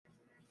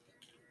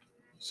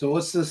So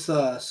what's this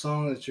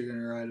song that you're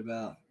gonna write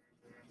about?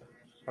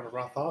 Got a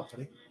raw thought,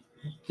 buddy.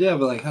 Yeah,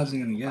 but like, how's it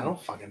gonna I go?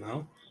 don't fucking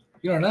know.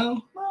 You don't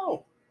know?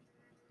 No.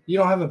 You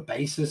don't have a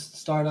basis to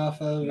start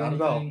off of? Not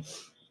at all.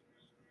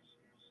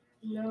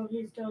 No,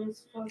 he's dumb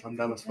as fuck. I'm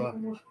dumb as fuck.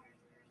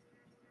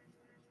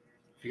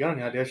 If you got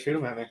any ideas, shoot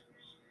them at me.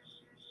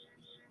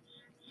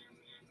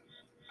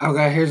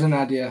 Okay, here's an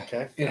idea.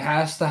 Okay. It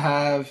has to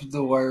have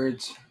the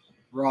words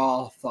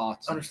 "raw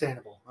thoughts."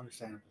 Understandable.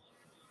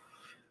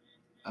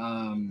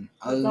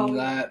 Other than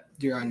that,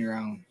 you're on your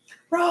own.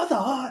 Raw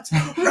thoughts.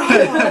 Raw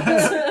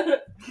thoughts.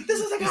 This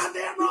is a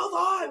goddamn raw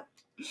thought.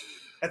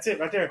 That's it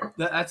right there.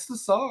 That's the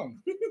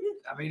song.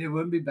 I mean, it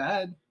wouldn't be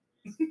bad.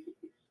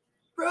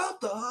 Raw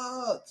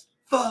thoughts.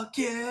 Fuck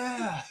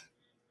yeah.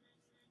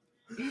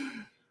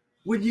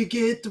 When you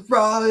get the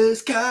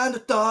rawest kind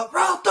of thought,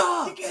 raw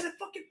thoughts. You get a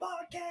fucking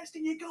podcast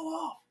and you go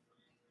off.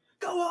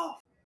 Go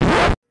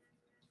off.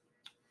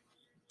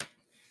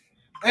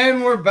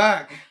 And we're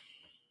back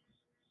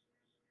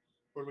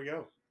Where'd we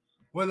go?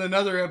 with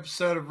another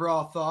episode of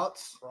Raw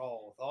Thoughts.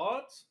 Raw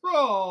thoughts.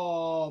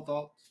 Raw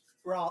Thoughts.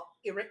 Raw.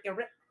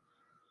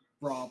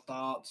 Raw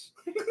Thoughts.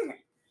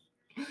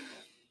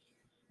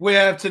 We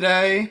have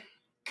today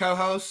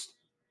co-host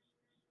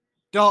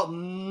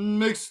Dalton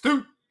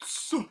McStoots.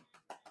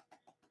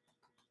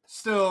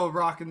 Still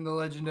rocking the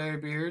legendary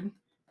beard.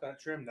 Got it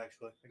trimmed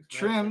actually.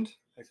 Trimmed.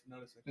 Thanks for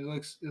noticing. It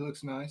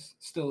looks nice.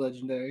 Still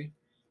legendary.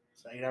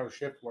 It's an 8-hour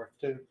shift worth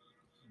too.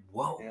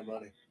 Whoa. Yeah,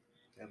 buddy.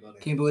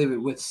 Can't believe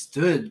it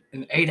withstood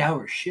an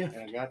 8-hour shift.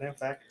 Yeah, goddamn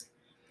fact.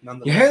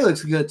 Your hair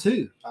looks good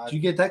too. Did you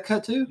get that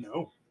cut too?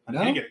 No. I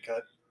No? did get it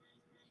cut.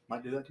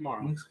 Might do that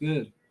tomorrow. Looks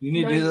good. You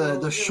need to No, do you the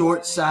don't.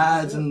 short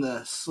sides and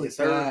the slick Yes,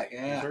 sir. back.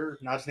 Yes, Yeah. sir.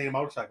 I just need a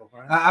motorcycle,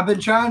 right? I've been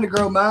trying to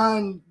grow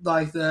mine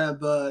like that,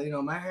 but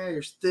my hair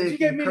is Since you thick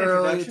gave and me an curly.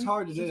 introduction, It's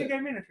hard to do since you it.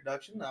 gave me an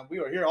introduction, we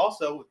are here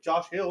also with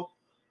Josh Hill,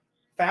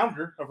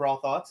 founder of Raw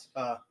Thoughts.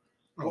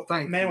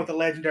 Thank Man you. with a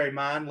legendary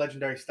mind,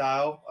 legendary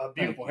style,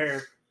 beautiful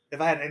hair. If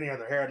I had any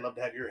other hair, I'd love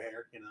to have your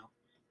hair,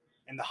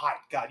 And the height.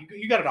 God,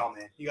 you got it all,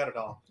 man. You got it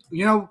all.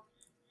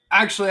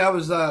 Actually, I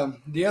was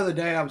the other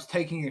day I was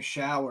taking a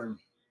shower,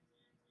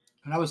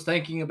 and I was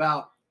thinking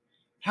about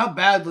how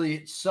badly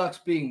it sucks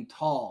being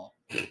tall,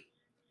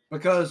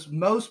 because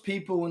most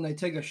people when they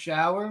take a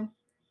shower,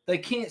 they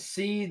can't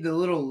see the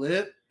little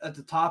lip at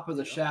the top of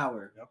the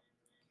shower. Yep.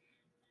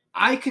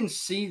 I can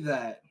see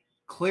that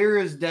clear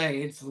as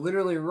day. It's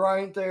literally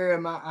right there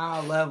at my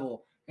eye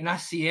level, and I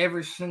see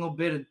every single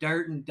bit of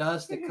dirt and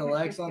dust that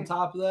collects on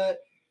top of that.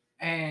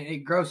 And it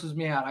grosses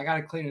me out. I got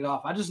to clean it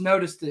off. I just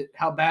noticed it,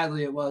 how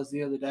badly it was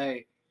the other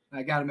day. And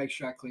I got to make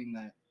sure I clean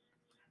that.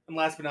 And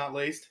last but not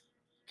least,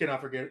 cannot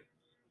forget it,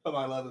 but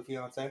my lovely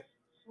fiance,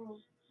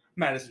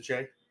 Madison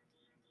Shea.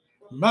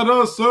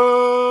 Madison!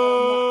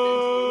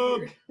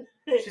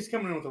 She's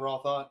coming in with a raw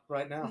thought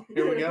right now.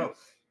 Here we go.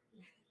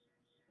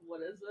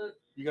 What is it?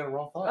 You got a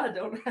raw I thought?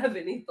 don't have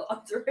any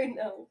thoughts right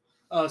now.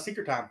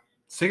 Secret time.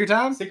 Secret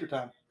time? Secret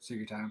time.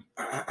 Secret time.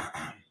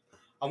 I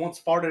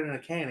once farted in a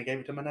can and gave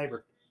it to my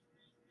neighbor.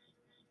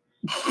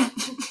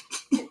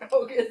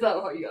 Okay, is that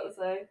all you gotta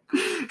say?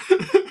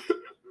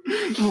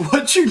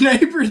 What's your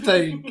neighbor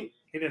think?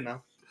 He didn't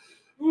know.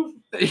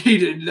 He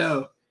didn't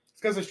know.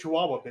 It's because his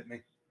chihuahua bit me.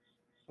 I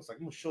was like,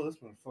 I'm going to show this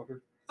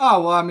motherfucker.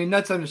 Oh, well, I mean,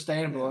 that's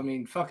understandable. I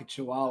mean, fucking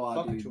Chihuahua,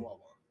 Fucking dude. chihuahua.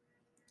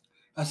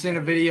 I seen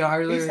a video He's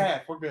earlier.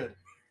 half. We're good.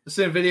 I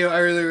seen a video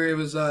earlier. It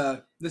was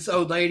this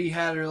old lady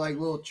had her like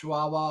little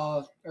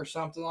Chihuahua or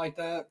something like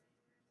that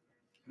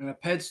in a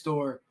pet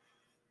store,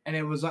 and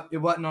it wasn't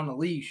on a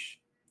leash,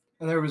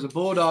 and there was a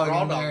bulldog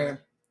Raw in dog.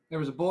 there. There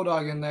was a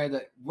bulldog in there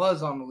that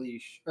was on a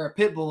leash, or a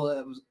pit bull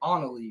that was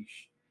on a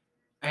leash,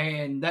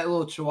 and that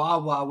little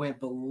Chihuahua went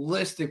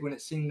ballistic when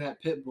it seen that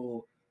pit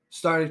bull.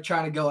 Started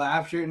trying to go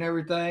after it and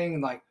everything,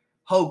 and like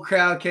whole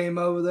crowd came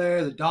over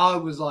there. The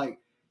dog was like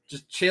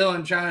just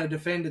chilling, trying to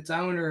defend its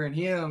owner and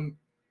him.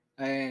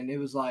 And it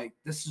was like,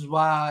 this is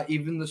why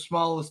even the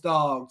smallest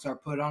dogs are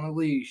put on a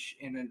leash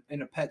in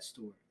a pet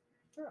store.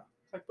 Yeah,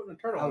 it's like putting a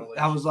turtle on a leash.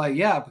 I was like,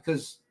 yeah,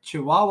 because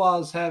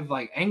Chihuahuas have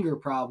like anger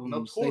problems.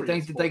 They Notorious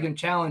think that for they it. can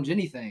challenge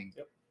anything.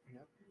 Yep.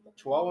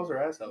 Chihuahuas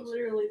are assholes.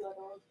 Literally my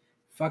dog.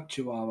 Fuck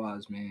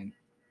Chihuahuas, man.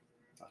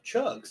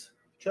 Chugs.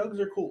 Chugs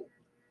are cool.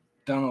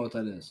 Don't know what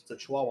that is. It's a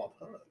Chihuahua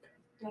pug.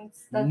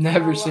 That's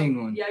Never how,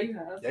 seen one. Yeah, you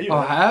have. Yeah, you Oh,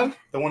 have. have?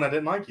 The one that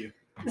didn't like you.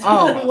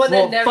 Oh, The one that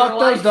well, never fuck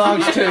those liked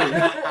dogs you.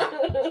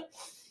 too.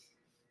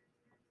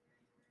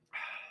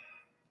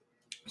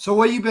 So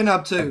what you been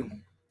up to?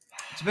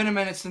 It's been a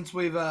minute since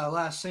we've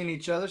last seen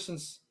each other,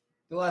 since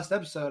the last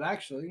episode,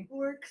 actually.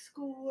 Work,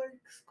 school, work,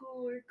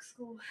 school, work,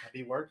 school. I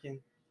be working.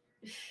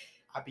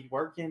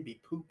 Be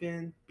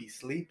pooping, be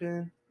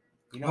sleeping.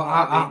 You know Well,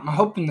 how I I'm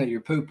hoping that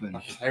you're pooping. be.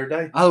 Every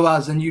day.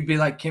 Otherwise, then you'd be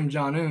like Kim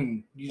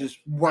Jong-un. You just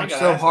work got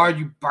so an asshole. hard,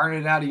 you burn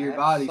it out of your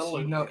body, so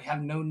you Absolutely.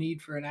 have no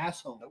need for an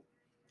asshole. Nope.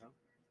 No.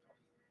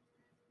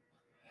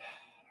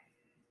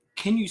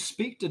 Can you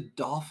speak to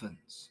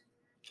dolphins?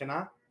 Can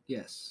I?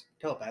 Yes.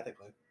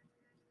 Telepathically.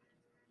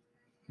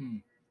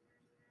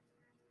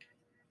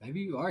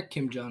 Maybe you are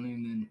Kim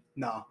Jong-un then.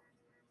 No.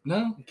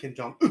 No. Kim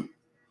Jong.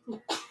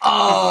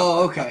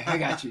 Oh, okay. I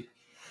got you.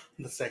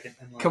 The second.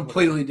 And like,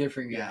 Completely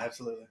different guy. Yeah,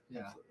 absolutely.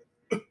 Yeah.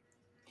 Absolutely.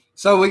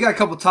 So we got a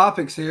couple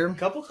topics here. A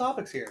couple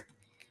topics here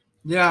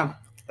Yeah.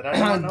 that I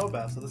didn't know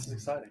about, so this is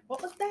exciting.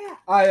 What was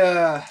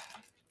that?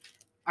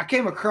 I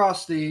came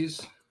across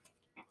these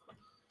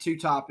two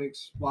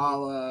topics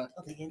while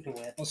The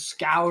internet.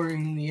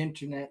 scouring the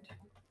internet,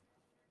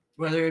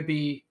 whether it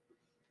be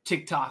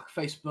TikTok,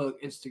 Facebook,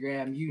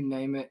 Instagram, you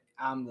name it,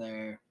 I'm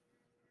there.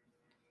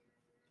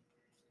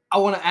 I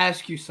want to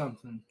ask you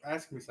something.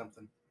 Ask me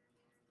something.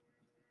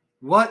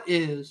 What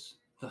is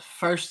the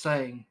first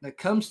thing that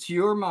comes to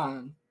your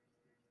mind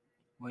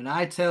when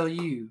I tell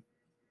you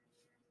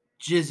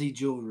Jizzy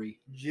jewelry?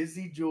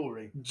 Jizzy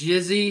jewelry.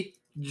 Jizzy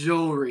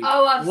jewelry.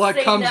 Oh, I've What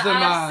seen comes it. to I've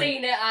mind?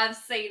 seen it. I've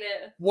seen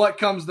it. What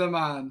comes to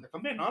mind? If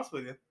I'm being honest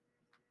with you,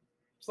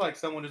 it's like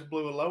someone just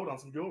blew a load on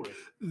some jewelry.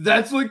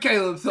 That's what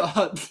Caleb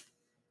thought.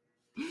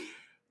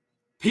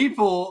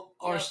 People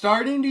are Yep.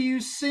 starting to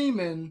use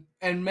semen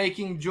and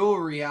making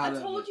jewelry out I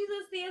of told it. you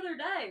this the other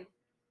day.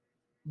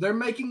 They're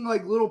making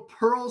like little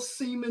pearl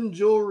semen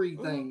jewelry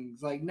Mhm.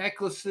 things, like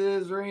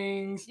necklaces,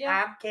 rings.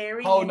 Yeah. I'm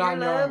carrying Whole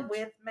nine yards.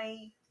 with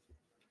me.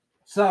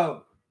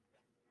 So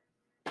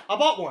I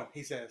bought one,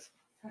 he says.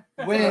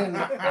 when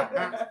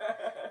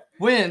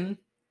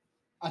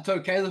I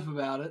told Caleb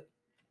about it,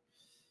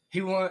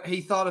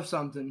 he thought of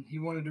something. He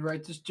wanted to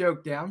write this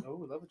joke down. Oh,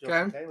 love a joke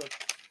Okay. from Caleb.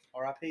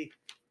 R.I.P.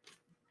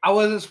 I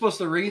wasn't supposed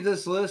to read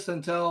this list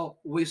until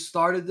we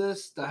started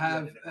this to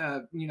have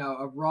a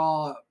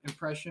raw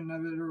impression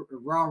of it or a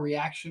raw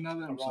reaction of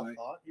it. A I'm raw sorry.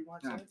 thought, you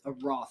might Yeah, say? a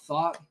raw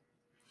thought.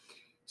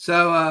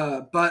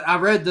 So, but I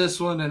read this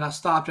one and I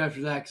stopped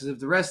after that because if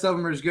the rest of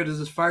them are as good as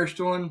this first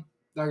one,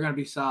 they're going to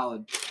be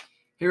solid.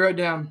 He wrote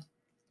down,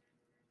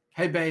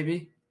 "Hey,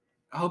 baby,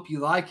 I hope you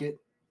like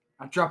it.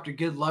 I dropped a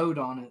good load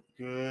on it."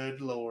 Good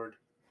Lord.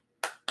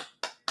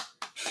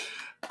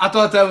 I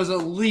thought that was at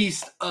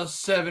least a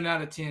 7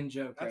 out of 10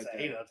 joke. That's right an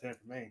there. 8 out of 10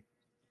 for me.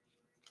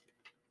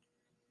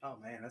 Oh,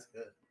 man, that's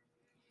good.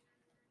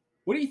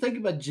 What do you think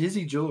about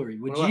Jizzy jewelry?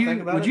 Would What do I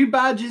think about would it? you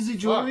buy Jizzy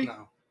jewelry, Fuck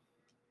no.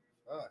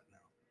 Fuck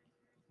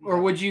no.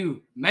 or would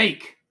you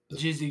make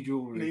Jizzy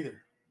jewelry?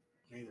 Neither.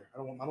 I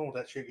don't want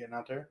that shit getting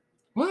out there.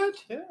 What?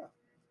 Yeah.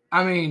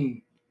 I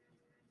mean,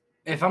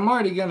 if I'm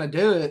already gonna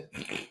do it,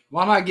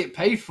 why not get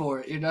paid for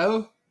it? You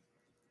know?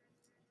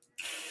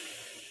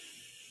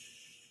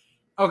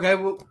 Okay,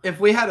 well, if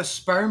we had a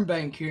sperm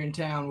bank here in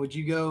town, would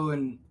you go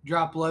and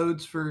drop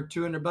loads for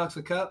 $200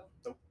 a cup?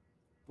 Nope.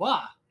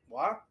 Why?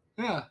 Why?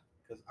 Yeah.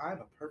 Because I'm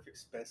a perfect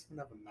specimen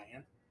of a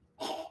man.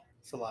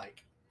 So,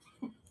 like.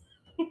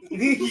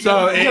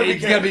 So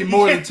it's gotta be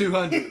more than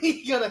 200.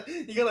 you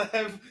gotta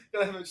have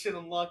that shit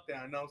on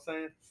lockdown. You know what I'm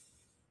saying?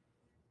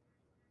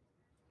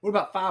 What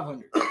about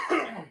 500?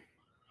 I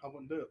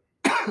wouldn't do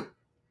it.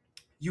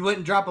 You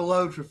wouldn't drop a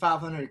load for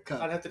 500 a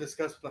cup. I'd have to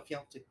discuss with my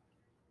fiance.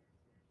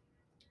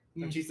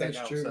 And she said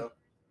That's no. true. So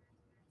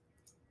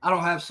I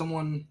don't have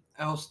someone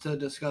else to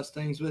discuss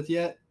things with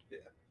yet.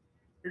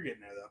 you're getting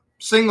there though.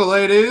 Single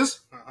ladies.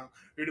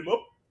 Hit him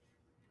up.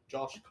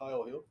 Josh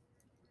Kyle Hill.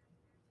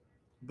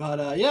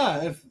 But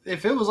yeah,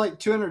 if it was like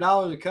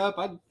 $200 a cup,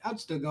 I'd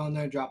still go in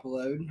there and drop a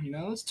load. You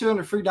know, it's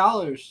 $200 free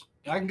dollars.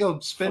 I can go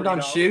spend on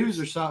 $40. shoes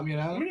or something. You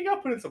know. I mean, you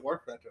gotta put in some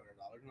work for that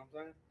 $200. You know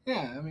what I'm saying?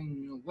 Yeah, I mean,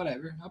 you know,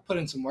 whatever. I'll put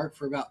in some work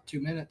for about 2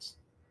 minutes.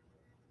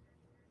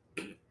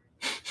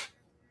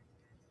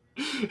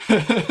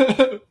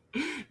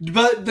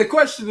 But the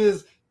question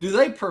is, do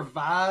they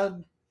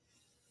provide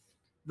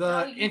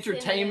the No, you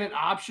entertainment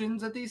send it.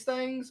 options at these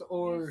things,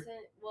 or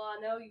Well, I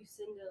know you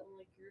send it on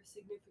like your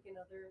significant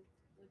other.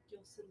 Like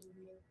you'll send them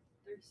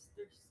their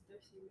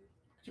semen.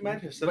 Could you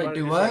imagine if somebody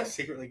do just what? like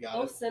secretly got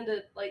They'll it? send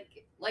it like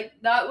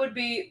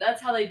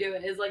that's how they do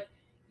it. Is like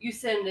you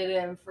send it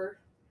in for.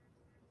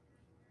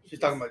 She's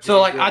talking about. so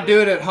like I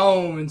do it at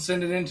home and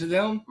send it into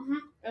them? Mm-hmm.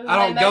 And I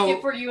don't they make go-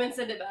 it for you and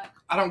send it back.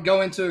 I don't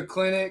go into a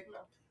clinic.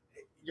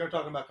 You're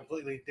talking about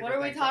completely different. What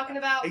are we things. talking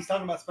about? He's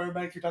talking about sperm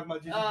banks. You're talking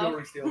about just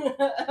jewelry still.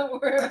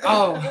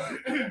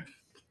 Oh.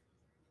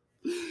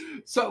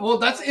 So well,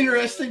 that's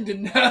interesting to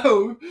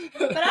know.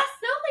 But I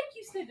still think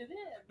you send it in.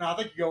 No, I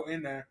think you go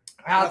in there.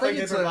 I I think think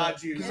it's they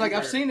provide you because like I've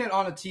either- seen it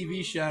on a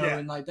TV show Yeah.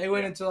 and like they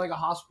went Yeah. into like a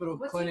hospital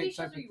What clinic TV shows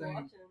type are of you thing.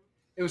 watching?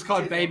 It was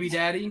called Kids Baby ones.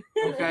 Daddy.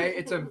 Okay,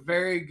 it's a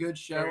very good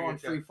show Very on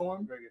good show.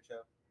 Freeform. Very good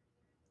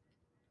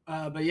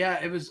show. But yeah,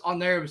 it was on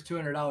there. It was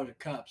 $200 a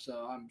cup,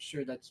 so I'm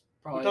sure that's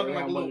We're probably talking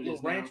like a around what little it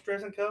is ranch now.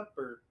 dressing cup,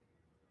 or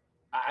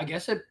I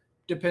guess it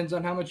depends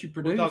on how much you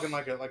produce. we're talking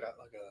like a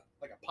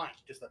pint,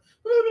 just a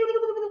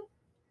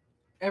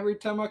Every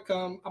time I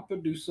come, I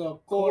produce a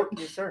quart. quart.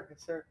 Yes, sir.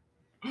 Yes, sir.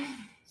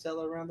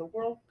 Sell around the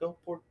world. Go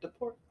port to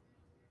port.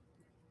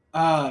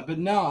 But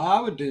no,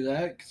 I would do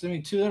that because I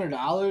mean,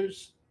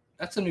 $200.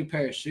 That's a new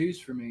pair of shoes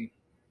for me.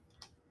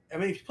 I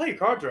mean, if you play your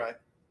cards right,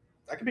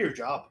 that could be your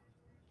job.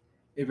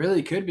 It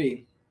really could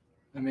be.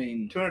 I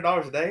mean,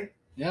 $200 a day,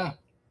 yeah,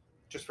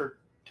 just for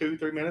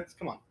 2-3 minutes.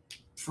 Come on.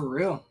 for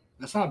real.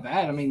 That's not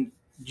bad. I mean,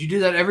 you do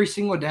that every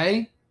single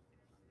day.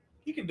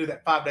 You can do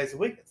that 5 days a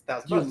week. It's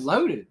 $1,000 You're bucks.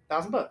 loaded.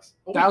 $1,000 bucks.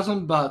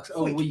 $1,000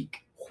 a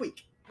week.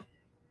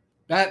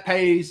 That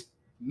pays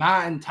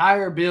my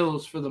entire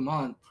bills for the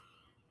month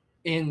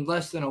in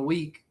less than a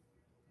week.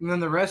 And then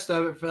the rest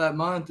of it for that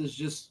month is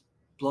just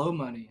blow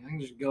money. I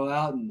can just go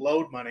out and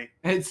Load money.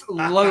 it's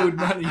load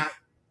money.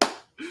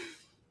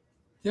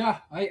 Yeah,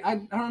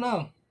 I don't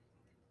know.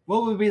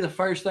 What would be the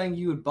first thing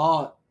you would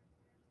bought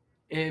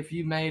if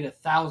you made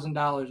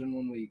 $1,000 in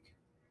 1 week?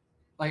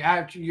 Like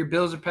after your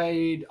bills are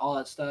paid, all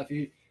that stuff,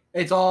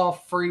 it's all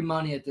free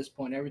money at this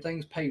point.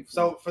 Everything's paid for.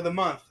 So for the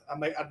month, I'd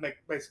make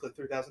basically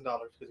 $3,000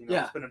 because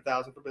I'm spending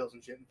 $1,000 for bills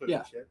and shit and food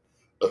and shit.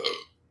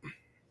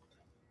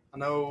 I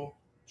know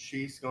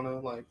she's gonna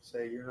like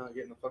say you're not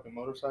getting a fucking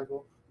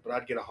motorcycle, but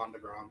I'd get a Honda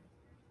Grom.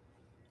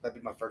 That'd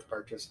be my first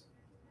purchase.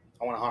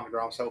 I want a Honda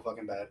Grom so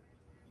fucking bad.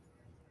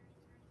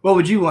 What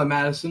would you want,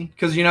 Madison?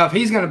 Because, if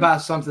he's going to buy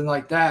something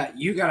like that,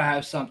 you got to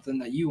have something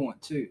that you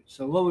want, too.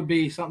 So what would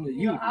be something that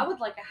you would I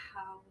would like a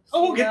house.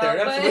 Oh, we'll get there.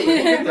 Absolutely.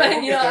 We'll get there.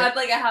 But, I'd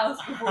like a house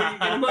before you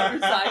get a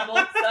motorcycle.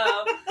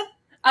 So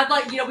I'd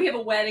like, we have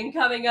a wedding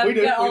coming up.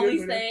 You got all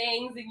these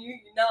things. And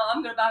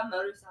I'm going to buy a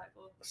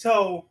motorcycle.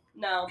 So.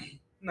 No.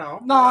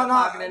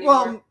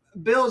 Well,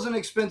 bills and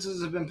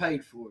expenses have been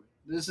paid for.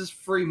 This is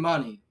free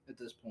money at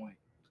this point.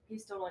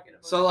 He's still not going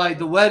to. So, like,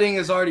 the wedding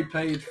is already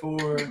paid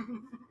for.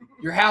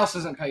 Your house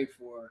isn't paid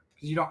for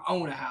because you don't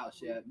own a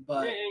house yet.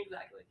 But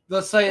exactly.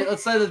 Let's say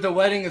that the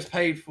wedding is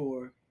paid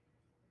for.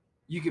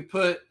 You could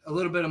put a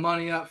little bit of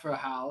money up for a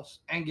house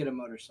and get a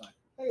motorcycle.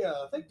 Hey,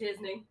 I think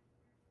Disney.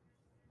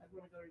 I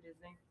want to go to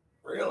Disney.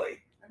 Really?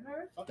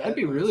 That'd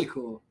be really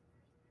cool.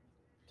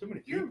 Too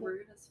many You're people.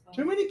 rude as fuck.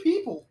 Too many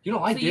people. You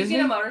don't like so Disney?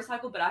 You get a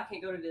motorcycle, but I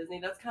can't go to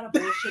Disney. That's kind of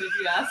bullshit if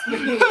you ask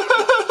me.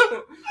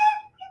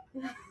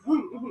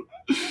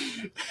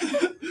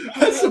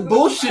 That's some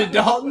bullshit,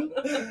 Dalton.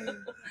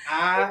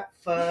 I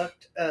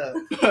fucked up.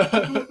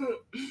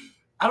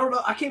 I don't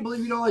know. I can't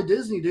believe you don't like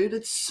Disney, dude.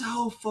 It's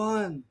so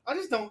fun. I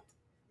just don't.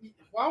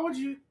 Why would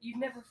you? You've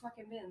never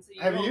fucking been. So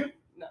Have you?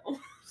 No.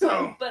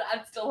 So. But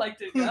I'd still like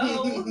to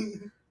go.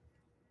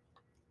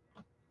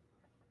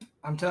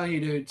 I'm telling you,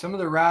 dude, some of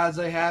the rides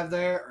they have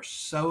there are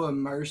so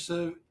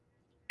immersive,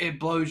 it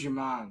blows your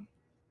mind.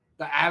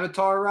 The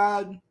Avatar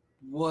ride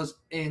was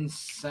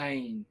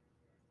insane.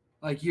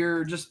 Like,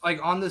 you're just, like,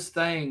 on this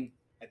thing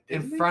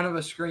in front of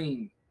a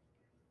screen.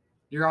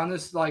 You're on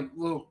this, like,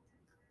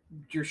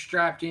 you're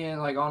strapped in,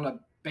 like, on a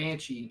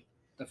Banshee,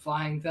 the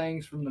flying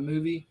things from the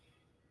movie.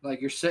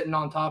 Like, you're sitting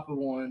on top of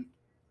one,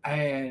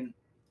 and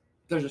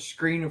there's a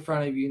screen in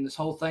front of you, and this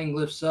whole thing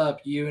lifts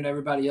up, you and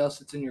everybody else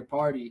that's in your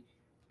party.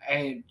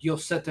 And you'll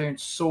sit there and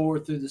soar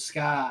through the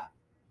sky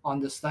on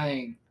this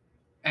thing.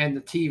 And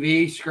the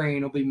TV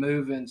screen will be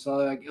moving. So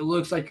like it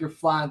looks like you're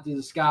flying through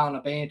the sky on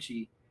a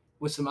Banshee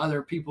with some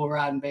other people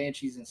riding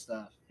Banshees and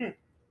stuff.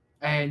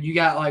 And you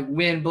got like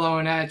wind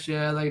blowing at you,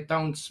 like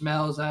throwing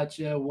smells at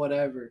you,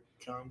 whatever.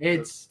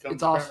 It's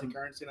awesome.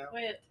 Currency now.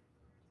 Wait.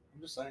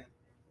 I'm just saying.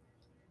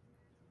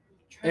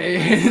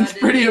 It's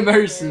pretty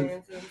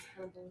immersive.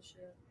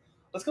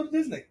 Let's go to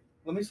Disney.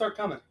 Let me start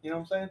coming. You know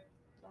what I'm saying?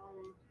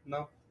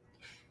 No.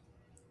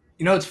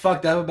 You know what's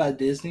fucked up about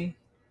Disney?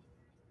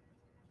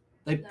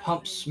 They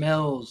pump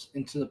smells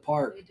into the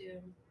park. They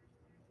do.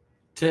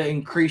 To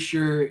increase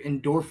your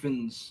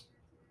endorphins,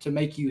 to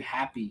make you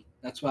happy.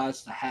 That's why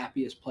it's the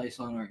happiest place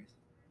on earth.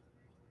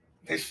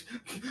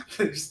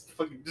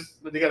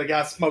 They got a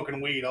guy smoking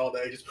weed all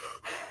day. Just.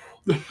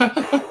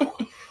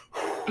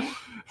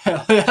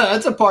 Hell yeah,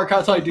 that's a park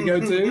I'd like to go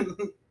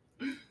to.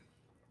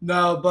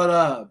 No,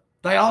 but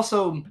they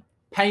also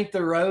paint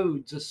the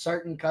roads a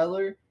certain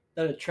color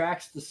that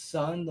attracts the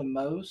sun the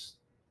most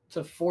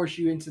to force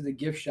you into the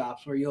gift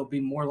shops where you'll be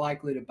more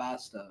likely to buy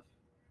stuff.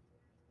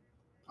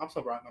 I'm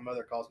so bright, my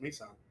mother calls me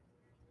son.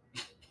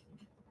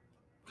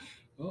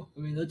 Well, I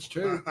mean, that's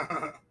true.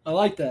 I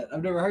like that.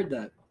 I've never heard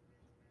that.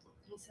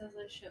 He says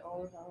that shit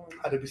all the time.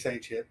 I do be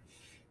saying shit.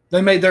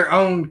 They made their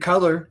own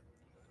color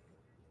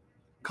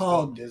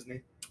called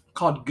Disney.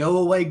 Called Go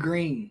Away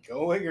Green.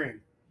 Go Away Green.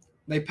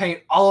 They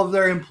paint all of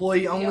their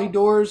employee-only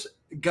doors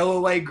Go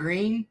Away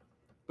Green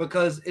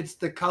because it's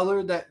the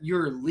color that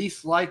you're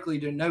least likely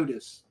to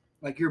notice.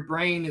 Like, your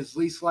brain is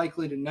least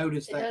likely to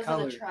notice that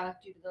color. It doesn't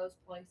attract you to those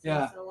places.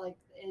 Yeah. So, like,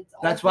 it's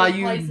all that's why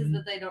places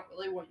that they don't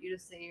really want you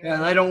to see. Yeah,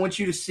 they don't want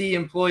you to see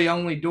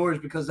employee-only doors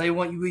because they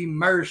want you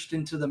immersed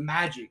into the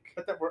magic.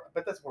 But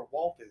that's where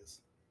Walt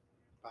is.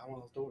 Behind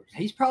one of those doors.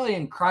 He's probably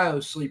in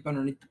cryo sleep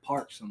underneath the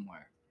park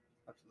somewhere.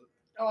 Absolutely.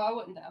 Oh, I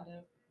wouldn't doubt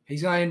it.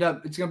 He's going to end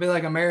up, it's going to be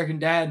like American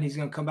Dad, and he's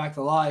going to come back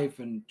to life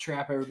and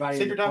trap everybody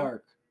in the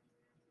park.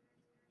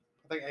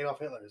 I think Adolf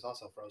Hitler is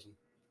also frozen.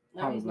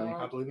 No, he's not.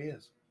 I believe he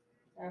is.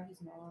 No,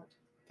 he's not.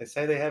 They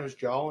say they have his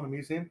jaw in a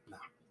museum. No.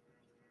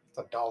 It's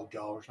a dog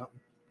jaw or something.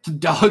 It's a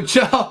dog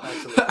jaw?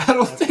 Absolutely. I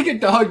don't think a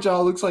dog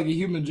jaw looks like a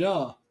human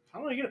jaw. I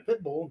don't know, you get a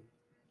pit bull.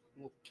 A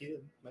little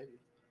kid, maybe.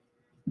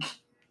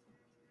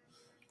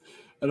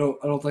 I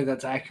don't think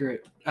that's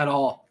accurate at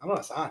all. I'm not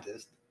a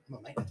scientist. I'm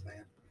a maintenance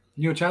man.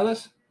 You want to try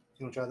this?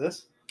 You want to try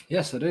this?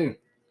 Yes, I do.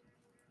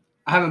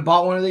 I haven't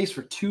bought one of these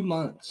for 2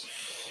 months.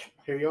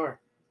 Here you are.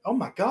 Oh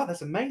my God,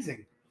 that's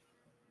amazing.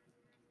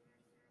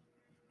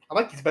 I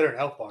like these better than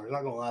Health Bars. I'm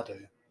not gonna lie to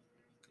you.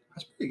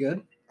 That's pretty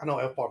good. I know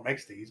Health Bar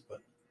makes these,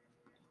 but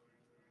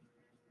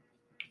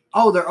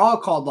Oh, they're all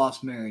called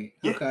Lost Mary.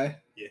 Yeah. Okay.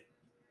 Yeah.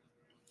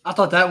 I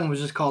thought that one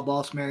was just called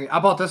Lost Mary. I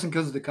bought this one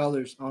because of the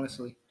colors,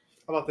 honestly.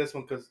 how about this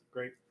one? Because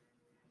great.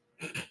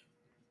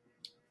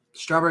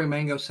 Strawberry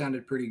mango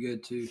sounded pretty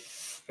good too.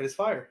 It is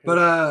fire.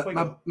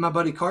 But my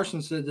buddy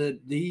Carson said that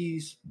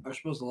these are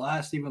supposed to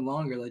last even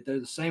longer. Like they're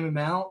the same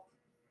amount,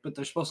 but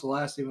they're supposed to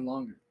last even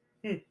longer.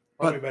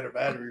 Probably better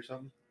battery or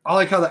something. I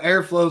like how the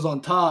air flows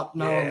on top,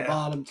 not on the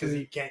bottom because too.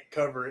 you can't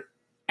cover it.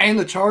 And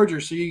the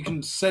charger, so you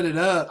can set it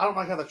up. I don't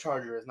like how the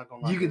charger is. Not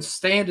gonna lie. You can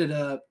stand it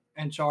up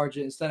and charge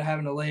it instead of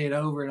having to lay it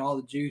over and all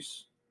the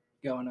juice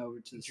going over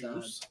to the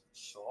side.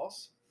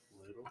 Sauce.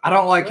 I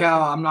don't like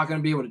how I'm not going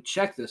to be able to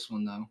check this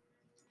one though,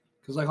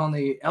 because like on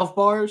the Elf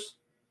bars,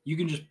 you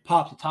can just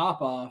pop the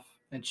top off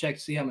and check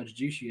to see how much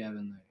juice you have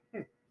in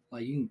there.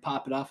 Like you can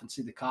pop it off and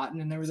see the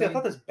cotton and everything. See, I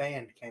thought this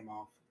band came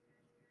off.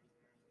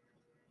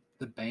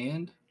 The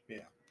band? Yeah.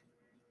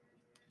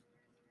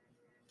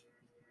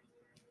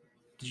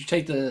 Did you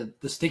take the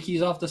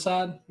stickies off the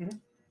side? Mm-hmm.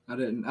 I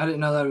didn't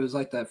know that it was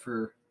like that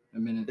for a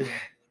minute.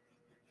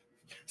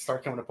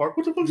 Start coming apart.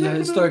 What the fuck's Yeah,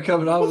 it started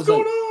coming off. What's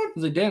going on? I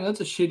was like, damn,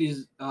 that's a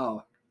shitty.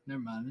 Oh, never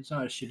mind. It's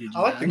not a shitty design.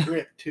 I like the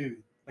grip too.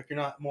 Like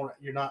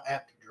you're not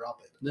apt to drop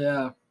it.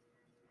 Yeah.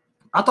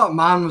 I thought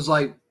mine was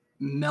like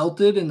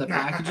melted in the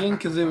packaging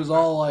because it was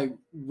all like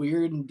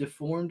weird and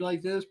deformed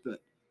like this,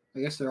 but I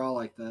guess they're all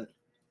like that.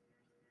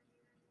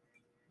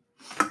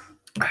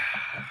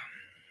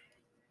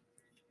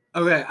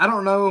 Okay, I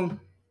don't know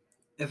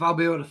if I'll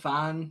be able to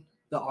find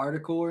the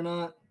article or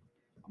not.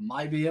 I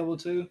might be able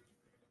to.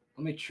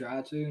 Let me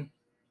try to.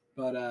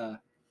 But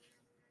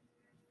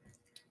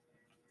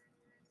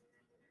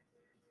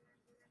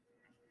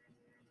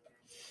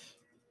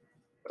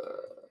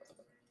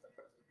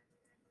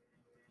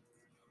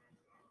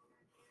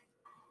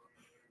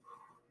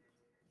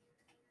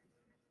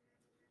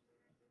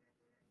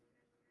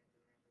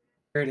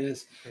there it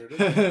is.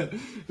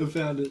 I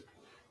found it.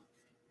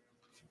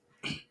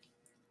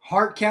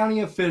 Hart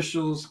County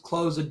officials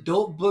close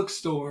adult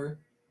bookstore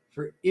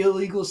for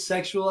illegal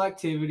sexual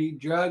activity,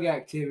 drug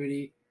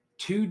activity.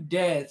 2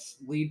 deaths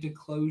lead to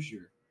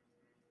closure.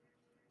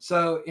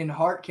 So in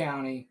Hart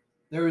County,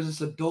 there was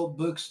this adult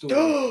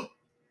bookstore.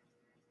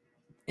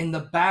 In the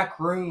back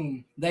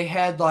room, they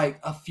had like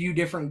a few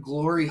different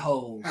glory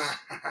holes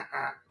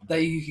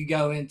that you could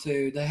go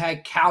into. They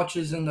had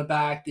couches in the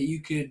back that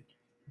you could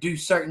do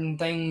certain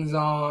things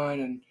on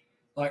and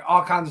like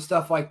all kinds of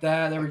stuff like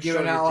that. They were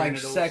giving out like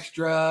sex,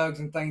 drugs,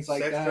 and things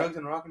like that. Sex, drugs,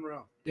 and rock and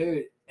roll.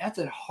 Dude, that's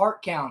in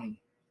Hart County.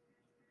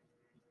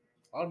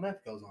 A lot of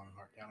meth goes on in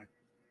Hart County.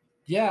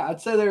 Yeah,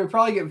 I'd say they were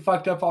probably getting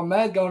fucked up on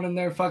meth going in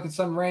there fucking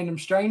some random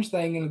strange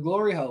thing in a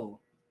glory hole.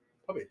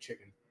 Probably a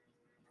chicken.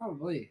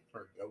 Probably.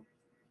 Or a goat.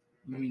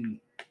 I mean,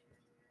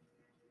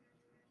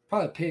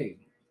 probably a pig.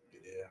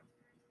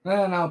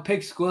 Yeah. No,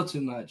 pigs squeal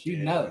too much. You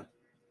know.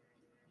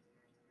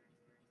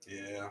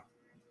 Yeah.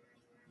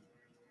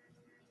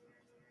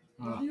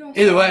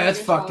 Either way, that's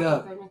fucked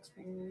up.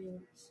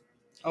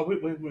 Oh,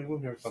 we've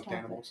never fucked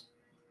animals.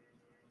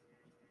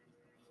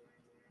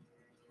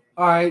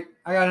 All right,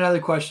 I got another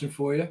question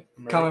for you.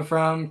 Coming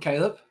from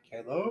Caleb.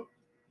 Caleb?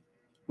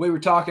 We were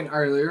talking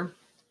earlier.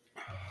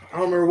 I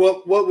don't remember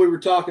what we were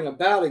talking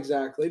about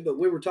exactly, but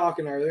we were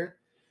talking earlier.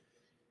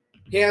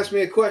 He asked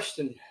me a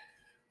question.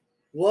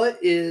 What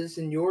is,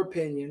 in your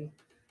opinion,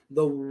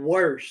 the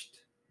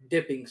worst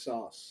dipping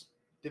sauce?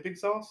 Dipping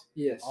sauce?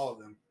 Yes. All of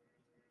them.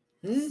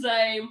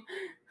 Same.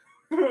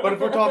 But if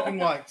we're talking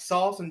like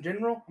sauce in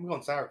general, I'm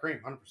going sour cream,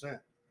 100%.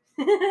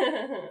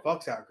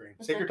 Fuck sour cream.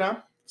 Secret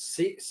time?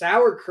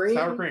 Sour cream?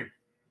 Sour cream.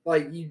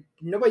 Like,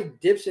 nobody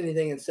dips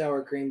anything in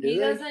sour cream, do they? He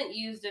doesn't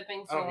use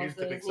dipping sauces. I don't use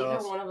dipping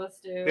sauce. Neither one of us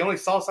do. The only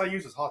sauce I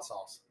use is hot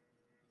sauce.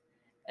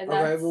 And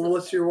okay, well,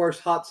 what's your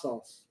worst hot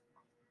sauce?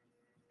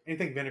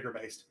 Anything vinegar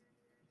based.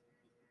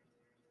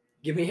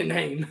 Give me a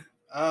name.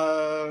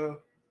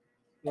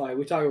 Like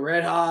we talking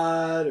Red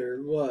Hot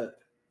or what?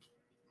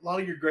 A lot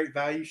of your great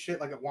value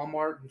shit, like at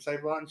Walmart and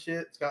Save A Lot and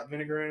shit, it's got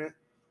vinegar in it.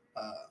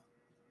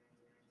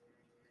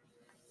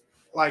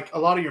 Like a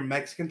lot of your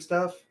Mexican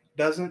stuff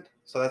doesn't,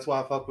 so that's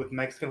why I fuck with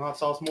Mexican hot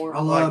sauce more.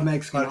 I love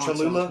Mexican hot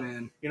Cholula, sauce,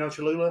 man. You know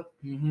Cholula?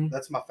 Mm-hmm.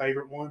 That's my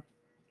favorite one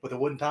with a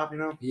wooden top. You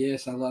know?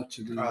 Yes, I love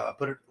Cholula.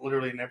 Put it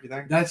literally in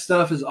everything. That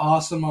stuff is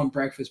awesome on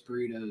breakfast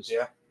burritos.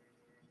 Yeah.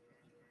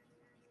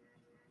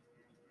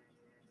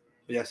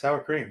 But yeah, sour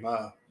cream.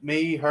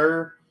 Me,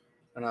 her,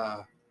 and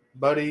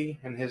buddy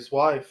and his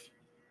wife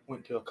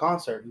went to a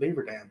concert in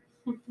Beaver Dam,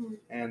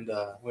 and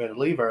we had to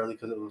leave early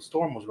because a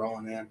storm was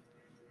rolling in.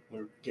 We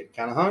were getting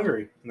kind of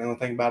hungry, and the only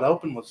thing about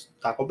open was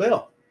Taco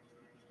Bell.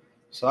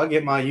 So I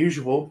get my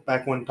usual,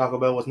 back when Taco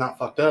Bell was not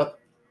fucked up,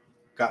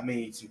 got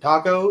me some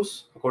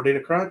tacos, a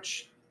Gordita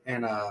Crunch,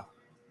 and a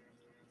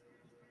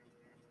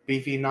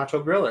beefy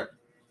nacho griller.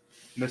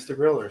 Mr.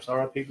 Grillers,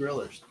 RIP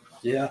Grillers.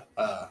 Yeah.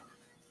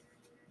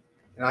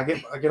 And And I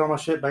get all my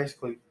shit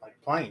basically like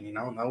plain, you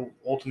know, no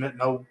ultimate,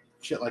 no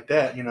shit like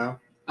that, you know.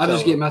 I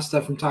just get my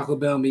stuff from Taco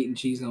Bell, meat and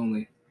cheese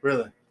only.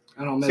 Really?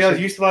 I don't mess. See, I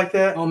used to like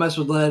that. I don't mess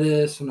with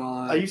lettuce and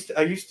all that.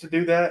 I used to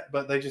do that,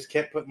 but they just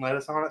kept putting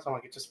lettuce on it, so I'm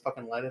like, it's just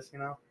fucking lettuce, you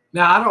know.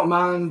 Now I don't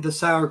mind the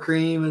sour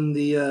cream and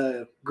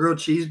the grilled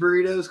cheese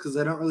burritos because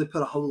they don't really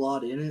put a whole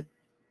lot in it,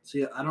 so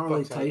yeah, I don't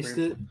really taste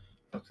it.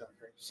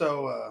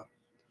 So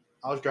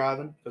I was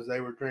driving because they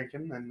were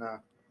drinking, and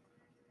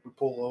we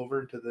pull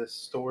over into this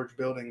storage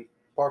building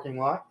parking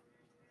lot,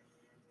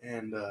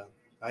 and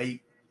I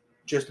eat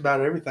just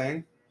about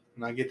everything,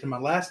 and I get to my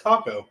last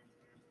taco.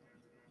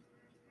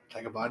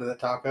 Take a bite of that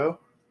taco,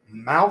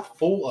 mouth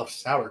full of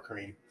sour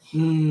cream.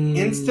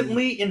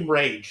 Instantly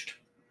enraged.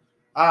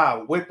 I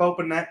whip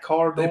open that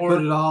car door. They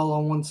put it all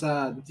on one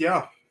side.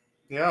 Yeah.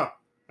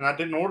 And I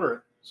didn't order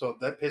it, so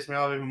that pissed me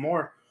off even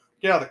more.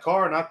 Get out of the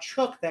car, and I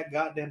chucked that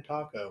goddamn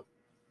taco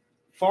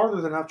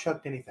farther than I've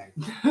chucked anything.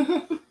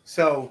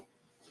 So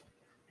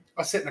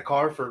I sit in the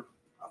car for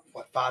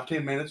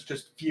 5-10 minutes,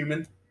 just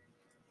fuming.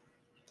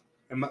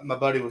 And my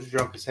buddy was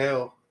drunk as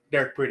hell.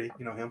 Derek Pretty,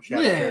 you know him. Shout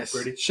out Derek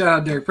Pretty. Shout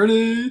out Derek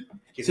Pretty.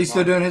 Is he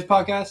still doing his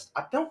podcast?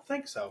 I don't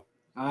think so.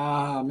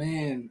 Ah,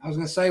 man. I was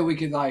going to say we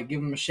could give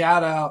him a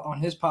shout out on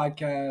his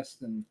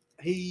podcast. And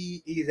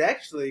he's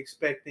actually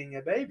expecting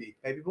a baby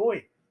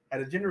boy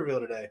at a gender reveal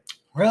today.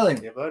 Really?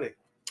 Yeah, buddy.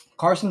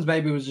 Carson's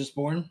baby was just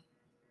born.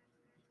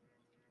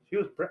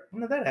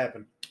 When did that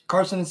happen?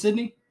 Carson and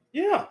Sydney?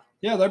 Yeah.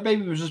 Yeah, their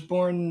baby was just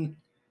born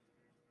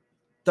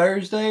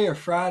Thursday or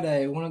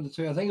Friday, one of the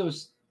two. I think it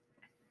was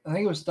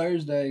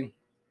Thursday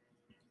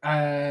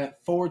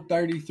at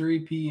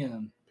 4:33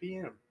 p.m.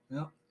 Yep.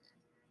 I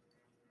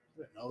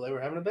didn't know they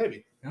were having a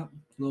baby. Yep.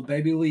 Little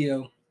baby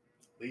Leo.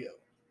 Like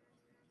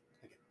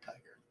a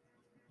tiger.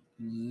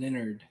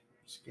 Leonard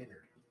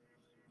Skinner.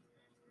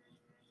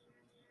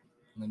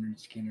 Leonard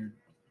Skinner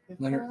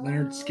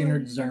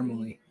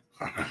Zermley.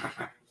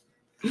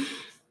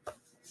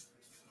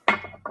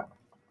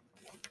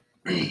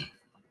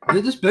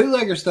 This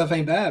bootlegger stuff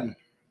ain't bad.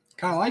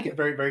 Kind of like it.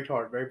 Very, very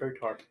tart. Very, very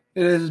tart.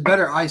 It is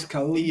better ice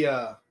cold.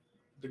 The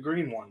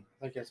green one.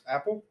 I think it's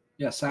apple.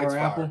 Yeah, sour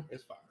apple.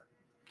 It's fire.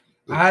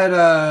 I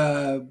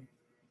had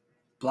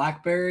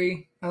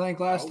blackberry, I think,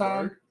 last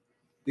time. Word.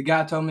 The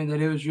guy told me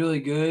that it was really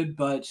good,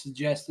 but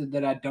suggested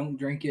that I don't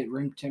drink it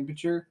room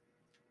temperature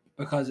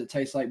because it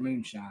tastes like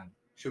moonshine.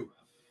 Sure.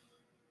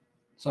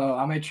 So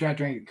I made sure I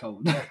drink it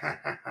cold.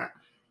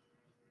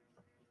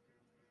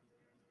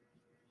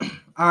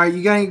 All right,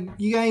 you got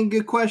any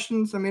good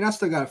questions? I mean, I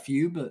still got a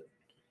few, but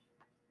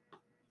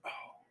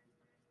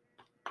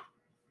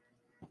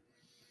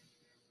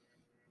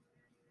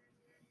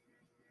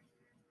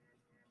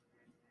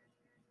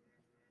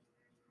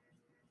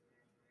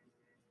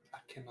I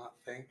cannot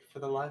think for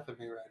the life of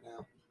me right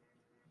now.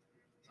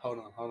 Hold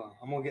on.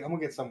 I'm gonna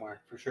get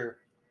somewhere for sure.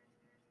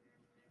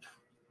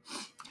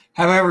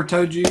 Have I ever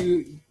told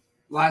you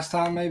last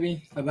time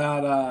maybe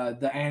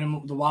about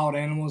the wild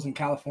animals in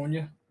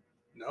California?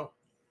 No.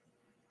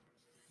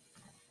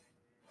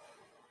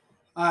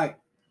 All right.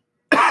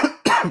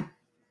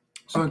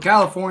 So in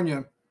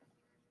California,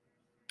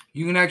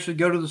 you can actually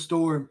go to the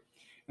store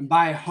and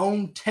buy a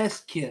home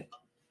test kit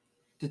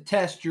to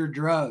test your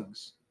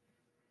drugs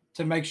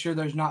to make sure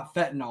there's not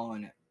fentanyl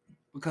in it.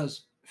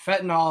 Because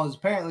fentanyl is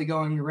apparently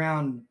going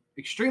around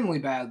extremely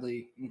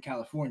badly in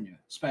California,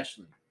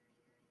 especially.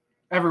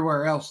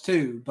 Everywhere else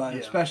too, but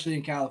especially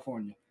in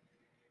California.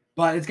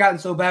 But it's gotten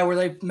so bad where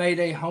they've made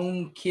a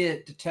home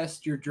kit to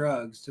test your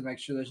drugs to make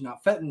sure there's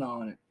not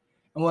fentanyl in it.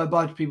 And what a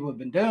bunch of people have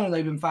been doing,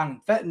 they've been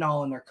finding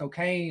fentanyl in their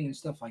cocaine and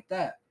stuff like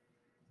that.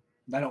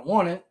 They don't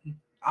want it,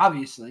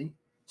 obviously,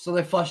 so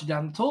they flush it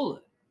down the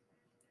toilet.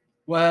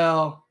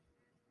 Well,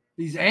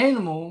 these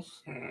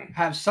animals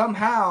have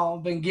somehow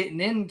been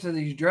getting into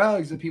these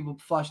drugs that people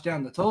flush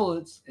down the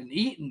toilets and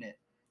eating it.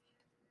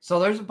 So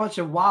there's a bunch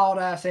of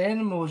wild-ass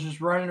animals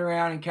just running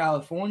around in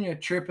California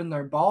tripping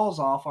their balls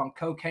off on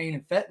cocaine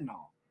and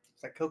fentanyl.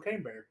 It's like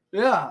Cocaine Bear.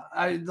 Yeah,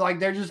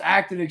 they're just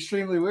acting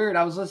extremely weird.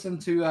 I was listening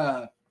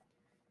to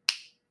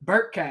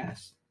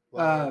Bertcast.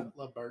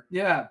 Love Bert.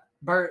 Yeah,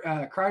 Bert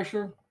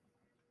Kreischer.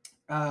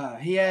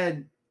 He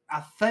had,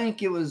 I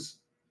think it was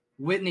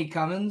Whitney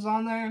Cummings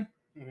on there.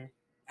 Mm-hmm.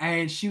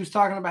 And she was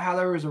talking about how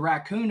there was a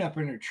raccoon up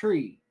in her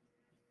tree.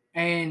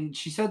 And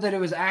she said that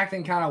it was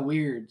acting kind of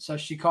weird. So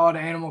she called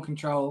animal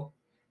control.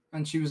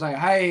 And she was like,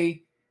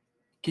 hey,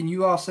 can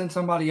you all send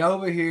somebody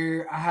over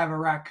here? I have a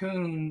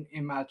raccoon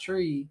in my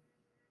tree.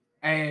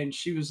 And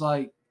she was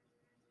like,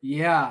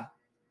 yeah,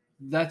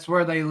 that's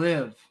where they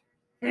live.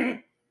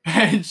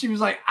 And she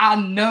was like, I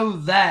know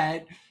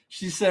that.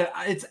 She said,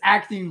 it's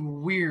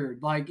acting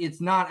weird. Like,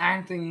 it's not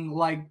acting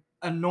like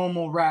a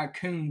normal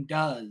raccoon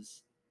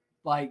does.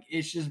 Like,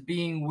 it's just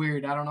being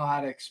weird. I don't know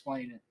how to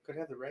explain it. Could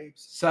have the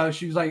rapes. So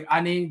she was like, I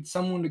need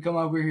someone to come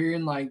over here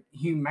and, like,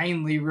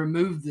 humanely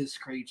remove this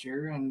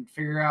creature and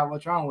figure out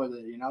what's wrong with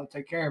it, you know,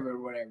 take care of it or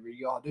whatever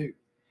you all do.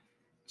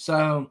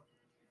 So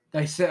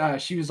they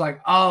said, she was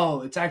like,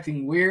 oh, it's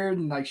acting weird.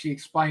 And, like, she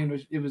explained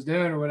what it was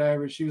doing or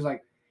whatever. She was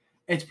like,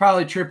 it's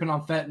probably tripping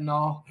on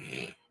fentanyl.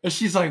 And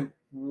she's like,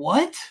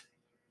 what?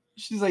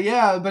 She's like,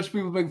 yeah, a bunch of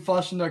people have been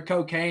flushing their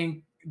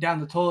cocaine down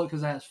the toilet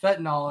because it has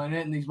fentanyl in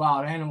it, and these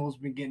wild animals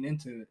have been getting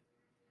into it.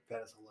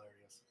 That is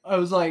hilarious. I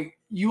was like,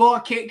 you all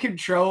can't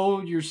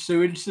control your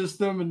sewage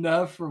system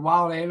enough for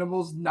wild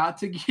animals not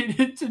to get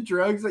into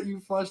drugs that you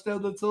flush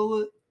down the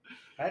toilet?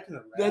 Imagine the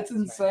rats. That's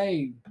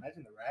insane. Man.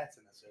 Imagine the rats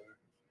in the sewer.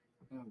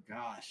 Oh,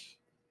 gosh.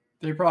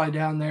 They're probably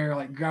down there,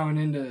 like, growing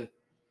into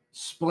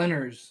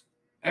splinters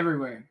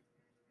everywhere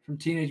from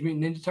Teenage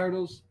Mutant Ninja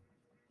Turtles.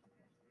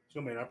 It's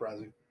going to be an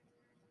uprising.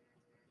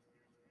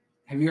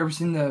 Have you ever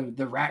seen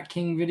the Rat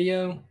King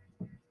video?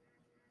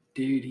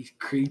 Dude, he's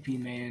creepy,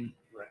 man.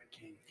 Rat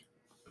King.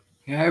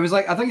 Yeah, it was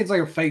like, I think it's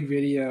like a fake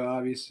video,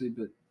 obviously,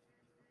 but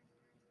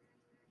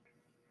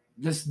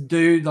this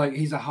dude, like,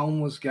 he's a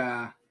homeless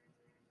guy.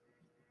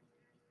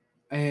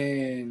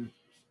 And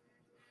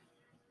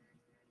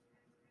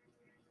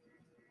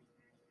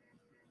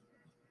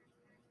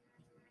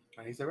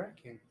he's the Rat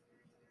King.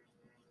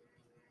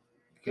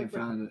 can't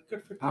find it.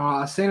 Good for I don't know.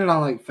 I seen it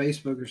on like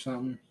Facebook or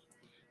something.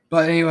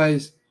 But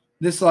anyways,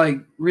 this like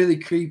really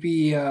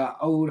creepy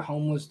old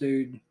homeless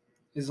dude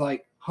is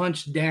like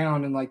hunched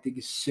down in like the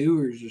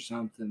sewers or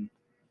something,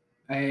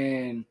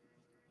 and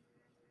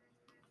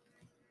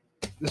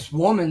this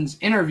woman's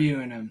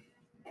interviewing him,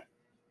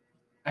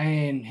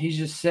 and he's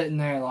just sitting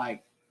there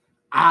like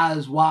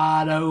eyes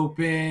wide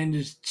open,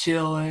 just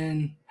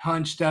chilling,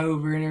 hunched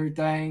over and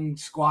everything,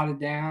 squatted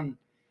down.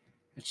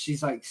 And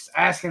she's like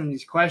asking him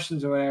these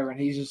questions or whatever, and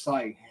he's just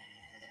like,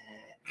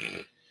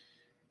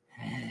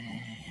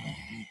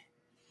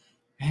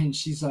 and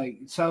she's like,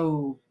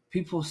 so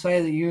people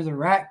say that you're the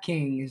Rat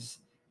King. Is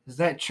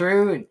that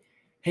true? And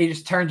he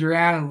just turns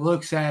around and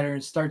looks at her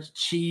and starts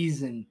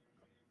cheesing,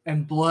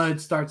 and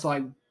blood starts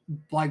like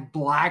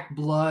black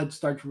blood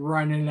starts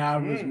running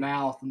out of his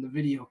mouth, and the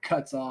video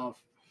cuts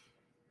off.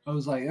 I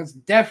was like, that's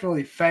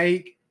definitely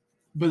fake,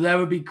 but that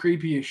would be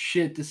creepy as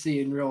shit to see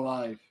in real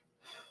life.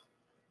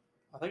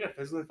 I think I'd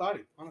physically fight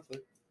him, honestly.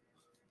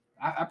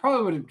 I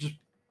probably would have just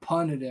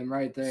punted him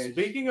right there.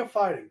 Speaking of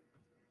fighting,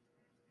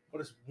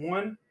 what is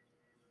one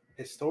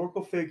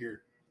historical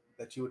figure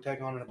that you would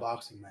take on in a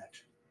boxing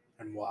match,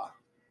 and why?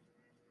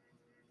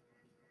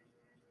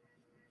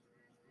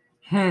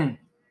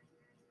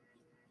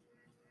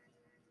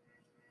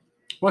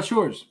 What's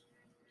yours?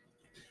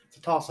 It's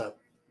a toss-up.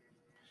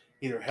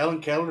 Either Helen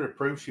Keller to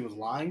prove she was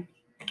lying,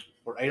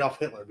 or Adolf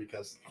Hitler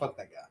because fuck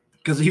that guy.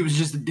 Because he was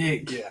just a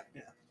dick. Yeah.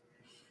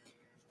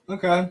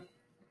 Okay.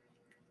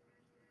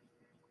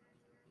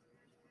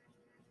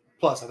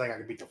 Plus, I think I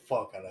could beat the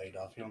fuck out of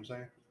Adolf, you know what I'm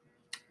saying?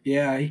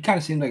 Yeah, he kind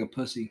of seemed like a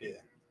pussy. Yeah.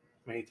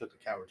 I mean, he took the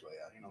coward's way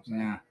out, you know what I'm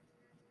saying? Yeah.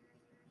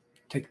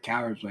 Take the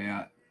coward's way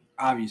out.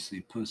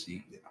 Obviously,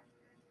 pussy. Yeah.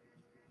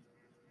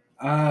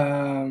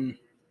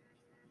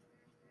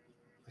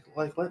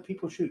 Like, let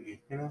people shoot you,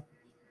 you know?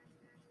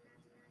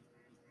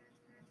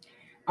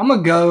 I'm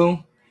going to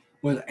go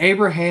with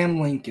Abraham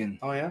Lincoln.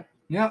 Oh, yeah?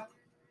 Yep.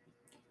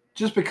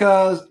 Just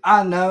because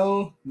I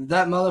know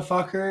that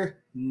motherfucker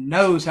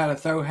knows how to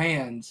throw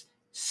hands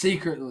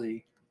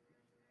secretly.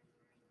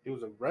 He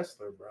was a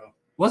wrestler, bro.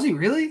 Was he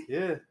really?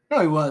 Yeah.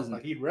 No, he wasn't.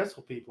 Like, he'd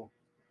wrestle people.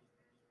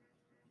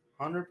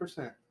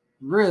 100%.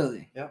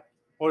 Really? Yep.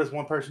 What is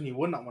one person you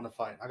would not want to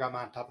fight? I got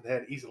mine top of the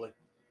head easily.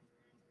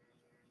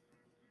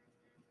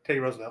 Teddy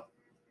Roosevelt.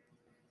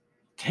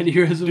 Teddy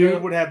Roosevelt?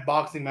 Dude would have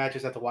boxing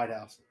matches at the White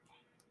House.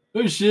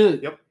 Oh,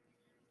 shit. Yep.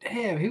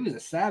 Damn, he was a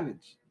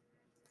savage.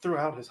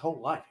 Throughout his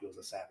whole life, he was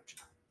a savage.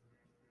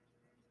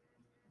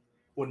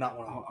 Would not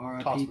want to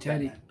R.I.P. toss with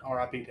Teddy. that man.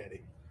 R.I.P.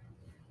 Teddy.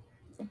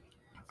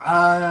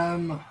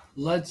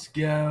 Let's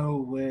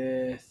go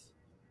with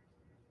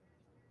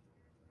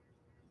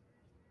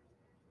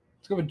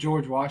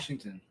George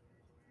Washington.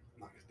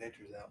 Knock his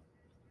dentures out.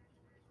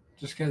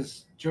 Just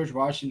because George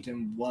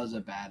Washington was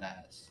a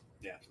badass.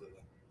 Yeah,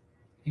 absolutely.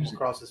 He was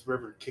across this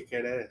river and kick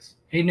that ass.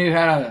 He knew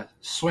how to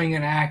swing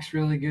an axe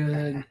really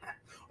good.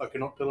 I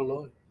cannot tell a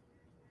lie.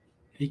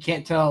 He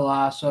can't tell a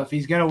lie, so if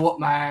he's gonna whoop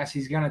my ass,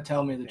 he's gonna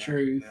tell me the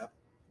truth. Yeah.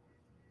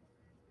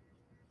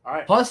 All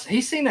right. Plus,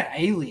 he's seen an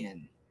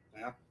alien.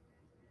 Yeah.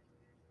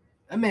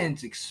 That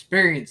man's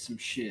experienced some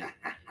shit.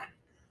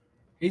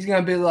 He's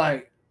gonna be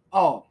like,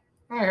 "Oh,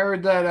 I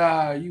heard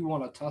that you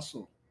want to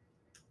tussle.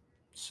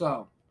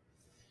 So,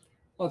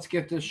 let's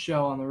get this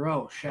show on the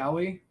road, shall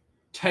we?"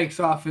 Takes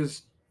off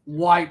his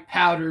white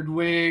powdered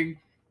wig.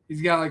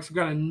 He's got like some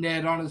kind of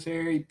net on his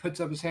hair. He puts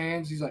up his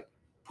hands. He's like,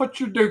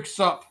 "Put your dukes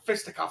up.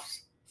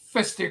 Fisticuffs.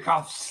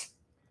 Fisticuffs."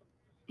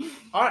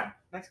 All right.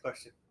 Next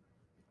question.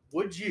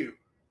 Would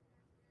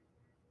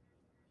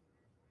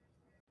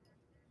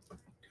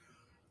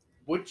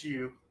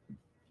you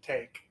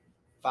take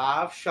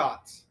 5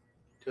 shots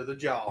to the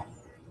jaw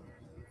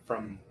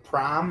from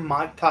prime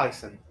Mike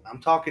Tyson? I'm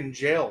talking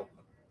jail.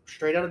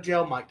 Straight out of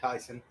jail Mike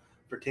Tyson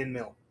for $10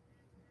 million.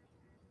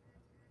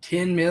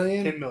 10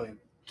 million? 10 million.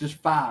 Just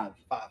 5.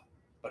 5.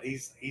 But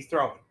he's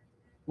throwing.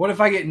 What if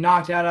I get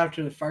knocked out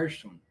after the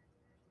first one?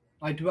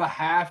 Like, do I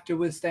have to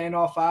withstand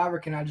all 5, or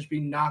can I just be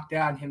knocked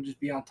out and him just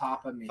be on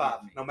top of me? 5,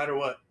 no matter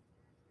what.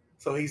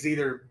 So he's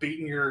either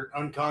beating your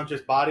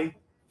unconscious body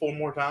 4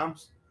 more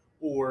times,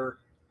 or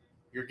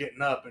you're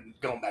getting up and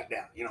going back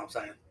down. You know what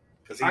I'm saying?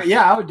 Because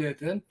yeah, I would do it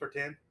then. For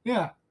 10?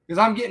 Yeah, because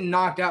I'm getting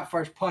knocked out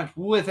first punch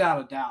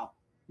without a doubt.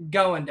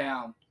 Going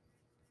down.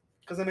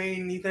 Because, I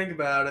mean, you think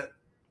about it,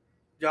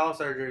 jaw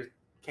surgery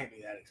can't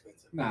be that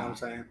expensive. You know what I'm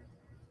saying?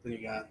 Then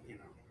you got,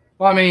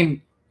 Well, I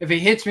mean, if he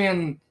hits me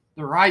on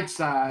the right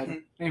side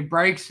and he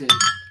breaks it,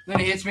 then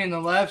he hits me on the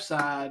left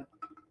side,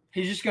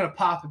 he's just going to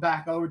pop it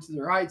back over to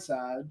the right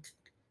side.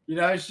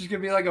 It's just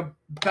going to be like a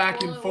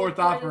back and forth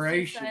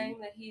operation. Saying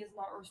that he is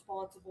not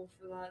responsible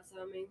for that,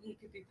 so, I mean, he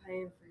could be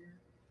paying for your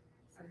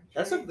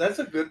surgery. That's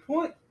a good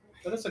point.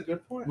 That is a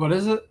good point. What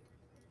is it?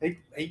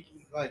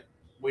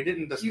 We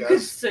didn't discuss. You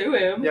could sue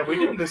him. Yeah, we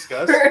didn't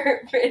discuss.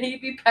 And he'd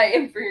be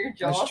paying for your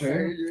jaw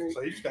surgery.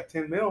 So you just got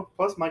 $10 million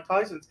plus Mike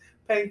Tyson's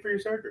paying for your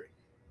surgery.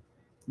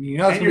 It's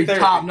going to be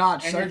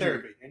top-notch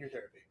surgery. And your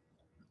therapy.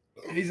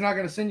 He's not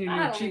going to send you to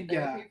your cheap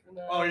guy.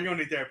 Oh, you're going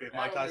to need therapy if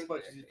Mike Tyson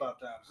punches you 5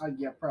 times.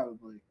 Yeah,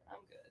 probably. I'm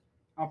good.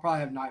 I'll probably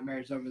have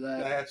nightmares over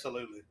that. Yeah,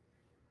 absolutely.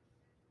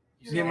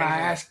 Get my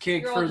ass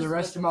kicked for the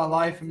rest of my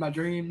life in my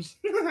dreams.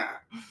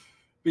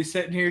 Be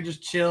sitting here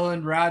just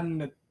chilling, riding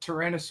the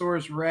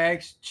Tyrannosaurus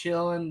Rex,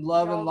 chilling,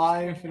 loving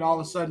life, and all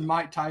of a sudden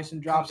Mike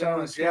Tyson drops out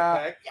of the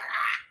sky.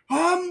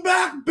 I'm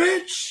back,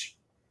 bitch!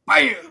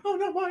 Bam! Oh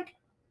no, Mike!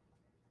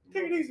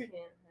 Take it easy.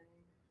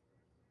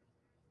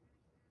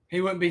 He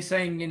wouldn't be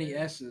saying any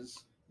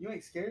S's. You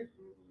ain't scared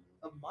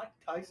of Mike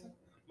Tyson?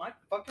 Mike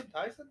fucking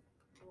Tyson?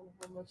 How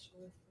much to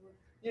live for?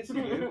 Yes, you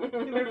do. You have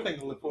everything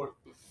to live for.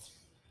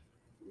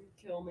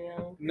 Kill me, I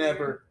don't care.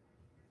 Never.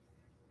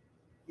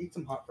 Eat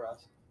some hot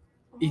fries.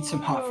 Eat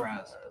some hot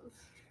fries.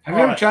 Have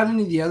you ever tried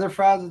any of the other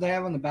fries that they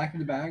have on the back of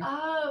the bag?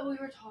 We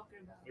were talking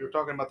about. We were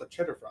talking about the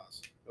cheddar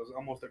fries. It was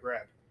almost a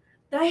grab.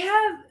 They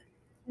have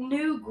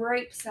new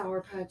grape Sour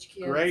Patch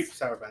Kids. Grape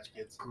Sour Patch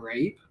Kids.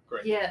 Grape?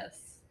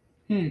 Yes.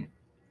 We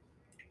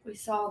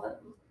saw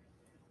them.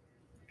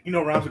 You know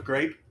what rhymes with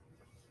grape?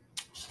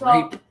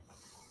 Stop.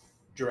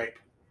 Drape.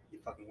 You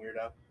fucking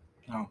weirdo.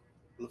 No.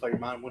 It looks like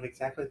your mind went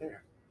exactly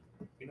there.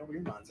 You know where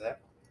your mind's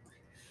at.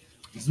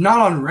 It's not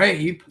on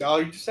rape. No,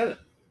 you just said it.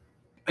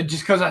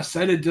 Just because I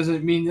said it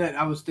doesn't mean that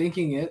I was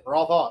thinking it.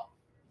 Raw thought.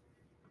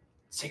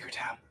 Secret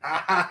time.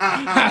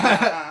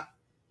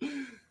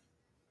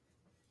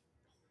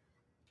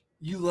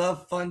 You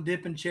love Fun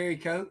Dip and Cherry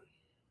Coke?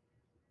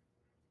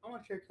 I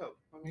want Cherry Coke.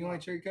 You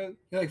like Cherry Coke?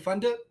 You like Fun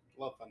Dip?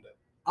 Love Fun Dip.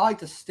 I like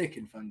the stick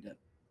in Fun Dip.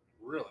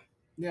 Really?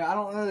 Yeah, I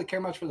don't really care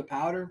much for the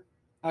powder.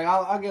 Like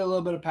I'll get a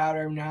little bit of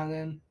powder every now and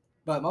then,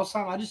 but most of the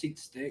time I just eat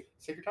the stick.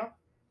 Secret time?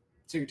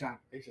 Secret time.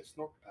 They used to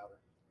snort powder.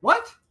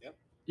 What? Yep.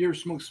 You ever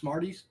smoke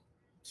Smarties?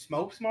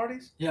 Smoke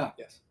Smarties? Yeah.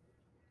 Yes.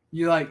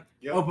 You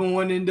open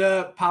one end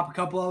up, pop a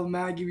couple of them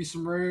out, give you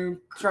some room.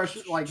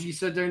 Like you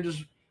sit there and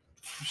just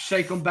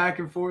shake them back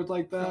and forth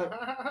like that.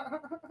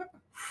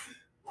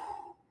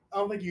 I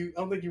don't think you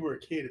were a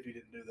kid if you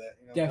didn't do that.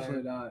 You know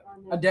definitely not.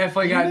 I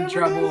definitely got in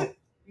trouble.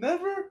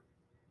 Never?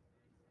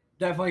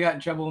 Definitely got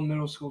in trouble in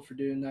middle school for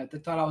doing that. They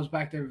thought I was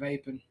back there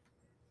vaping.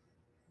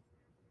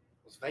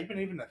 Was vaping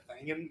even a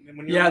thing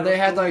when you were they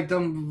had like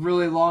them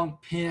really long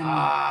pins.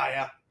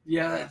 Yeah.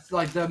 Yeah, it's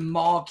like the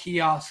mall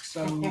kiosk.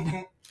 So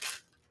it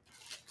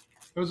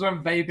was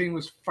when vaping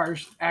was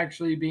first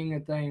actually being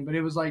a thing, but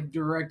it was like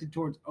directed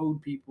towards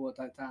old people at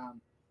that time.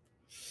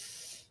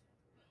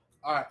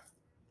 All right.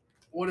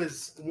 What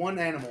is one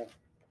animal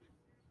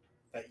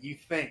that you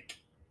think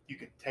you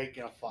could take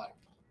in a fight?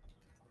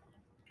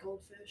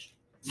 Goldfish.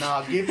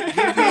 Nah, give me.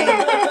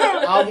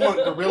 I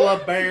want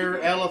gorilla,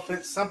 bear,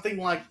 elephant, something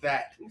like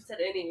that. You said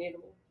any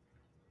animal.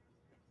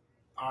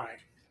 All right.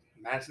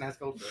 Madison has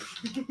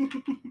goldfish.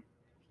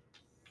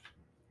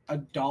 A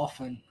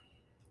dolphin.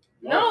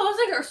 No, those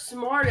things are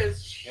smart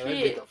as shit. Yeah,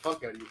 they beat the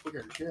fuck out of you.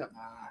 Quicker than shit.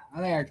 I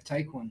think I could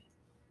take one.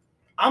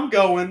 I'm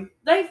going.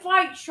 They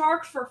fight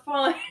sharks for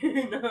fun.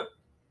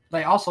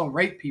 They also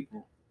rape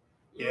people.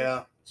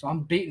 Yeah. So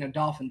I'm beating a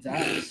dolphin's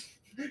ass.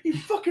 You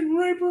fucking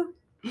raper.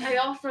 They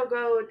also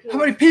go into. How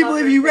many people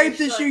have you raped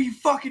this year, you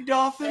fucking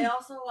dolphin? They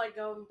also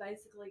go and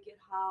basically get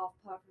high off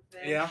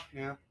pufferfish.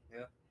 Yeah.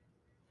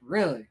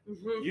 Really?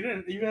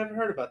 Mm-hmm. You haven't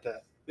heard about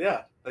that?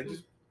 Yeah. They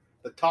just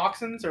the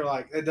toxins are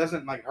like it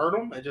doesn't like hurt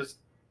them. It just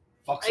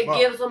fucks them up. It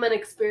gives them an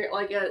experience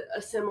like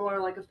a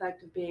similar like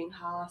effect of being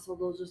high, so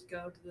they'll just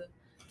go to the.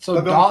 So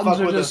Daltons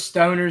are just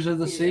stoners of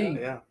the sea.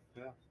 Yeah.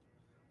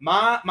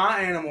 My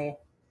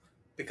animal,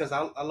 because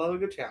I love a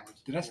good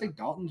challenge. Did I say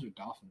Daltons or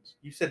dolphins?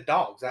 You said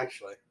dogs,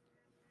 actually.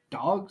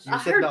 Dogs? I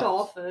heard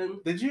dolphin.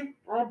 Did you?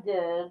 I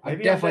did. I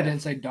definitely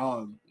didn't say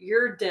dog.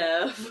 You're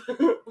deaf.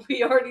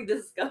 We already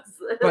discussed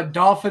this. But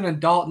dolphin and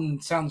Dalton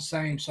sound the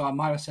same, so I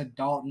might have said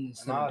Dalton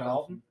instead of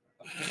dolphin.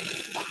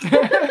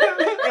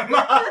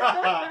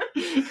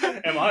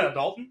 Am I a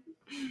Dalton?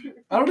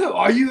 I don't know.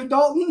 Are you a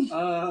Dalton?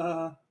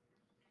 I've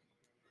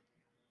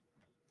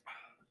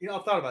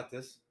thought about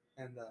this,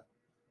 and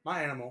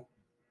my animal,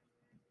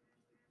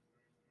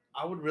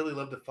 I would really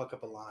love to fuck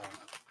up a lion.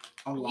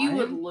 A You lion?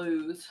 would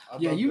lose.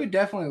 Yeah, you would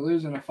definitely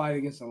lose in a fight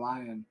against a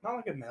lion. Not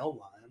like a male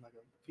lion, like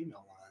a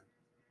female lion.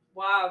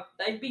 Wow,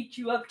 they beat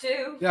you up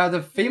too. Yeah,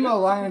 the female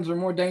lions are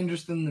more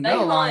dangerous than the They male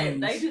hunt.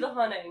 lions. They do the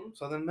hunting.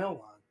 So then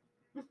male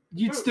lion.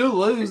 You'd still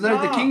lose. They're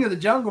the Nah. king of the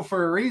jungle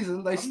for a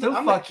reason. They still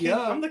fuck you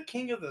up. I'm the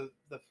king of the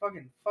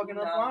fucking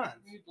No, up lions.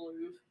 you'd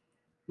lose.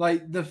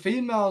 Like, the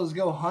females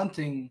go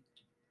hunting,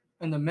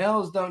 and the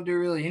males don't do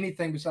really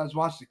anything besides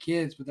watch the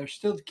kids, but they're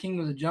still the king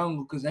of the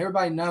jungle because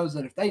everybody knows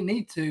that if they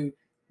need to,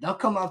 they'll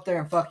come up there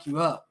and fuck you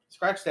up.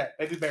 Scratch that,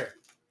 baby bear.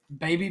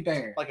 Baby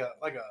bear. Like a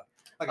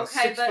Okay,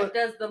 6 but foot.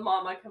 does the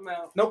mama come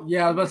out? Nope.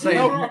 Yeah, I was about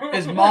to say, Nope.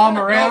 is mom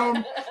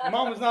around?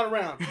 Mama's not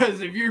around. Because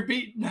if you're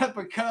beating up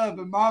a cub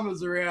and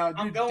mama's around,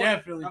 I'm you're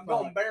definitely I'm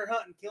fucked. going bear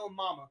hunting, killing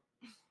mama,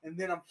 and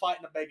then I'm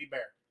fighting a baby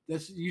bear.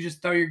 You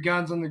just throw your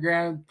guns on the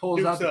ground, pulls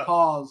Dukes out the up.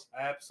 paws.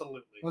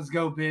 Absolutely. Let's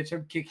go, bitch.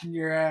 I'm kicking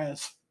your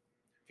ass.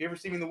 If you ever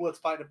see me in the woods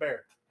fighting a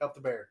bear, help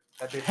the bear.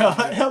 That bitch.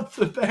 Help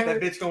the bear.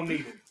 That bitch gonna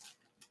need it.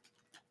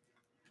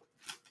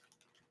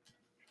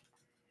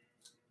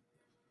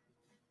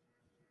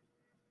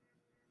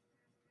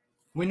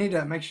 We need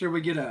to make sure we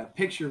get a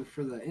picture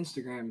for the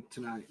Instagram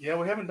tonight. Yeah,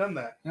 we haven't done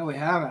that No, we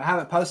haven't. I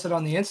haven't posted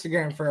on the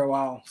Instagram for a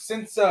while.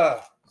 since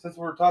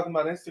we're talking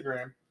about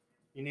Instagram.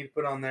 You need to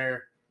put on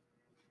there,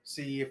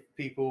 see if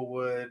people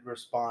would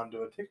respond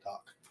to a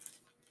TikTok.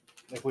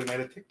 If we made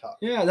a TikTok.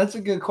 Yeah, that's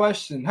a good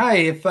question.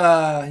 Hey, if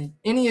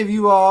any of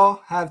you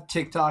all have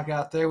TikTok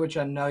out there, which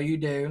I know you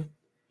do,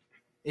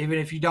 even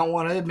if you don't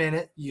want to admit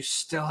it, you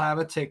still have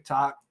a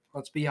TikTok.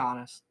 Let's be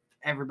honest.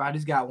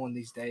 Everybody's got one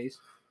these days.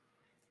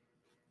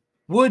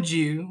 Would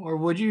you or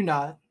would you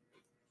not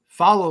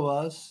follow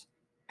us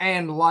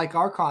and like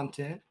our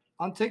content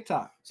on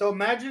TikTok? So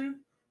imagine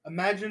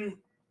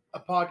a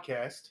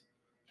podcast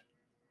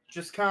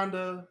just kind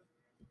of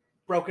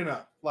broken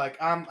up.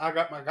 Like I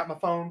got my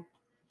phone.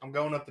 I'm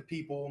going up to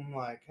people. I'm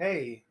like,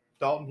 hey,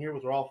 Dalton here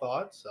with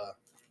RawThoughts.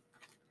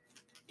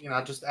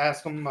 I just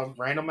ask them a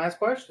random ass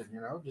question.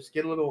 Just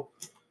get a little,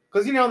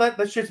 because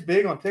that shit's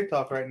big on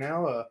TikTok right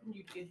now.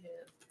 You'd get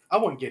hit. I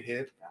wouldn't get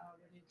hit.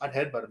 I'd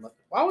headbutt him.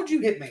 Why would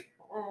you hit me?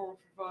 Oh,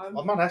 for fun.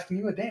 I'm not asking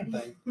you a damn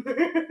thing.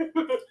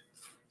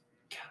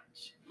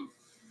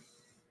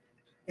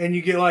 And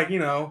you get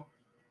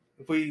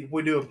if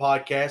we do a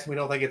podcast and we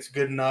don't think it's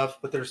good enough,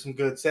 but there's some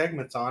good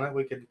segments on it,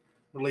 we could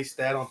release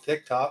that on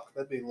TikTok.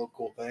 That'd be a little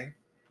cool thing.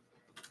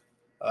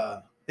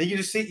 Then you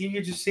just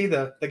see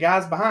the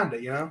guys behind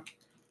it,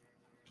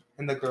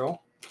 and the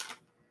girl,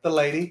 the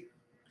lady.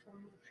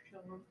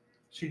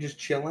 She just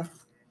chilling.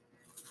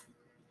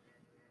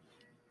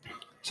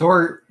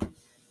 So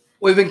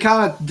we've been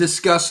kind of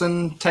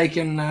discussing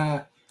taking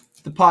the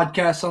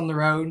podcast on the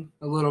road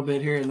a little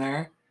bit here and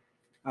there.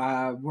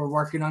 We're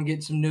working on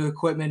getting some new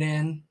equipment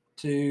in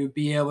to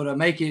be able to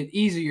make it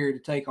easier to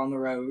take on the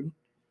road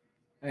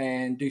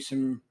and do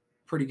some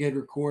pretty good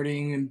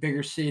recording in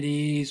bigger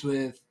cities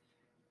with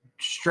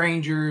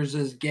strangers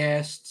as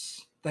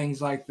guests,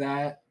 things like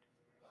that.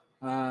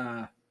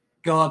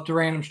 Go up to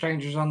random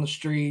strangers on the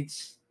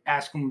streets,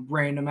 ask them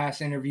random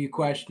ass interview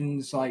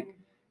questions like,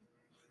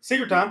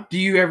 secret time. do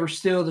you ever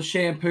steal the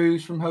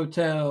shampoos from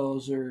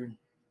hotels, or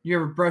you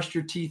ever brushed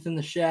your teeth in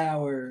the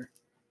shower?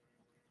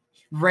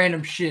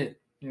 Random shit,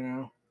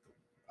 one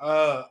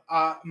of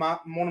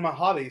my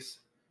hobbies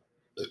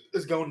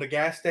is going to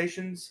gas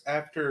stations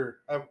after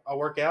I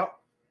work out,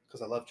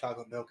 because I love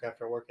chocolate milk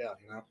after I work out,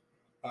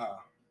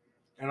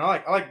 and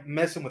I like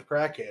messing with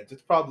crackheads.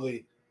 It's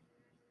probably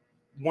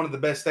one of the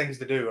best things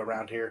to do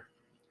around here.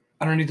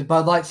 Underneath the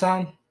Bud Light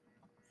sign?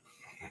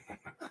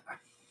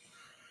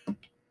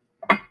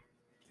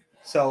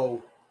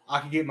 So I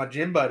could get my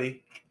gym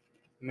buddy.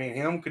 Me and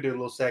him could do a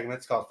little segment.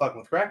 It's called Fucking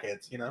with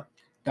Crackheads,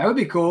 That would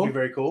be cool. It'd be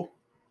very cool.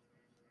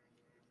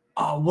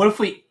 What if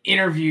we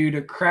interviewed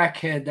a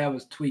crackhead that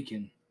was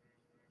tweaking?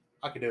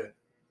 I could do it.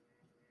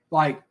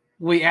 Like,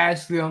 we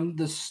asked them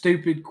the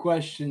stupid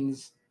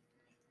questions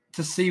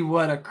to see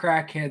what a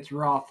crackhead's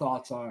raw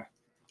thoughts are.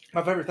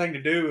 My favorite thing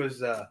to do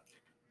is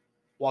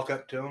walk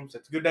up to them. Say,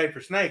 it's a good day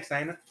for snakes,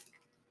 ain't it?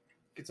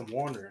 Get some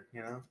wondering,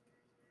 And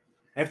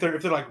if they're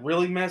like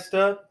really messed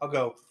up, I'll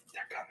go,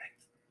 they're coming.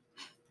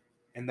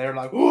 And they're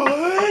like,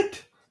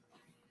 what?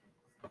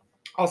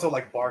 Also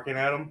like barking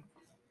at them.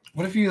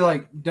 What if you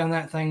done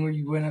that thing where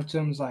you went up to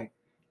them and was like,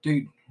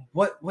 dude,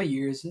 what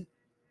year is it?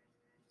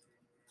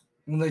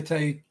 And they tell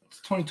you,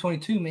 it's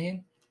 2022,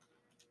 man.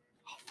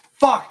 Oh,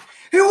 fuck,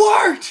 it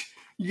worked!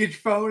 You get your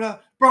phone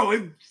up. Bro,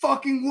 it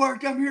fucking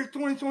worked. I'm here at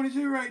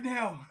 2022 right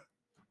now.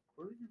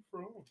 Where are you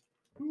from?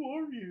 Who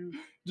are you?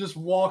 Just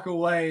walk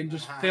away and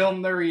just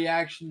film their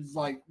reactions.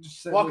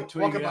 Just walk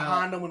up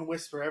behind them and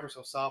whisper ever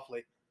so softly.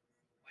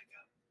 Wake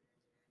up.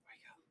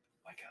 Wake up.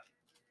 Wake up.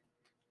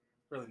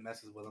 Really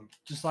messes with them.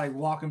 Just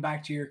walking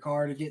back to your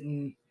car to get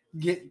in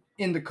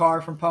the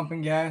car from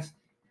pumping gas.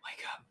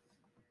 Wake up.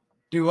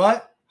 Do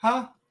what?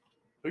 Huh?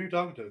 Who are you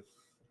talking to?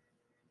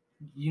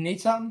 You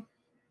need something?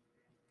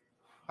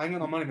 I ain't got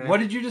no money, man. What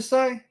did you just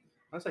say?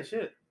 I say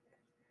shit.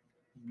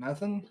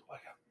 Nothing?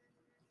 Wake up.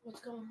 What's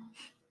going on?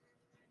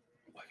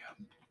 Wake up.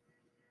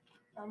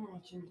 I'm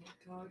watching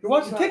TikTok. You're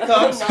watching I'm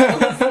TikToks?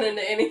 not listening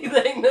to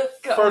anything that's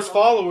going First on.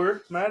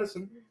 follower,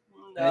 Madison.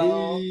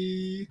 No.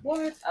 Hey.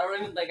 What? I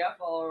don't even think I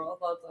follow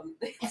RawThoughts on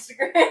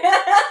Instagram.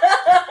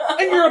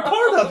 And you're a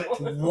part of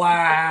it.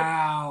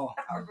 Wow.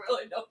 I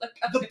really don't think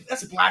I do.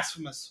 That's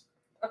blasphemous.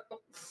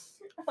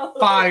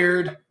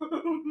 Fired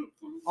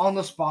on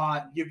the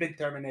spot. You've been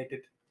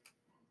terminated.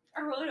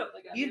 I really don't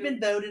think I You've do. been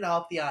voted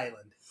off the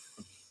island.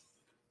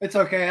 It's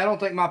okay. I don't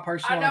think my I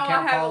personal know I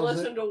account haven't follows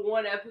listened it. to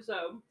one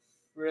episode.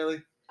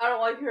 Really? I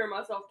don't like hearing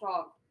myself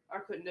talk. I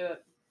couldn't do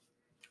it.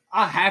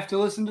 I have to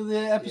listen to the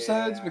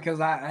episodes Yeah. because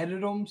I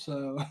edit them.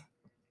 So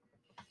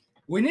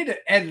we need an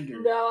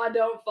editor. No, I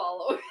don't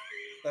follow.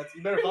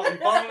 You better follow. You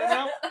following it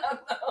now?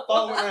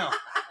 Follow it now.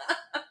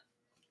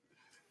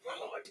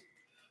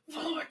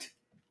 Follow it.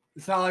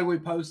 It's not like we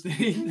post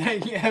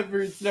anything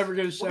ever. It's never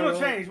going to show We're gonna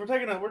up. change. We're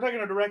taking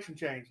a direction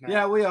change now.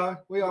 Yeah, we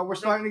are. We're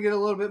starting to get a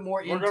little bit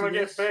more We're into gonna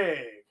this. get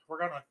big. We're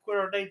gonna quit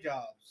our day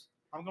jobs.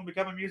 I'm gonna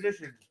become a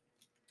musician.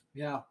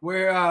 Yeah,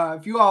 we're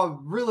if you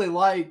all really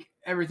like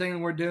everything that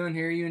we're doing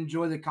here, you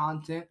enjoy the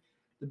content,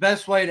 the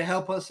best way to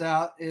help us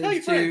out is Tell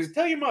your to friends.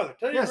 Tell your mother.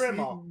 Tell your yes,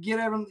 grandma.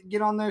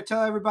 get on there,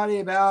 tell everybody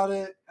about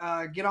it.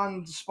 Get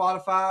on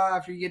Spotify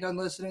after you get done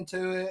listening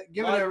to it.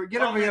 Give it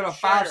a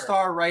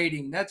 5-star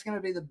rating. That's going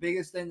to be the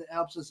biggest thing that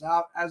helps us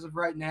out as of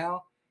right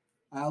now.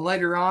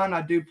 Later on,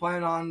 I do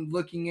plan on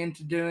looking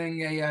into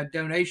doing a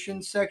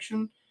donation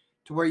section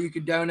to where you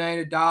could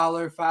donate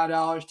 $1, $5,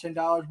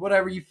 $10,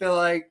 whatever you feel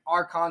like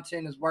our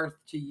content is worth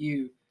to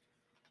you.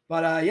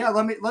 But yeah,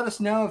 let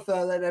us know if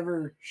that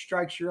ever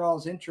strikes your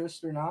all's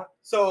interest or not.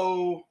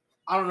 So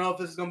I don't know if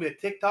this is gonna be a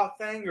TikTok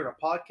thing or a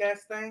podcast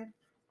thing,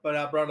 but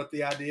I brought up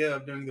the idea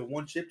of doing the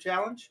one chip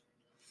challenge.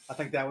 I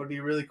think that would be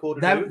really cool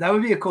to do. That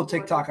would be a cool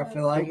TikTok. I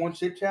feel like The one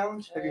chip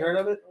challenge. Have you heard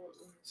of it?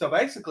 So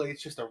basically,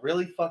 it's just a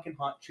really fucking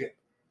hot chip,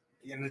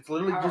 and it's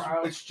literally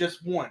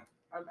just one.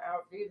 I'm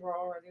out. These were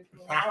already.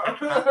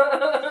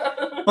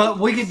 But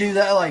we could do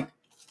that like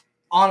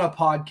on a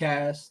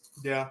podcast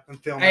Yeah, and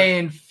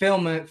and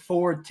film it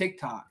for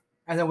TikTok.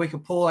 And then we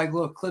could pull like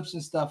little clips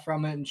and stuff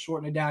from it and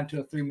shorten it down to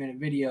a 3-minute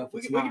video.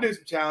 We can do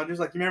some challenges.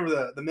 Like, you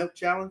remember the milk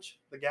challenge?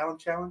 The gallon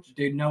challenge?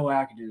 Dude, no way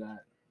I could do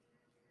that.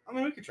 I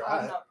mean, we could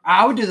try it.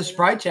 I would do the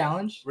Sprite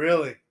challenge.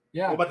 Really?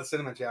 Yeah, What about the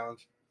cinnamon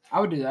challenge? I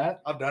would do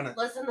that. I've done it.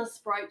 Listen, the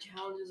Sprite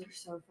challenges are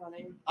so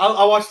funny.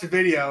 I watched the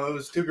video. It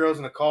was 2 girls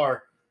in a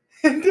car.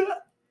 And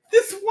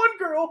this one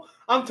girl,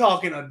 I'm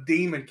talking, a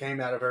demon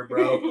came out of her,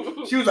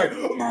 bro. She was like,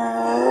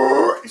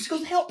 she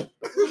goes, help.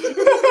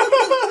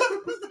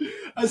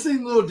 I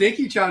seen Little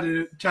Dicky try to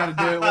do it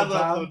one I love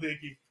time. Lil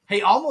Dicky.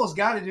 He almost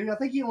got it, dude. I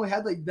think he only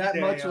had like that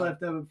much Damn.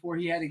 left of it before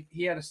he had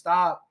to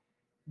stop,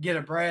 get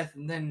a breath,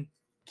 and then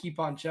keep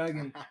on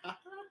chugging.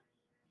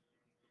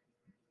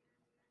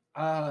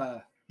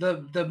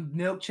 The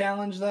milk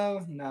challenge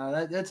though,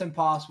 no, that's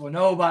impossible.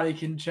 Nobody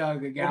can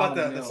chug a What gallon about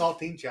of the milk.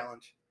 saltine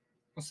challenge?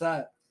 What's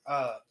that?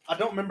 I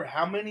don't remember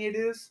how many it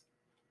is,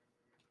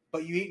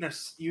 but you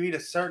eat a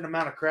certain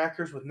amount of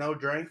crackers with no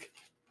drink.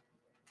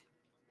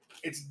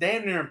 It's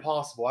damn near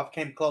impossible. I've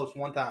came close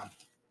one time.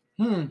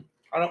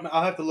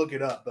 I'll have to look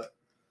it up, but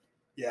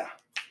yeah.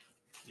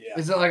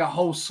 Is it like a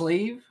whole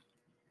sleeve?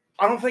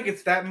 I don't think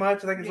it's that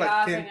much. I think it's like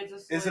I 10. think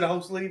it's a Is it a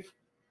whole sleeve?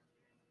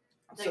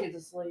 I think it's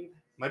a sleeve.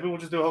 Maybe we'll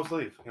just do a whole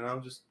sleeve.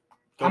 Just.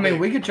 go I mean,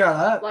 big. we could try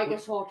that. Like a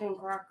saltine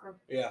cracker.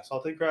 Yeah,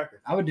 saltine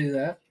cracker. I would do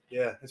that.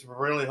 Yeah, it's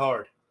really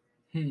hard.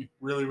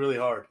 Really, really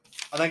hard.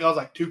 I think I was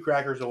like 2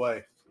 crackers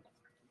away.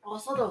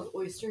 Also, those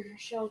oyster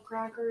shell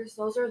crackers,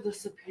 those are the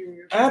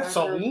superior crackers.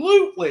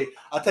 Absolutely.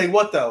 I'll tell you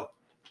what, though.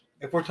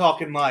 If we're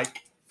talking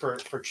like for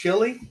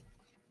chili,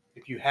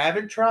 if you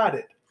haven't tried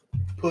it,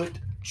 put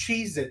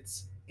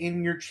Cheez-Its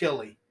in your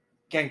chili.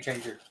 Game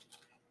changer.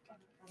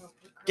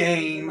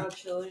 Game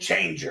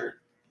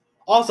changer.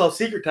 Also,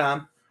 secret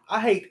time. I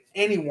hate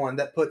anyone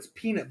that puts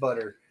peanut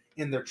butter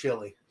in their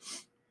chili.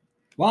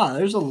 Wow,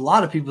 there's a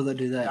lot of people that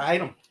do that. I hate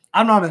them.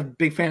 I'm not a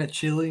big fan of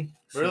chili.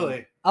 So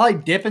Really? I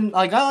like dipping.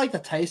 Like I like the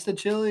taste of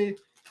chili,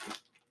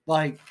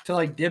 like to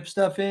like dip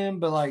stuff in,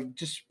 but like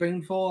just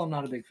spoonful, I'm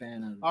not a big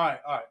fan of it. All right.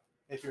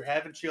 If you're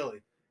having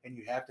chili and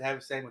you have to have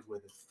a sandwich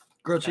with it.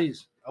 Grilled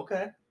cheese.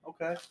 Okay.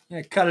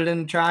 Yeah, cut it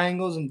in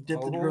triangles and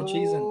dip the grilled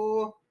cheese in.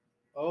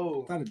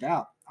 Oh. Without a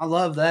doubt. I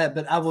love that,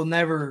 but I will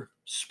never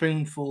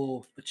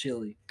spoonful of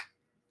chili.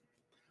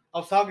 I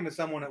was talking to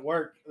someone at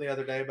work the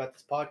other day about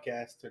this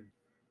podcast, and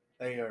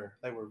they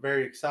were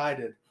very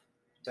excited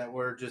that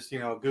we're just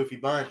a goofy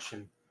bunch,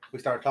 and we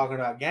started talking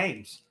about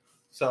games.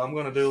 So I'm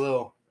gonna do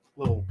a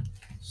little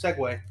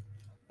segue.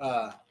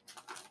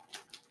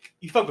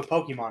 You fuck with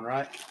Pokemon,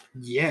 right?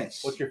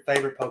 Yes. What's your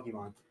favorite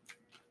Pokemon?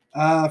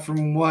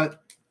 From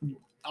what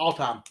All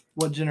time.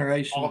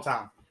 generation? All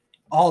time.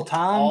 All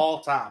time?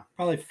 All time.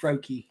 Probably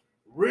Froakie.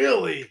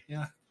 Really?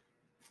 Yeah.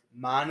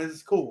 Mine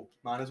is cool.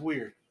 Mine is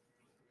weird.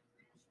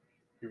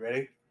 You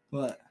ready?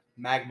 What?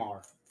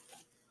 Magmar.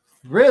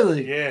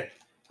 Really? Yeah.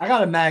 I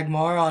got a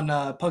Magmar on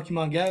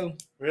Pokemon Go.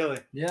 Really?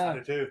 Yeah. I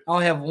do too. I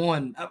only have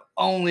one. I've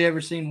only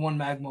ever seen one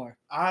Magmar.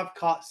 I've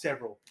caught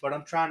several, but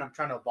I'm trying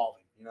to evolve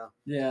him,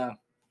 Yeah.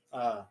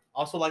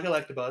 Also like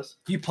Electabuzz.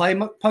 Do you play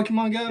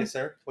Pokemon Go? Yes,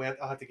 sir.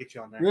 I'll have to get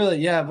you on there. Really?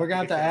 Yeah, we're gonna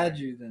have to add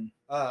you then.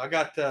 I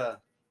got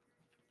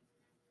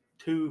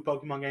 2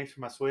 Pokemon games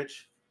for my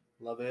Switch.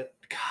 Love it.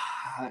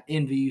 God, I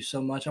envy you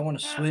so much. I want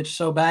to Switch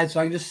so bad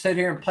so I can just sit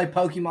here and play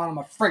Pokemon on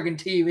my friggin'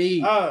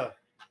 TV.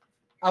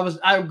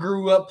 I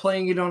grew up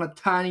playing it on a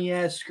tiny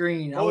ass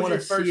screen. I want to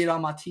see it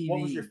on my TV.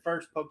 What was your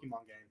first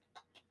Pokemon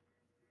game?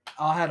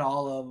 I had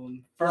all of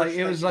them.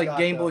 It was like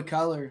Game Boy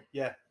Color.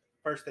 Yeah,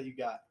 first that you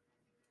got.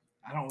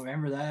 I don't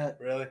remember that.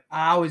 Really?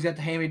 I always got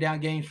the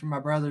hand-me-down games from my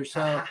brother.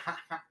 So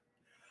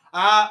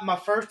my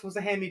first was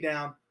a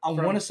hand-me-down. I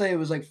want to say it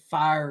was like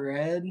Fire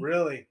Red.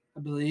 Really? I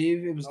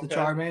believe it was the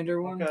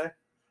Charmander one. Okay.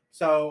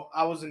 So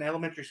I was in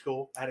elementary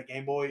school. I had a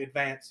Game Boy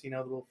Advance, the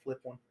little flip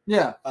one.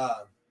 Yeah.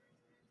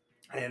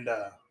 And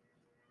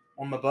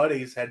one of my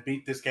buddies had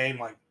beat this game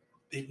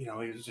he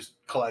was just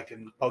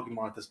collecting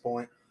Pokemon at this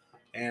point.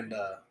 And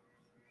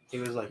he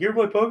was like, "You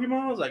ever play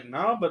Pokemon?" I was like,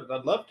 "No, but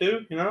I'd love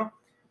to,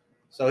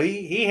 So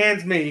he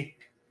hands me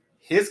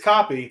his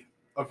copy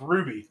of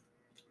Ruby.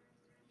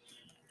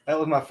 That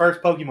was my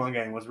first Pokemon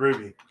game, was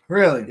Ruby.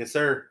 Really? Yes,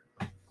 sir.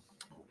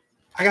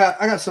 I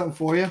got something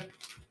for you.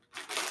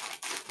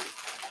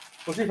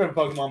 What's your favorite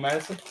Pokemon,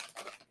 Madison?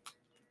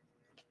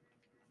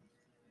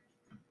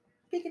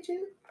 Pikachu.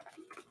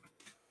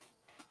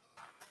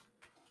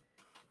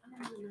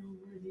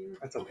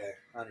 That's okay.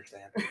 I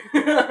understand.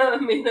 I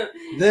mean,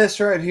 this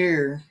right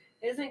here.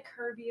 Isn't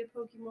Kirby a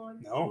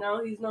Pokemon? No.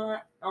 No, he's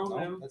not. Oh,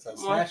 no. That's a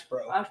Smash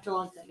Bro. I still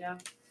like that, yeah.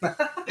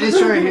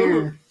 This right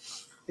here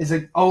is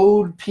an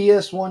old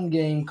PS1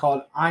 game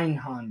called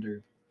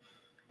Einhander.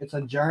 It's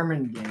a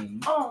German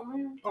game. Oh,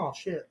 man. Oh,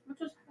 shit. What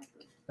just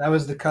happened? That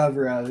was the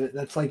cover of it.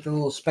 That's like the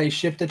little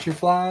spaceship that you're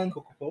flying.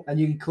 Cool. And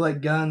you can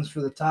collect guns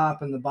for the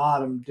top and the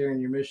bottom during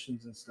your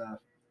missions and stuff.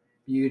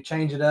 You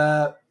change it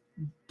up,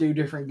 do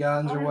different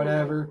guns or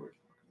whatever.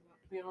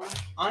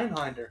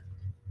 Einhander.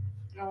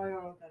 Oh, I don't know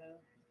what that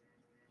is.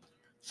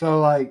 So,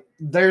 like,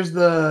 there's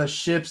the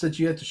ships that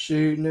you have to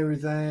shoot and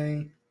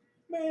everything.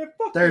 Man,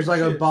 fuck There's like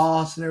ships. a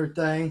boss and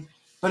everything.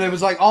 But it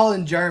was like all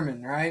in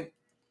German, right?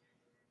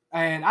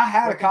 And I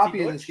had a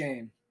copy of this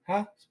game.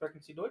 Huh?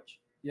 Sprechen Sie Deutsch?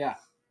 Yeah.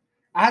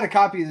 I had a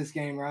copy of this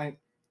game, right?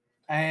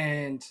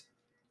 And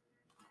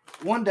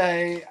one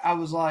day I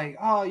was like,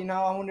 oh,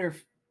 I wonder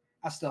if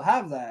I still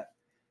have that.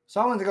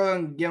 So I went to go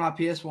and get my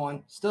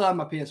PS1. Still have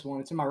my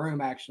PS1. It's in my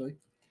room, actually.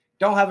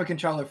 Don't have a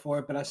controller for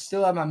it, but I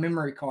still have my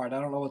memory card. I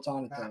don't know what's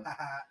on it, though.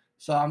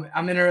 So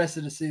I'm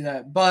interested to see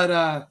that.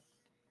 But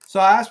so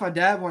I asked my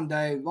dad one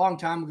day, a long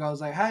time ago, I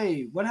was like,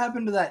 hey, what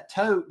happened to that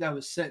tote that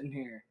was sitting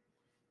here?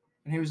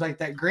 And he was like,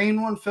 that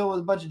green one filled with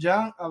a bunch of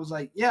junk? I was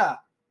like, yeah.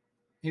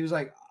 He was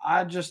like,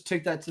 I just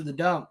took that to the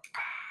dump.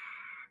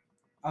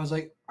 I was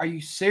like, are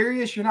you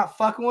serious? You're not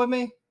fucking with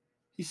me?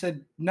 He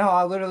said, no,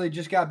 I literally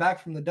just got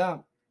back from the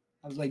dump.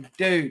 I was like,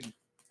 dude,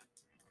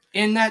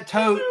 in that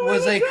tote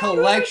was a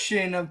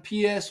collection of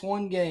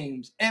PS1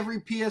 games. Every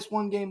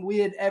PS1 game we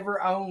had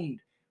ever owned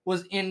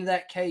was in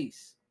that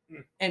case.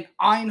 And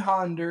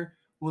Einhander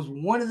was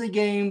one of the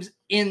games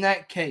in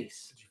that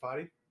case. Did you fight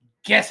him?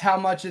 Guess how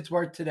much it's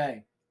worth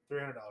today?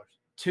 $300.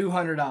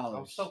 $200. I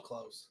was so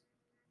close.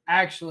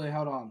 Actually,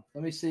 hold on.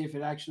 Let me see if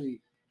it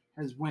actually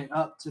has went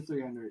up to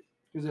 300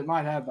 because it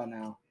might have by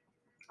now.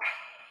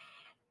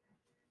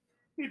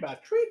 He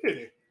about treated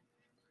it.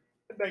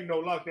 That ain't no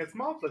luck. That's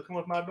monster come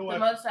with my door. The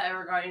most I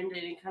ever got into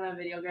any kind of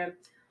video game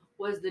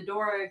was the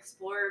Dora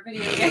Explorer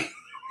video game.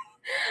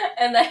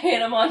 And the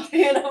Hannah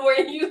Montana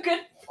where you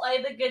could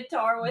play the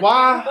guitar with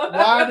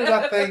Why did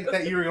I think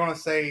that you were going to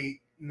say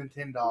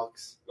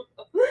Nintendogs?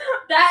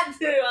 That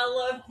too.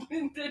 I love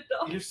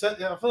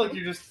Nintendogs. I feel like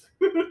you're just...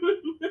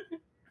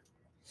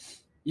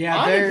 Yeah,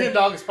 my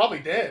Nintendog is probably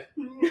dead.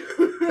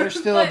 They're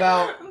still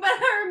about... But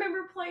I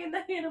remember playing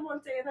the Hannah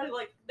Montana,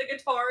 like, the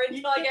guitar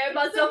until I gave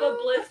myself a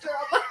blister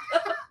on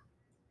my...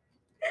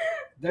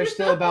 They're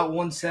still about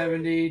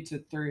 170 to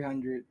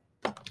 300.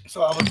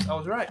 So I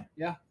was right.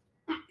 Yeah.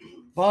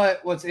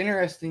 But what's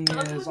interesting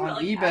is on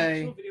like, eBay...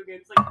 actual video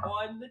games, like,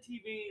 on the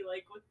TV,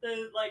 like, with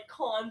the, like,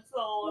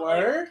 console.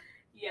 Word? Like,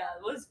 yeah,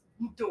 it was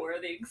Dora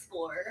the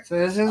Explorer. So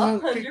this isn't...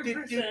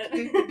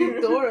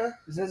 100%. Dora.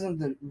 This isn't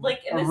the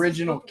Like, and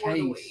original this is before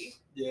the case.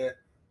 Yeah.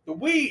 The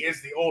Wii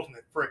is the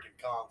ultimate freaking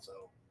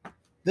console.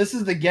 This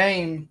is the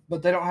game,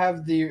 but they don't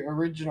have the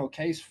original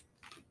case.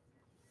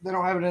 They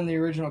don't have it in the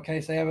original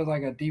case. They have it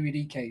like a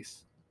DVD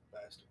case.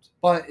 Bastards.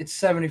 But it's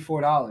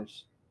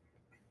 $74.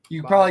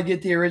 You can probably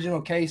get the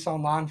original case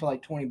online for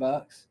like $20.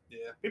 Yeah.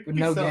 People With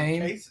be no selling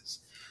game. cases.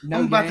 No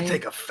I'm about game. to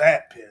take a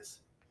fat piss.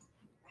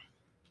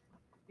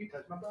 You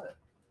touched my butt.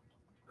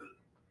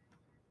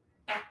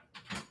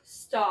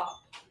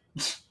 Stop.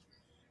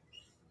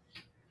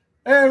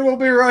 And we'll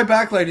be right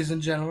back, ladies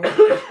and gentlemen.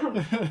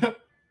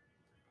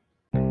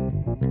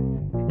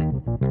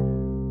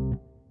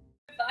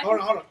 Hold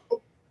on.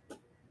 Oh.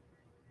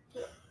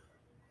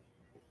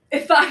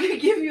 If I could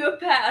give you a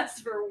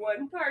pass for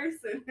one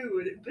person, who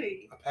would it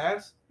be? A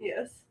pass?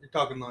 Yes. You're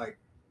talking like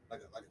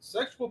Like a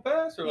sexual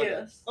past or like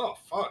Yes. oh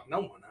fuck, no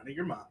one, honey.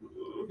 You're my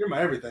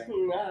everything.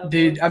 No.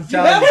 Dude, I'm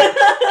telling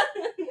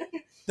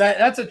you,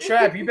 that's a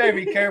trap. You better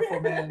be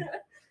careful, man.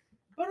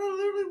 But I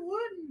literally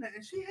wouldn't,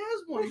 and she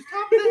has one. She's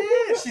top of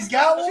the head. She's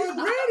got one. She's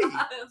ready.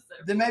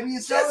 Then maybe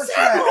it's not a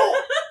trap.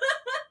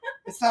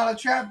 It's not a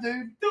trap,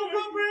 dude. Don't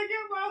go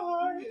breaking my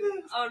heart.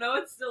 Oh no,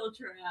 it's still a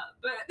trap,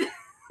 but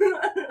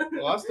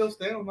Well, I still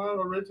stand on my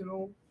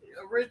original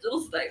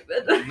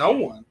statement. no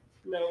one.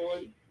 No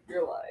one.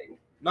 You're lying.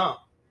 Nah.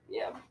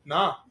 Yeah.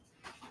 Nah.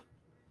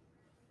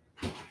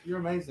 You're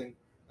amazing,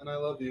 and I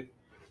love you.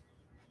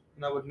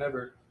 And I would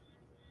never,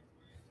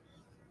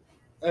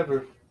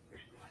 ever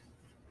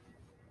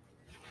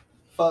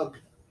fuck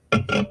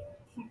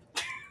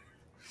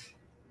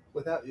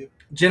without you.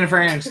 Jennifer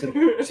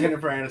Aniston.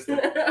 Jennifer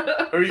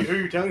Aniston. Who are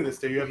you telling this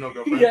to? You have no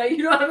girlfriend. Yeah,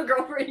 you don't have a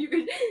girlfriend.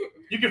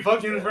 You can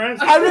fuck Jennifer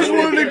Aniston. I just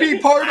wanted to be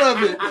part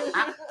of it.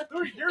 Who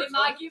are yours? Am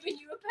I giving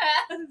you a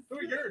pass? Who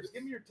are yours?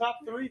 Give me your top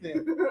 3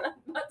 then.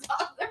 My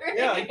top 3.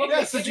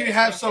 Yeah, Since you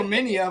have so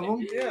many of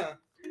them. Yeah.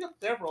 You got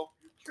several.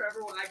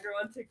 Trevor Wagner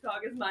on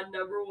TikTok is my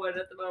number 1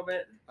 at the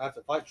moment. I have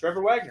to fight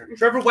Trevor Wagner.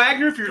 Trevor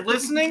Wagner, if you're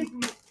listening,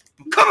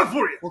 I'm coming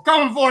for you. We're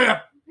coming for you.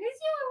 He's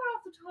the only one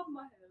off the top of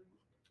my head.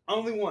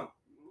 Only one.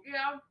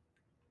 Yeah.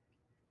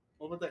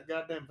 What about that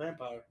goddamn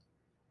vampire?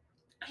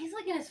 He's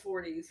like in his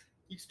 40s.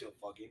 He's still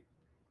fucking.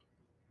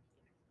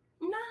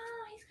 Nah,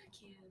 he's got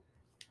kids.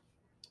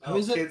 Who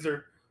is it? Kids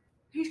are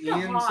He's still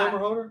Ian hot.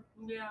 Somerhalder?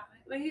 Yeah,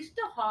 but he's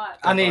still hot.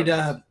 I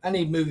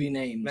need movie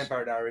names.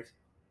 Vampire Diaries.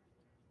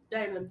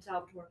 Damon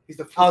Salvatore. He's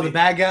the Oh, the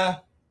bad guy? I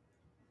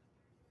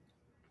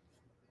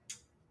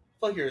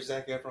feel like you're a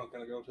Zac Efron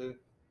kind of girl too.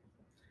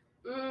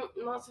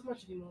 Not so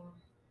much anymore.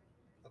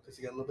 Because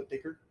he got a little bit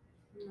bigger.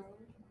 No.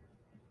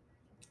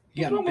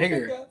 He got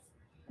bigger.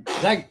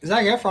 Zac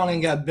Efron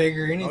ain't got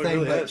bigger or anything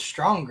really but has.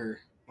 stronger.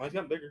 Well, he's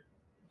gotten bigger.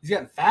 He's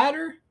gotten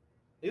fatter?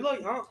 He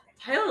like, huh?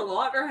 Taylor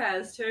Lautner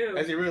has too.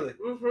 Has he really?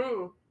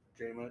 Mm-hmm.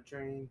 Dream a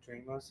dream,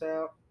 dream us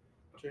out.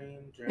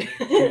 Dream,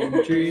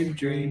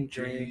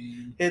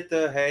 Dream. Hit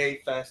the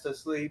hay, fast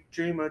asleep.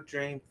 Dream a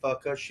dream,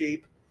 fuck a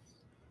sheep.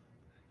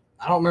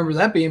 I don't remember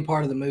that being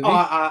part of the movie. Oh,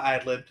 I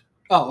ad-libbed.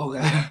 Oh,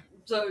 okay.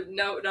 So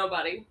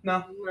nobody.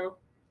 No. No.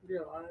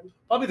 You're lying.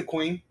 Probably the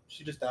queen.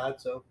 She just died,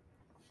 so.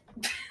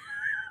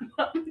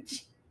 Okay.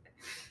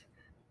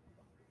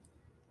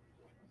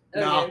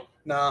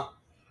 No.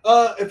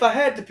 If I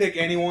had to pick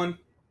anyone.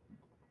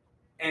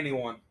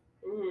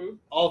 Mm-hmm.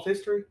 All of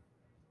history?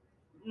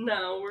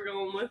 No, we're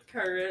going with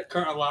current.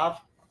 Current alive?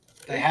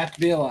 They have to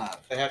be alive.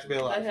 They have to be They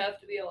alive. have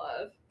to be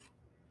alive.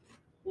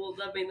 Well,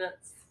 I mean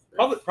that's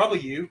Probably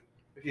you.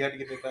 If you had to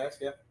get me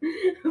fast, yeah.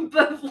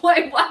 But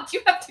wait, why'd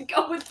you have to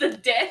go with the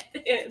death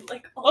then?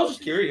 Like, I was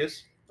just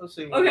curious. Let's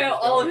see. Okay,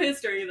 all of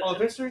history then. All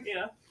of history?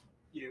 Yeah.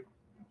 You.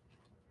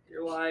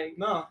 You're lying.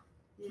 No.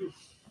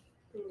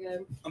 Okay.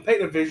 I'm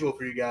painting a visual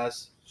for you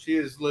guys. She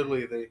is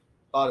literally the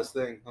hottest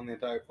thing on the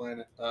entire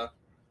planet.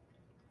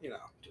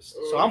 Just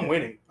so I'm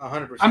winning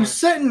 100%. I'm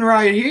sitting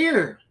right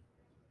here.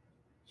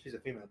 She's a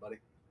female, buddy.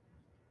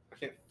 I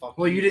can't fuck.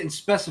 Well, you didn't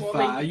specify.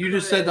 Well, I mean, You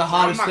just said the I'm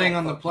hottest not thing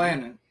gonna on the fuck you.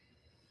 planet.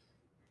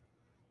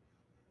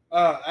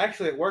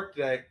 Actually, at work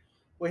today,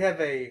 we have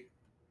a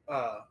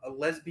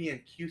lesbian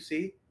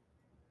QC.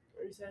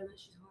 Are you saying that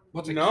she's hot?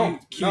 What's a No,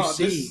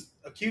 QC?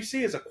 a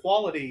QC is a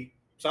quality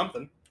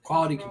something,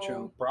 Quality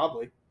control.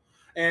 probably.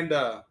 And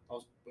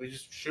we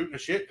just shooting the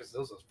shit because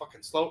this was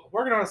fucking slow.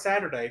 Working on a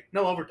Saturday,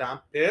 no overtime.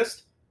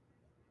 Pissed.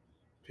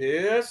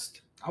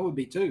 I would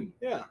be too.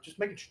 Yeah, just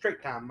making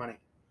straight time money.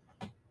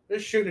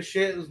 Just shooting the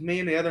shit. It was me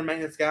and the other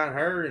maintenance guy and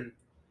her, and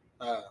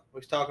we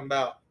was talking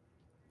about.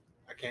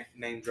 I can't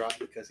name drop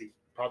because he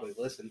probably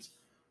listens.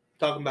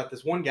 Talking about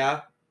this one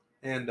guy,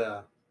 and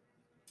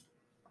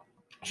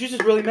she's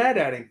just really mad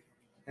at him,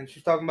 and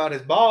she's talking about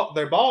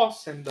their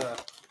boss, and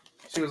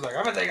she was like,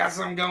 "I bet they got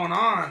something going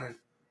on," and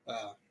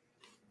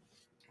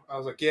I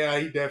was like, "Yeah,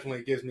 he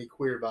definitely gives me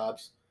queer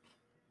vibes."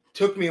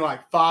 Took me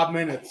like 5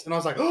 minutes, and I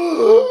was like,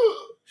 "Oh."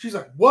 She's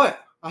like, "What?"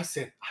 I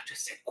said, "I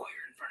just said queer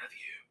in front of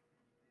you."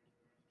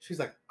 She's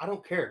like, "I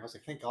don't care." I was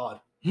like, "Thank God."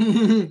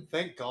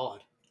 Thank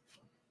God.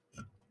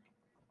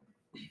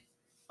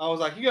 I was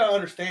like, you gotta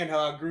understand how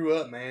I grew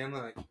up, man.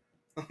 Like,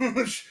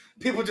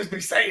 people just be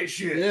saying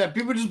shit. Yeah,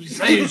 people just be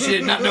saying shit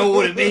and not know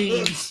what it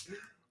means.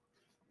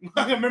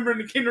 I remember in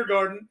the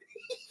kindergarten.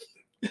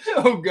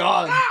 Oh,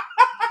 God.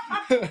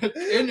 Kindergarten.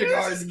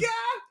 Kindergarten. This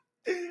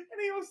guy,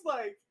 and he was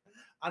like,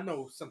 "I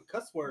know some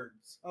cuss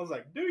words." I was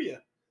like, "Do you?"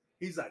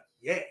 He's like,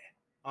 "Yeah."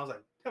 I was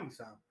like, "Tell me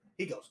some."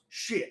 He goes,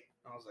 "Shit."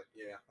 I was like,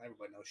 "Yeah,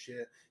 everybody knows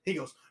shit." He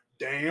goes,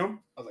 "Damn."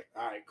 I was like,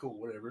 "All right, cool,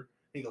 whatever."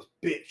 He goes,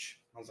 "Bitch."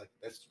 I was like,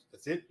 "That's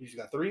it? You just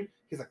got 3?"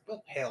 He's like,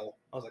 "Well, hell."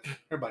 I was like,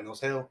 "Everybody knows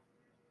hell.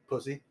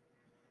 Pussy."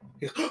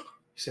 He goes, "You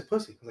said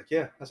pussy?" I was like,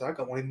 "Yeah." I said, "I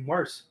got one even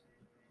worse."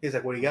 He's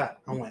like, "What do you got?"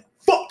 I went,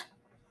 "Fuck."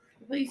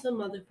 Please, a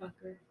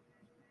motherfucker.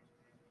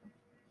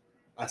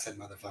 I said,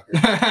 "Motherfucker."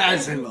 I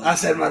said, I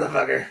said,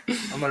 "Motherfucker."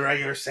 I'm a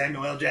regular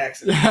Samuel L.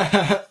 Jackson.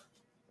 That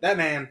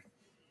man,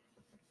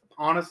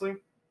 honestly,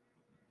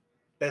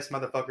 best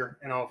motherfucker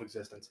in all of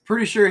existence.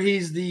 Pretty sure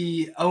he's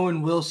the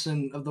Owen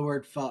Wilson of the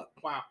word fuck.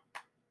 Wow.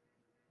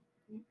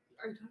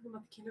 Are you talking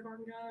about the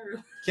kindergarten guy?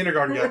 Or?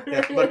 Kindergarten guy.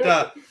 Yeah.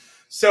 But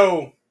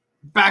so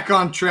Back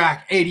on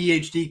track.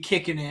 ADHD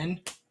kicking in.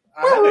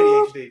 I have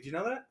ADHD. Do you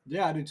know that?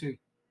 Yeah, I do too.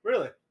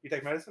 Really? You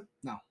take medicine?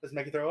 No. Does it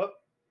make you throw up?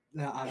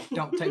 No, I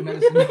don't take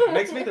medicine. It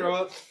makes me throw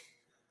up.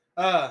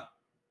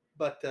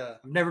 But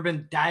I've never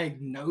been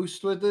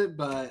diagnosed with it,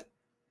 but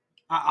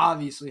I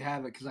obviously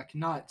have it because I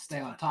cannot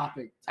stay on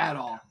topic at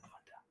all.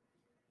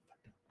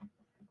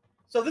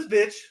 So this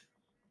bitch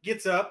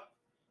gets up,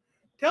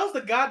 tells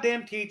the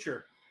goddamn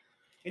teacher,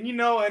 and you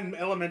know, in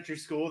elementary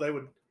school they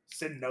would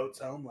send notes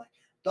home like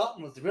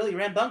Dalton was really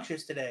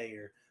rambunctious today,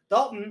 or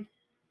Dalton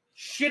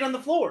shit on the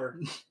floor.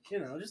 You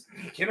know, just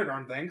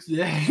kindergarten things.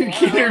 Yeah,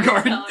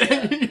 kindergarten.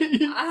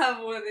 I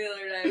have one the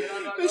other day, but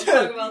I'm not going to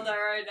talk about that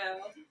right now.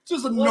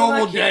 Just a One of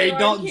normal my day. kindergarten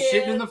Dalton kids-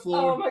 shitting in the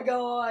floor. Oh my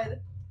god.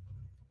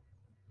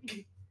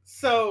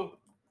 So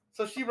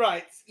she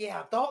writes,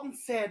 yeah, Dalton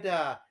said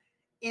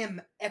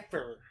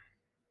MFer.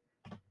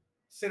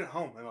 Sent it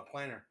home in my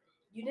planner.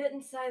 You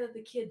didn't say that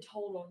the kid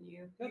told on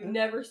you. You Okay.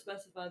 never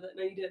specified that.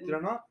 No, you didn't. Did I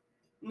not?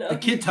 No, The you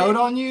kid told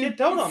didn't. on you? Kid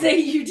told on Say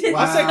me. you didn't. Wow.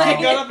 I said kid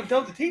say got it. up and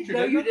told the teacher. No,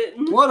 didn't you I?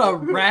 didn't. What a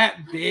rat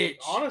bitch.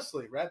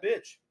 Honestly, rat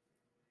bitch.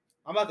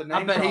 I'm about to name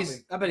I bet drop he's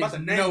him. I bet I'm he's about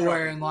to name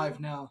nowhere drop in him. life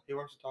now. He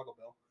works at Taco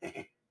Bell.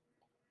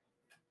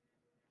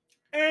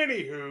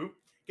 Anywho,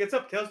 gets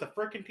up, tells the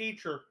freaking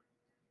teacher.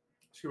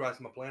 She writes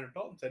in my planner,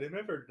 Dalton said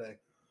MFer today.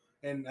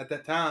 And at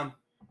that time,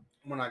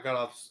 when I got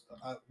off,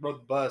 I rode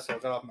the bus, so I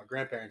got off at my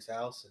grandparents'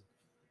 house. And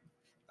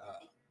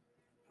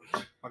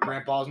my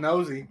grandpa's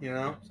nosy, you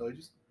know, so he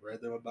just read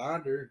them a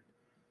binder.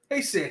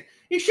 He said,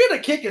 you should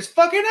have kicked his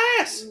fucking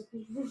ass.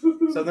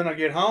 So then I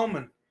get home,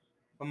 and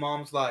my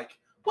mom's like,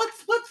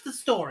 what's the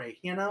story?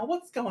 You know,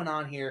 what's going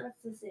on here?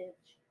 What's the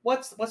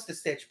sitch? What's the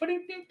stitch?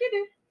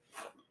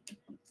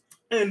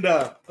 And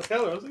I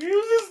tell her, I was like, he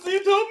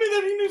told me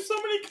that he knew so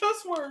many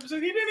cuss words,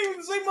 and he didn't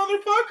even say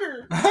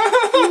motherfucker. I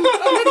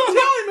had to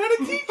tell him how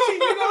to teach him,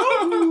 you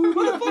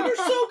know? Motherfucker's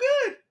so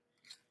good.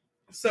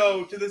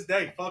 So, to this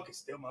day, fuck is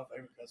still my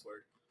favorite cuss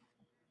word.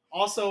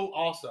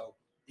 Also,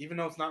 even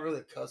though it's not really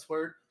a cuss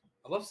word,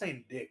 I love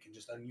saying dick in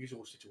just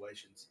unusual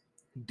situations.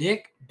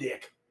 Dick?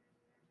 Dick.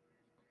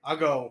 I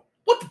go,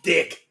 what the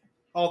dick?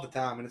 All the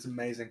time, and it's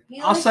amazing.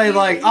 I'll say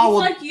like, oh,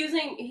 well,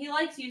 he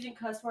likes using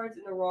cuss words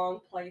in the wrong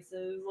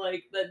places,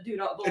 like that do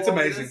not belong. It's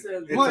amazing. In this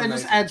sentence. It's well, it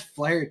amazing. just adds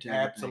flair to it.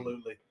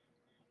 Absolutely.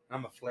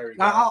 I'm a flary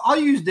guy. I'll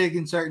use dick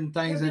in certain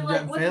things It'd that be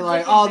doesn't what fit. the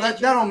Like, dick oh, and that bitch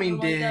or don't mean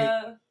something dick. like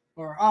that.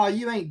 Or, oh,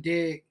 you ain't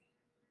dick.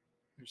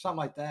 Or something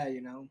like that,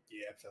 you know?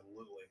 Yeah,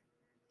 absolutely.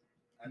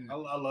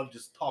 I love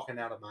just talking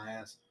out of my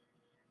ass.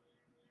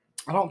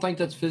 I don't think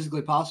that's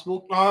physically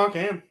possible. Oh, I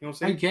can. You want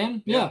to Oh, see? you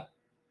can? Yeah. Yeah.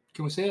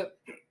 Can we see it?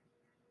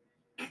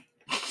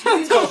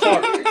 It's called a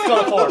fart. It's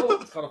called a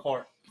fart. It's called a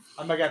fart.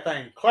 I make that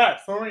thing clap.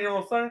 So you know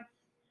what I'm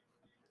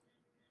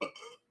saying?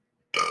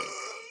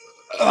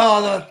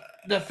 Oh,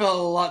 that felt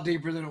a lot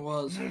deeper than it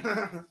was.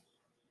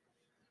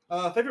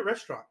 Favorite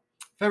restaurant?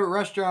 Favorite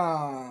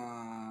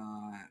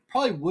restaurant?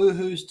 Probably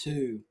Woohoo's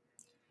too.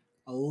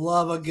 I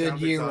love a good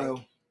Sounds gyro.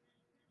 exotic.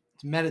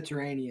 It's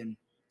Mediterranean.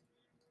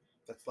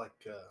 That's like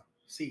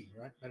sea,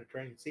 right?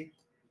 Mediterranean Sea.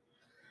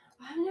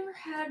 I've never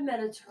had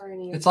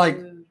Mediterranean. It's like-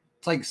 food.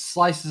 It's like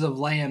slices of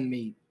lamb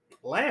meat.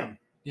 Lamb.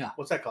 Yeah.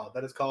 What's that called?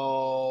 That is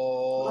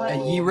called A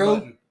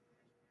gyro?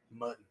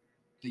 Mutton.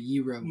 The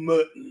gyro.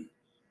 Mutton.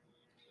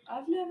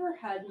 I've never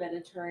had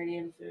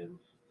Mediterranean food.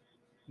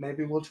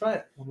 Maybe we'll try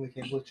it when we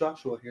can with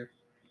Joshua here.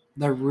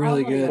 They're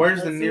really Oh my good. God. Where's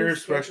the that seems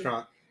nearest sketchy.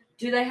 restaurant?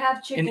 Do they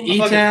have chicken? In I feel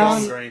like it's E-Town,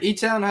 Bowling Green.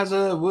 E-Town has a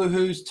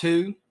Woohoo's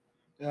too.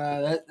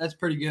 That's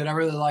pretty good. I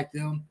really like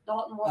them.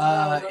 Dalton won't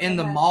know that In they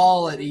the have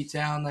mall at chicken.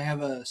 E-Town, they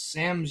have a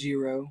Sam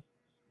Zero.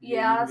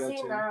 Yeah, you I've can go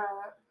seen to. that.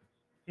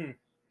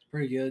 It's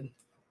pretty good.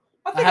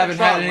 I I think haven't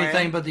tried had anything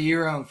lamb. but the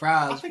gyro and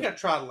fries. I think I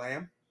tried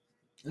lamb.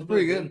 It's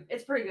pretty good.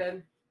 It's pretty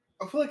good.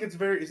 I feel like it's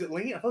very. Is it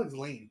lean? I feel like it's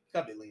lean. It's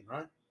gotta be lean,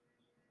 right?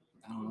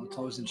 I don't know. It's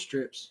always in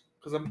strips.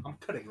 Because I'm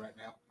cutting right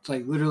now. It's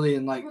like literally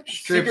in like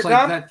strips Secret like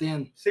time? that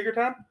thin. Secret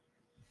time.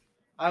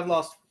 I've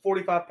lost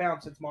 45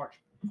 pounds since March.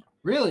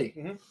 Really?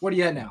 Mhm. What are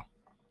you at now?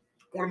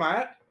 What am I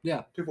at?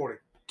 Yeah. 240.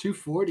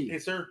 240.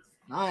 Yes, sir.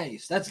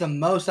 Nice. That's the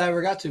most I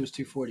ever got to was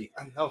 240.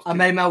 I I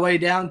made my way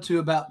down to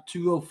about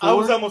 204. I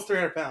was almost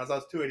 300 pounds. I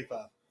was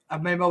 285. I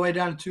made my way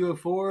down to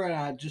 204, and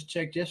I just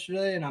checked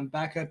yesterday, and I'm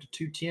back up to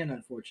 210,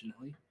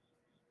 unfortunately.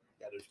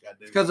 Gotta do what you gotta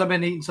do. It's because I've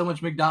been eating so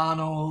much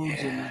McDonald's.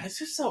 Yeah, And it's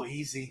just so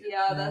easy.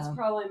 Yeah, that's Yeah.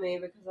 probably me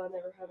because I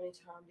never have any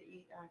time to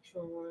eat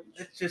actual lunch.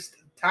 It's just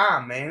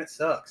time, man. It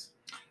sucks.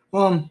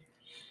 well,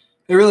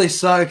 it really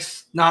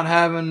sucks not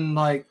having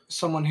like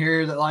someone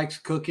here that likes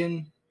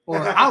cooking. Or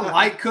I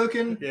like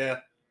cooking, Yeah,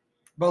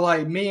 but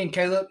like me and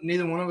Caleb,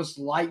 neither one of us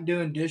like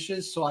doing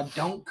dishes, so I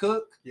don't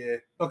cook yeah.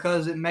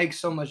 because it makes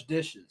so much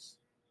dishes.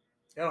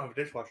 You don't have a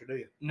dishwasher, do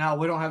you? No,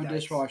 we don't have a Yikes.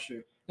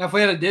 dishwasher. Now, if we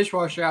had a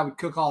dishwasher, I would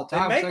cook all the They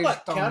time. make so I like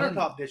just throw 'em in.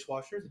 countertop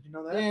dishwashers. Did you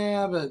know that?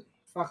 Yeah, but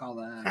fuck all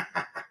that.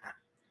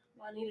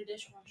 Well, I need a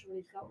dishwasher when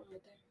he's got one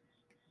right there.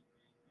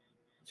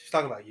 She's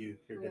talking about you.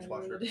 You're a Yeah,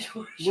 dishwasher. you're the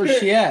dishwasher. Where's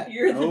she at?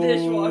 You're the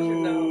dishwasher,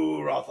 no. Oh,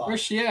 RawThoughts. Where's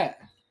she at?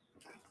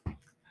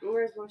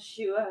 Where's my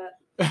shoe at?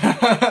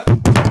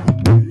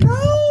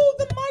 No,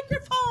 the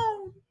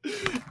microphone.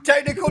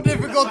 Technical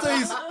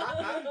difficulties.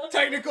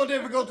 Technical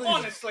difficulties.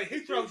 Honestly, who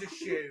throws a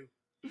shoe?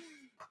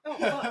 Oh,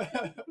 fuck.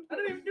 I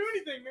didn't even do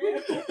anything,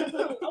 man.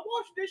 I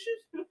washed dishes.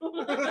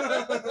 Oh,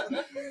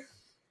 God.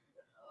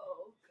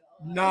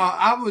 No,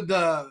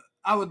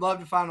 I would love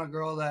to find a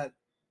girl that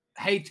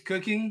hates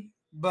cooking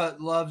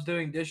but loves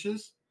doing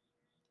dishes.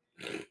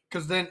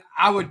 Because then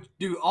I would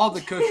do all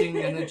the cooking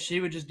and then she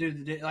would just do the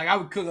dish. Like I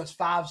would cook us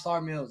 5-star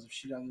meals if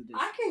she done the dishes.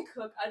 I can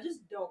cook. I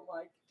just don't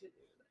like to do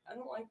it. I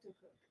don't like to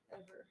cook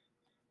ever.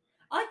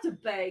 I like to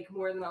bake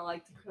more than I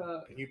like to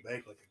cook. And you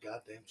bake like a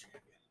goddamn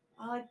champion.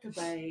 I like to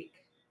bake.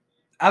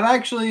 I've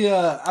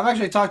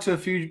actually talked to a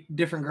few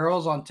different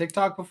girls on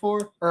TikTok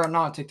before, or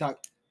not on TikTok,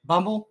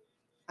 Bumble,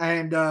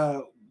 and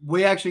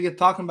we actually get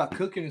talking about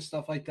cooking and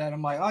stuff like that.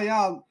 I'm like, oh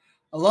yeah,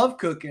 I love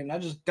cooking. I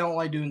just don't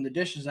like doing the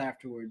dishes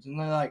afterwards. And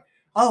they're like,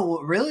 oh,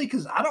 well, really?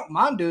 Because I don't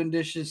mind doing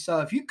dishes. So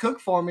if you cook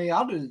for me,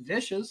 I'll do the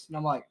dishes. And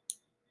I'm like,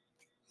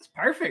 that's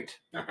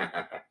perfect.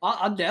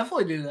 I'll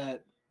definitely do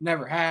that.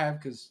 Never have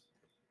because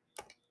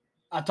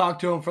I talk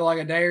to them for like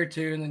a day or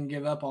two and then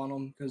give up on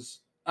them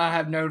because I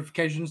have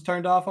notifications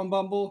turned off on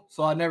Bumble.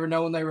 So I never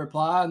know when they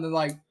reply. And then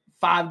like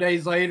 5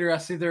 days later, I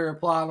see their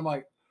reply and I'm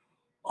like,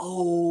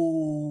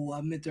 oh,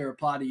 I meant to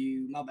reply to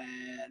you. My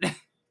bad.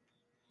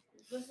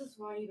 This is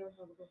why you don't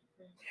have a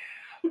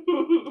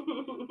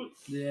girlfriend.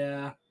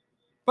 Yeah.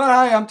 But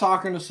hey, I'm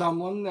talking to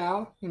someone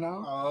now, you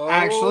know. Oh.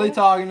 Actually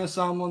talking to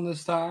someone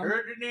this time.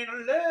 Heard it in a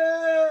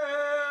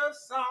love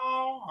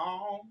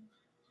song.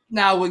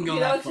 Now I wouldn't go You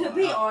know, that far. to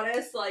be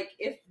honest, like,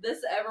 if this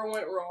ever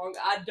went wrong,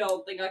 I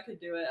don't think I could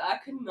do it. I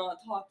could not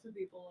talk to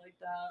people like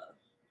that.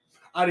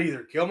 I'd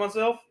either kill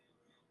myself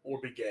or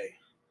be gay.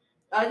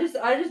 I just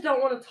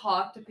don't want to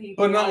talk to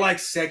people. But not like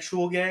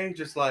sexual gay,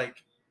 just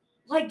like...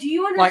 Like, do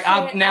you Like,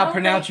 understand? I now don't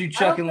pronounce think- you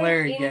Chuck and I don't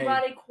Larry think gay.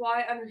 anybody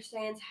quite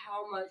understands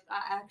how much I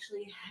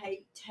actually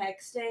hate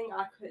texting.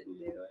 I couldn't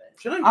do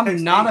it.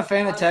 I'm not a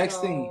fan of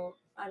texting.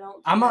 I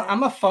don't.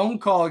 I'm a phone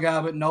call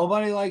guy, but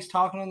nobody likes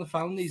talking on the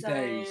phone these Same.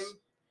 days.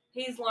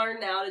 He's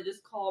learned now to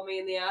just call me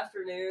in the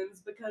afternoons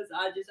because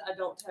I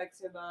don't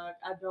text him back.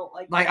 I don't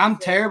like. Like I'm texting.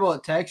 terrible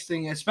at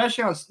texting,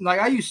 especially on like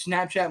I use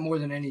Snapchat more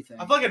than anything.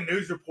 I feel like a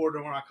news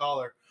reporter when I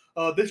call her.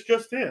 This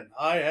just in.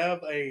 I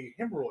have a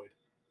hemorrhoid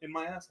in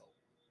my asshole.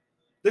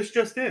 This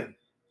just in.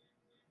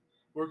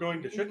 We're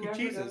going to Chuck E.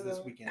 Cheese's this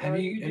weekend. Have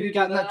you do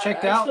gotten that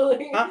checked out?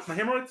 actually. Huh? My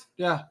hemorrhoids?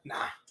 Yeah,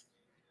 Nah.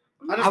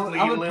 I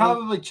would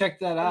probably check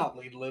that I just out.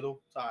 bleed a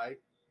little. It's all right.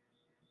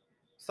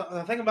 So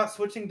I'm thinking about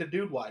switching to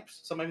dude wipes,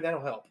 so maybe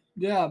that'll help.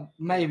 Yeah,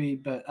 maybe,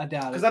 but I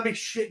doubt Because it. I'd be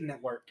shitting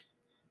at work.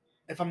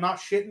 If I'm not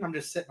shitting, I'm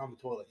just sitting on the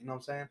toilet. You know what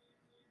I'm saying?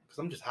 Because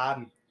I'm just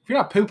hiding. If you're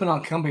not pooping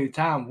on company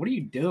time, what are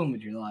you doing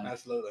with your life?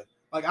 Absolutely.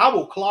 Like, I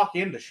will clock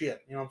into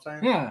shit. You know what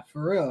I'm saying? Yeah,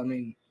 for real. I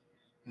mean,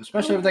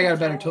 especially if they got a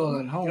better toilet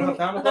than You home. don't have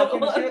time to clock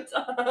into shit?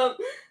 Time.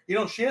 You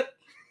don't shit?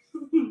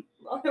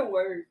 Not at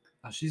work.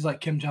 She's like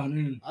Kim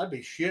Jong-un. I'd be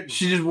shitting.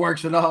 She just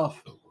works it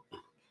off.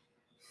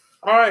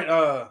 All right.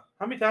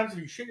 How many times have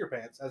you shit your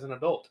pants as an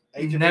adult?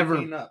 Age of Never.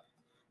 18 up.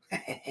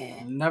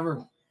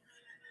 Never.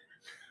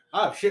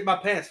 I've shit my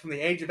pants from the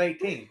age of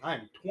 18. I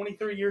am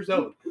 23 years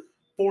old.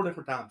 4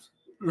 different times.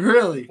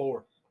 Really?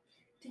 4.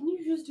 Didn't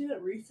you just do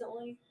it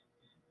recently?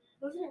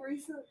 Wasn't it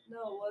recent? No,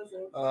 it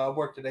wasn't. I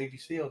worked at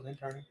AGC. I was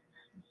interning.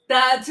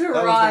 That's was the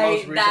most right.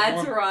 recent That's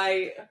one.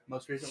 right.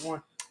 Most recent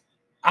one.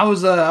 I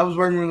was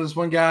working with this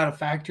one guy at a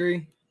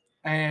factory,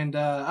 and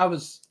I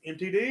was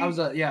MTD? I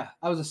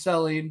was a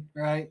cell lead,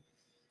 right?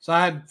 So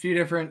I had a few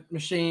different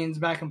machines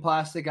back in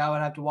plastic I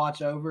would have to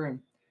watch over, and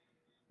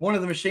one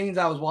of the machines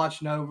I was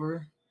watching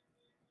over,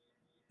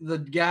 the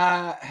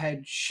guy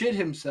had shit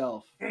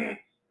himself.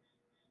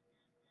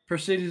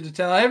 Proceeded to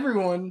tell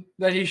everyone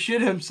that he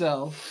shit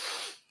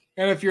himself.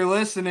 And if you're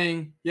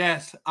listening,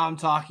 yes, I'm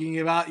talking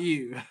about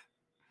you.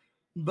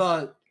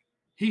 But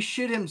he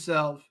shit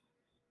himself.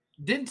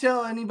 Didn't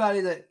tell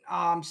anybody that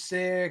I'm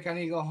sick. I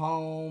need to go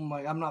home.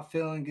 Like, I'm not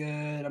feeling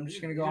good. I'm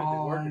just going to go You're gonna be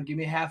home. working. Give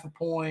me half a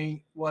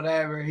point,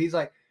 whatever. He's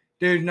like,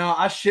 dude, no,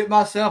 I shit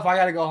myself. I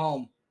got to go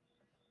home.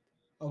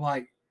 I'm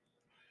like,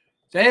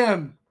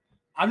 damn,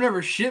 I've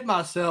never shit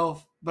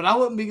myself, but I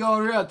wouldn't be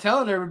going around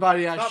telling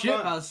everybody I It's not shit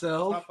fun.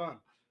 myself. It's not fun.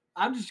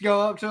 I just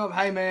go up to him,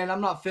 hey, man,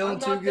 I'm not feeling I'm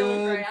too not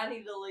feeling good. great. I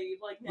need to leave.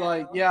 Like, now.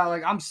 Like, yeah,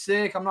 like I'm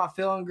sick. I'm not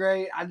feeling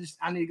great. I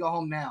need to go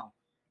home now.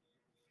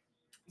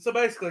 So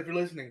basically, if you're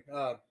listening,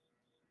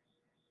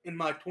 in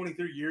my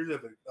 23 years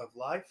of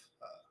life,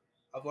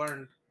 I've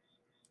learned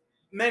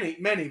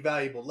many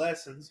valuable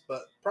lessons,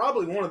 but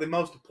probably one of the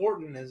most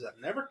important is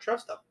that never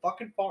trust a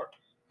fucking fart.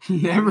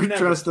 Never Never.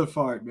 trust a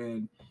fart,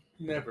 man.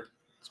 Never.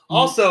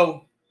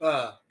 Also,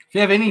 If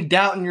you have any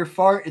doubt in your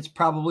fart, it's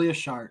probably a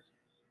shart.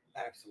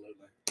 absolutely.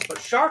 But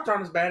sharts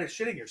aren't as bad as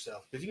shitting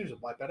yourself because you can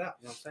just wipe that out.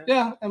 You know what I'm saying?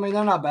 Yeah, I mean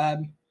they're not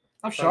bad.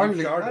 I've So you've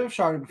sharted. sharted. I've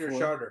sharted You're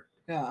before. a sharter.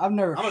 Yeah, I've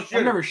never I'm a I've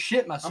shitter. never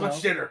shit I'm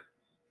myself. a shitter.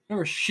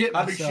 Never shit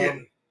I be myself.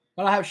 shitting.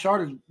 But I have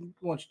sharded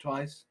once or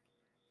twice.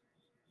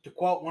 To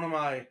quote one of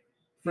my You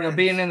friends, know,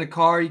 being in the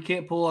car, you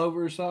can't pull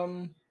over or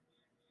something.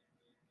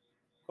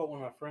 quote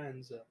one of my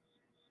friends,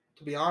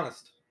 to be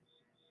honest,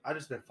 I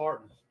just been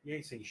farting. You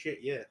ain't seen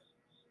shit yet.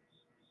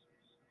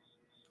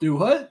 Do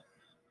what?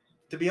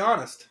 To be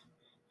honest,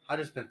 I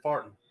just been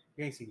farting.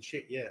 You ain't seen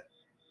shit yet.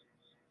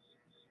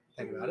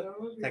 Think about it.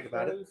 Think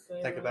about it.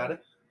 Think about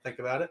it. Think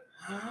about it.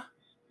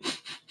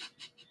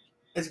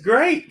 It's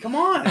great. Come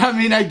on. I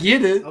mean, I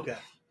get it, Okay.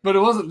 but it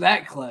wasn't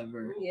that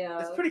clever. Yeah.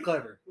 It's pretty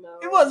clever. No.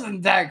 It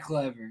wasn't that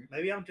clever.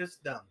 Maybe I'm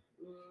just dumb.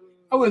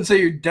 I wouldn't say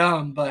you're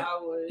dumb, but I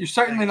would. you're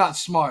certainly not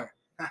smart.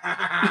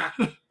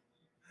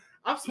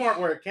 I'm smart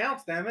where it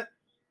counts, damn it.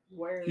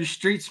 Where? You're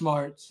street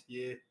smarts,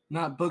 Yeah.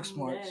 not book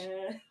smarts.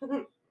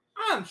 Nah.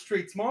 I'm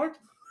street smart.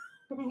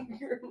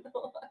 You're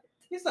not.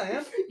 Yes, I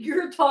am.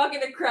 You're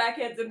talking to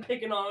crackheads and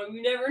picking on them.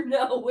 You never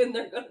know when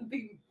they're gonna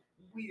be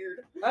weird.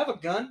 I have a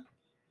gun.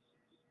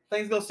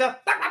 Things go south.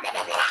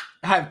 I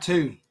have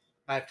two.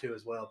 I have two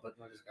as well, but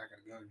I got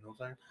a gun. You know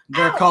what I'm saying?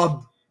 They're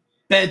called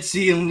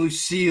Betsy and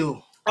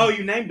Lucille. Oh,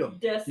 you named them.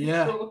 Yeah.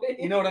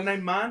 You know what I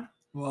named mine?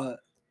 What?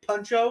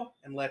 Puncho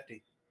and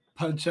Lefty.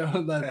 Puncho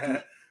and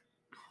Lefty.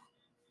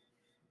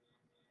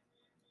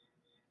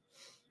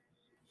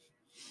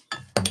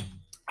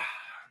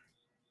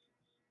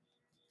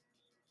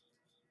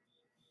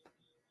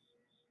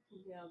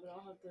 Yeah, but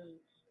I'll have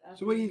to.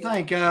 So what do you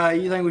think?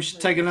 You think we should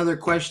take another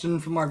question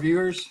from our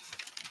viewers?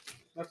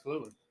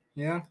 Absolutely.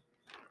 Yeah.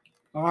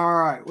 All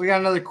right. We got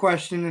another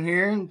question in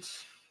here.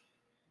 It's,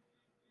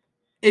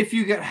 if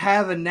you could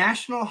have a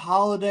national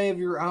holiday of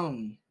your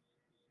own,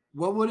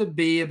 what would it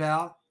be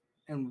about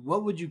and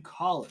what would you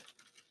call it?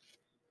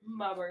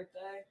 My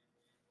birthday.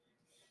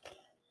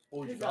 What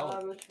would you Because call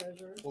it? I'm a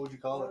treasure. What would you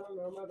I call it? don't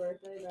know. My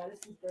birthday.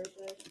 Madison's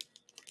birthday.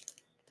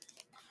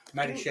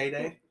 Matty Shea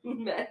Day?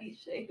 Maddie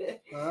Shade.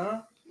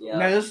 Huh? Yeah.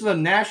 Now, this is a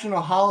national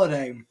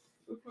holiday,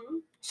 hmm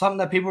something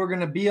that people are going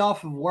to be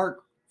off of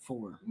work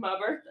for. My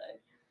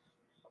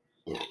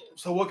birthday.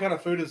 So what kind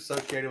of food is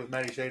associated with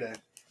Matty Shea Day?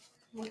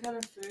 What kind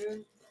of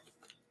food?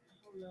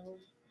 I don't know.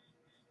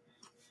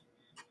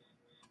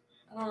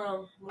 I don't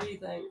know. What do you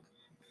think?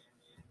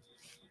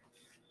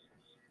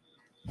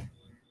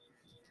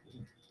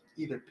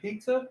 Either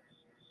pizza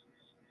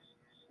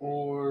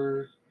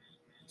or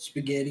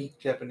Spaghetti.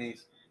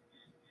 Japanese.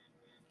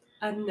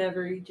 I've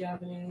never eat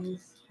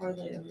Japanese.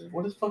 Hardly ever.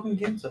 What is fucking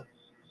ginza?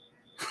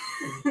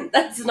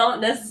 That's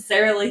not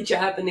necessarily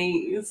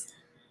Japanese.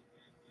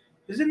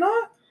 Is it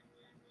not?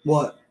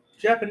 What?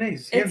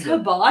 Japanese. It's Ginza.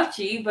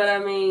 hibachi, but I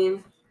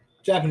mean,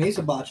 Japanese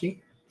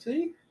hibachi.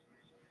 See?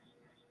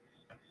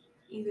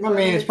 either I way,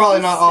 mean, it's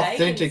probably just not steak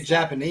authentic and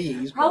stuff.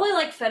 Japanese. but- Probably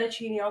like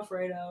fettuccine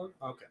Alfredo.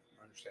 Okay,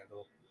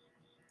 understandable.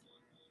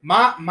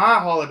 My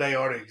holiday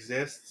already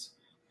exists.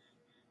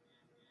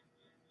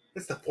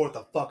 It's the 4th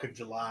of fucking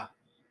July.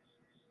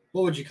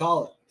 What would you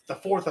call it? It's the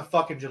 4th of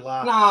fucking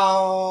July.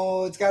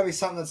 No, it's got to be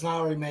something that's not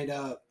already made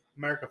up.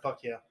 America, fuck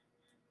yeah.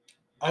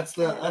 That's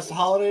the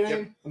holiday name?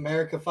 Yep.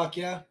 America Fuck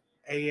Yeah?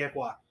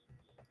 AFY.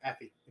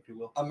 Affy, if you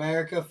will.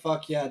 America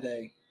Fuck Yeah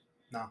Day.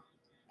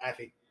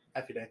 Affy.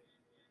 Affy Day.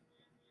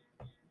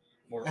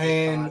 Or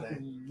And Affy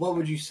Day. what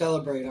would you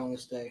celebrate on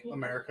this day?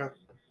 America.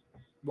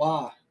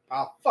 Why?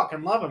 I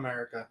fucking love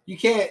America. You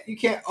can't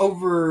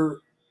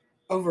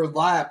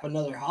overlap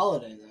another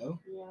holiday though.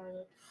 Yeah.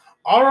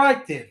 All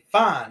right then,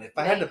 fine. If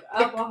I had to Make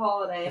up pick, a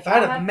holiday. if I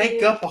had to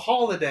make up a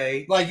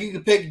holiday, Like you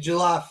could pick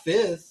July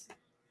 5th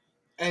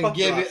and Fuck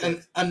give July it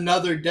 5th.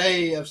 Another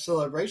day of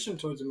celebration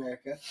towards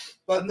America.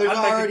 But there's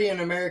I'd make already an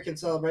American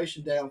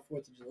celebration day on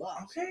 4th of July.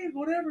 okay,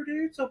 whatever,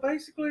 dude. So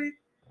basically,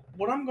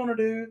 what I'm gonna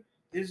do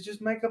is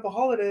just make up a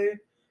holiday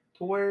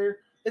to where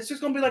it's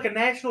just gonna be like a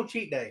national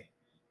cheat day.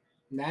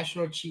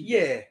 National Cheat Day.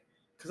 Yeah,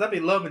 because I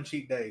be loving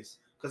cheat days.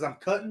 Because I'm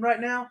cutting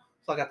right now,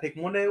 so I gotta pick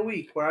one day a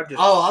week where I just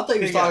Oh, I thought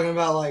you was pick out talking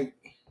about like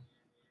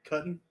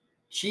cutting.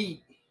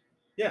 cheat.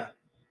 Yeah.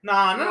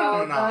 Nah,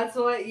 no. That's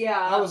what. Yeah.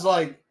 I was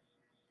like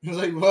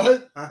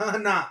what?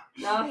 Nah.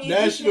 No, he's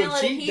National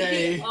feeling, Cheat he'd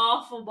Day. be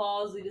awful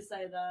ballsy to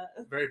say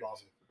that. Very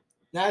ballsy.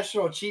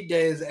 National Cheat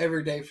Day is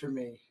every day for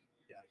me.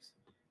 Yikes.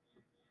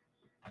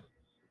 I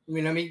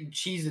mean, I'm eating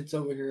Cheez-Its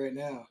over here right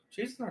now.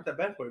 Cheese is not that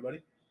bad for you,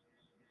 buddy.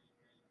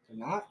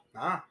 They're not?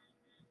 Nah.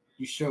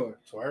 You sure?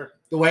 Swear.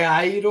 The way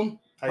I eat them?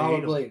 How you eat 'em?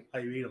 Probably. How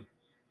you eat them?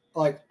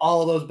 Like,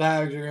 all of those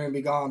bags are going to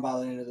be gone by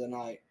the end of the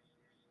night.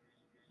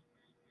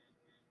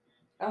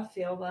 I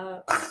feel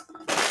that.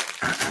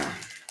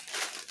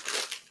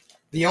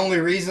 The only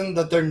reason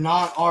that they're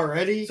not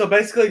already So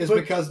basically, is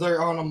because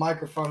they're on a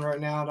microphone right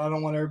now, and I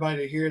don't want everybody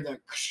to hear the...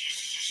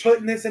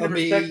 putting this into I'll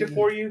be perspective eating.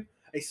 for you,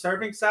 a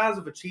serving size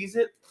of a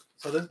Cheez-It,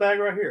 so this bag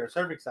right here, a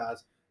serving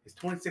size, is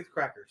 26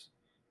 crackers.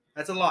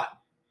 That's a lot.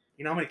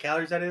 You know how many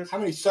calories that is? How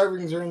many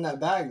servings are in that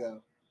bag,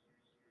 though?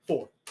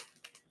 4.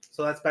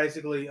 So that's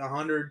basically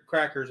 100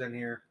 crackers in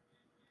here.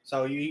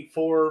 So you eat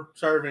 4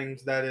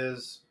 servings, that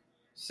is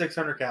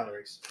 600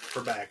 calories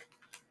per bag.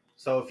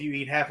 So if you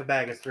eat half a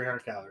bag, it's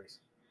 300 calories.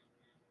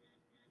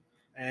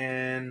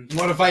 And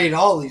What if I eat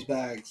all these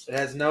bags? it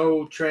has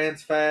no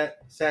trans fat.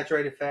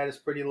 Saturated fat is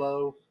pretty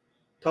low.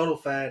 Total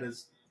fat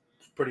is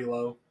pretty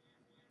low.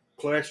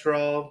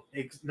 Cholesterol,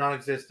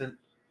 non-existent.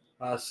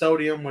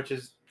 Sodium, which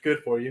is good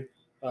for you,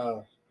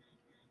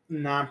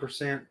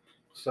 9%.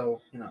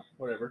 So,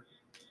 whatever.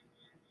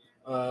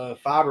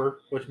 Fiber,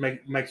 which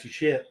makes you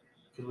shit,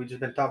 because we've just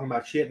been talking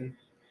about shitting,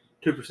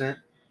 2%.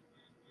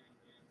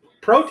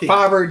 Protein.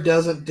 Fiber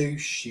doesn't do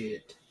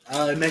shit.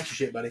 It makes you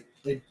shit, buddy.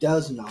 It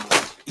does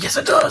not. Yes,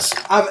 it does.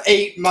 I've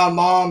ate my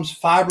mom's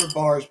fiber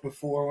bars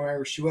before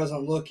whenever she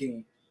wasn't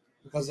looking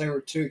because they were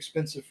too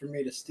expensive for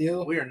me to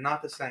steal. We are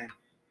not the same.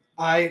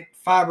 I ate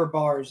fiber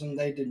bars and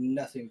they did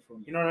nothing for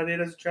me. You know what I did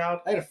as a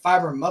child? I ate a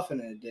fiber muffin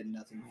and it did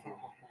nothing for me.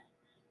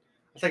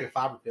 I take a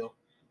fiber pill.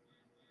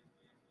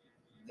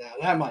 Now,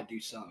 that might do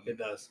something. It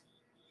does.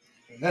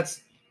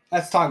 That's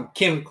talking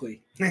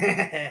chemically. You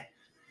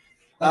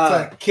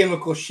That's a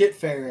chemical shit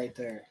fair right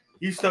there.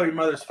 You stole your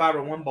mother's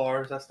Fiber One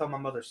bars. I stole my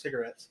mother's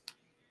cigarettes.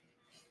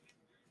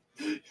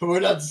 We're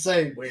not the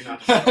same. We're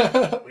not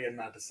the same. We are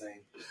not the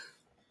same.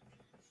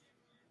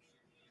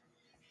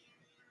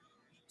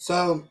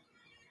 So,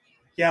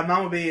 yeah,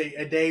 mine would be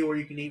a day where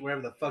you can eat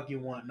whatever the fuck you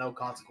want, no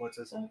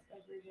consequences.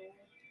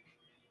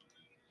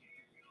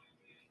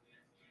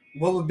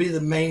 what would be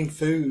the main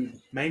food?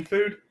 Main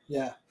food?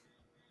 Yeah.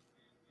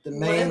 The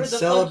main Whatever the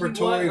fuck you want,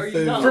 celebratory are you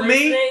food. not For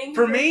me,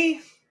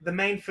 listening? the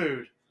main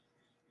food,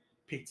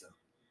 pizza.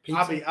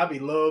 Pizza? I'll be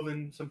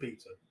loving some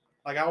pizza.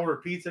 Like, I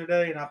ordered pizza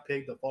today and I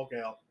pigged the fuck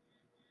out.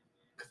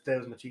 Because today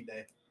was my cheat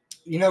day.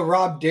 You know,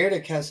 Rob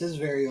Dyrdek has his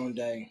very own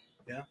day.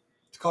 Yeah.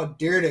 It's called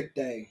Dyrdek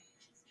Day.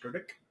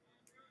 Dyrdek?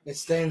 It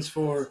stands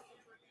for,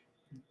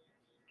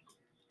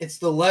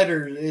 it's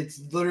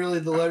literally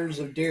the letters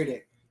of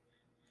Dyrdek.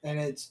 And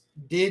it's,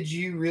 did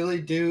you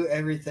really do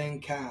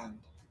everything kind?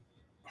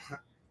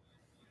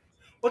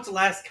 What's the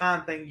last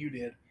kind thing you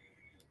did?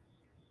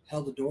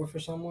 Held the door for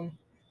someone?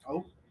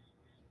 Oh.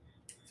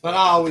 But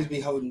I always be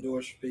holding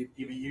doors for people.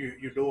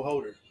 You're door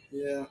holder.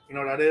 Yeah. You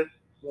know what I did?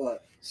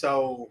 What?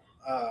 So,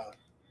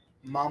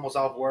 Mom was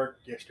off work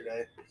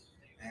yesterday,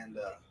 and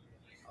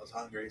I was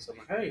hungry. So I'm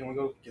like, hey, you want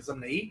to go get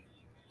something to eat?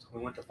 So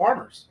we went to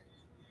Farmer's.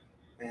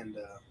 And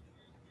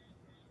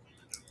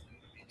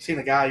seen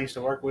a guy I used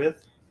to work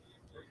with.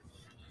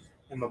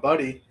 And my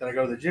buddy that I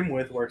go to the gym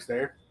with works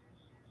there.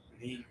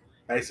 And he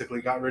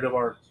basically got rid of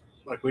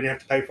we didn't have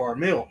to pay for our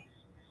meal.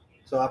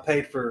 So I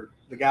paid for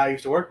the guy I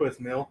used to work with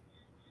meal.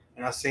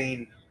 And I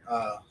seen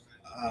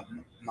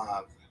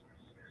my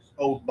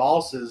old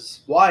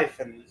boss's wife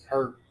and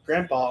her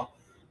grandpa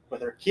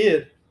with her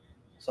kid.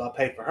 So I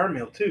paid for her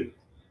meal too.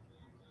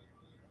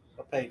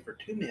 I paid for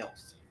 2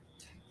 meals.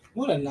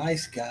 What a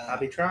nice guy. I'll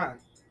be trying.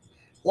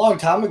 A long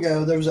time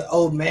ago, there was an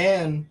old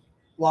man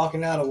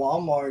walking out of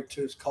Walmart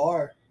to his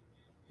car.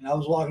 And I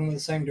was walking in the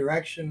same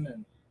direction,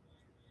 and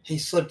he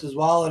slipped his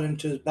wallet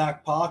into his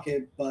back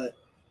pocket, but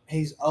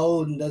he's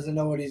old and doesn't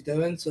know what he's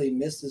doing, so he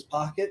missed his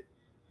pocket.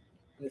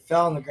 And it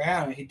fell on the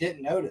ground, and he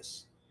didn't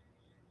notice.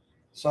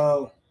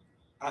 So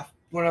I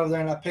went over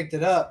there, and I picked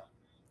it up.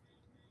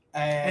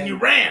 And you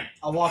ran!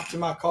 I walked to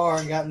my car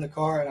and got in the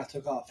car, and I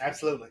took off.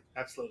 Absolutely.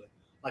 Absolutely.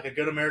 Like a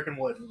good American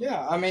would.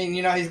 Yeah, I mean,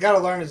 he's got to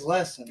learn his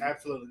lesson.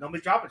 Absolutely. Don't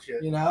be dropping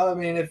shit. I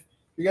mean, if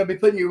you're going to be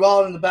putting your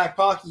wallet in the back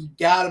pocket, you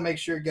got to make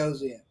sure it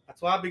goes in.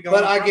 That's why I'll be going.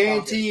 But I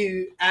guarantee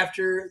you,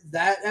 after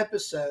that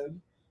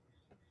episode,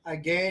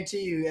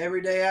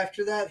 every day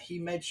after that, he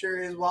made sure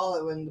his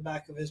wallet went in the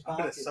back of his I bet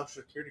pocket. his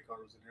social security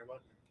card was in there,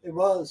 wasn't it? It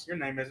was. Your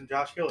name isn't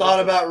Josh Gill. Thought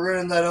about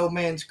ruining that old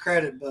man's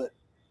credit, but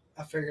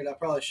I figured I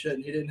probably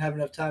shouldn't. He didn't have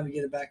enough time to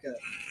get it back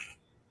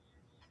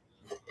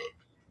up.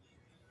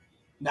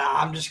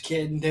 Nah, I'm just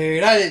kidding,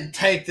 dude. I didn't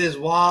take this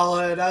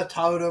wallet. I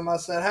told him, I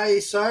said,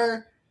 hey,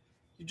 sir,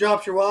 you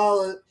dropped your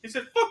wallet. He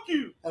said, fuck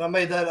you. And I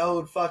made that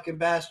old fucking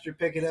bastard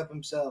pick it up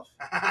himself.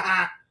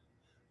 Yeah,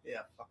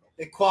 fuck him.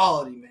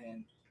 Equality,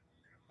 man.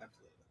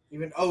 Absolutely.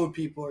 Even old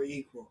people are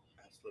equal.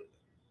 Absolutely.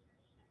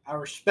 I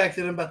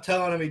respected him by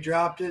telling him he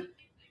dropped it.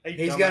 Hey,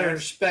 He's got to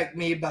respect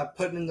me by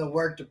putting in the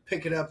work to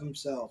pick it up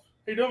himself.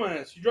 Hey,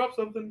 dumbass, you dropped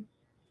something.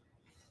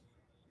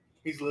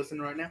 He's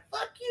listening right now.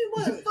 Fuck you,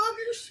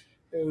 motherfuckers.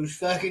 Those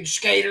fucking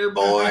skater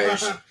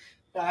boys.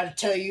 I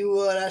tell you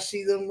what, I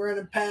see them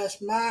running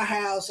past my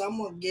house. I'm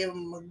going to give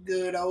them a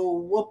good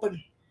old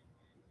whooping.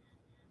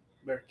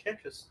 Better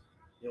catch us,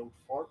 you old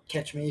fart.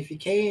 Catch me if you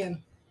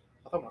can.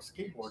 I thought my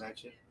skateboard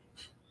at you.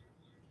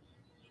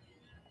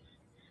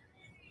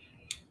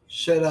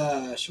 Should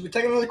we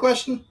take another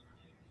question?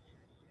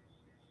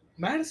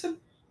 Madison,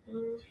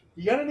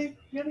 you got any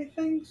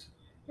things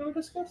you want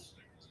to discuss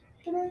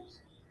today?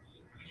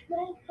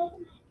 No,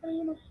 nothing.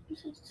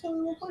 Just a silly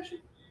little question.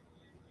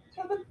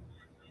 Nothing.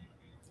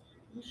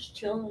 I'm just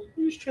chilling.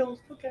 You just chilling.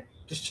 Okay.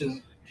 Just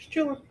chilling. Just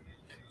chilling.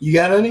 You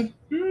got any?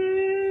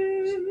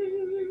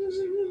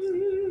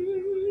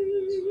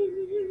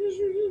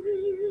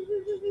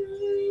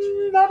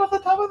 Not off the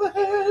top of the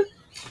head.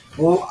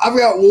 Well, I've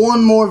got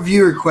one more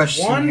viewer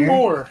question. One here.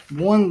 more.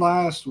 One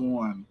last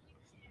one.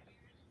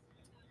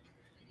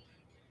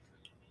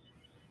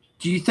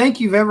 Do you think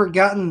you've ever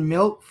gotten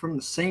milk from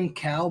the same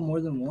cow more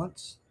than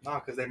once? Nah,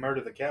 because they murder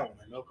the cow when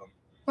they milk them.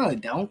 No, they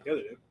don't. Yeah,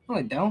 they do. No,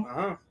 they don't.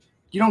 Uh-huh.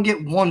 You don't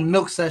get one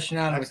milk session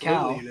out of Absolutely a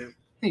cow. you do.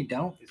 No, you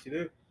don't. Yes, you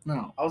do.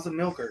 No. I was a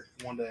milker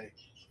one day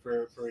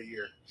for a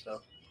year. So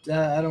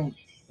I don't.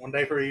 one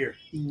day for a year.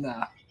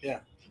 Nah. Yeah.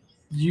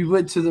 You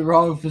went to the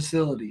wrong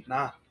facility.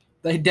 Nah.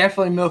 They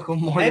definitely milk them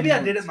more Maybe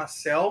than I did it once.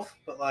 myself,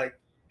 but like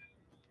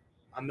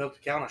I milked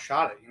a cow and I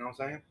shot it. You know what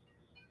I'm saying?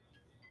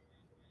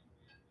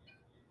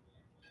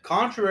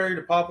 Contrary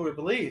to popular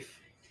belief,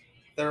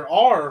 there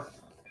are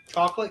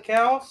chocolate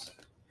cows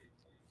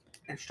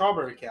and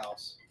strawberry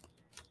cows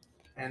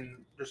and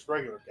just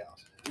regular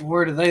cows.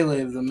 Where do they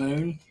live? The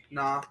moon?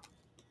 Nah,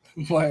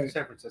 Where?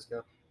 San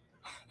Francisco.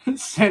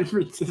 San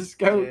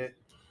Francisco? Yeah.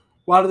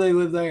 Why do they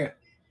live there?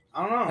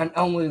 I don't know. And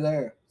only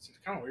there? It's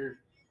kind of weird.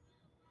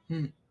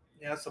 Hmm.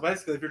 Yeah, so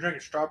basically, if you're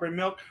drinking strawberry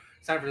milk,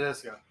 San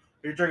Francisco.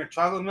 If you're drinking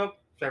chocolate milk,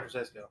 San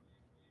Francisco.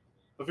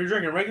 But if you're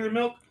drinking regular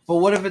milk, But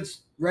what if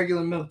it's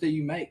regular milk that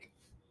you make?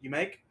 you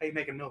make? How you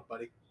making milk,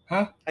 buddy?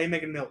 Huh? How you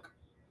making milk?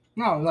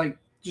 No, like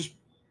just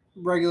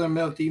regular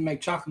milk that you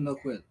make chocolate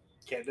milk with.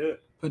 Can't do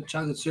it. Put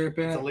chocolate syrup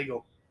in It's it.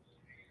 illegal.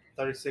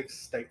 36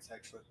 states,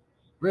 actually.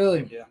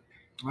 Really? Yeah.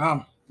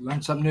 Wow.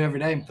 Learn something new every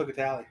day. Took a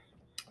tally.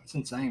 That's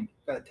insane.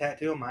 Got a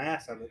tattoo on my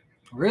ass of it.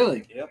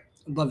 Really? Yep.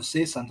 I'd love to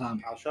see it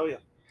sometime. I'll show you.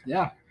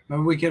 Yeah.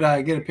 Maybe we could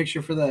get a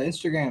picture for the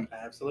Instagram.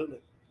 Absolutely.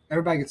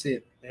 Everybody can see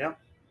it. Yeah.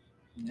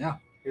 Yeah.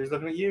 Here's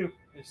looking at you,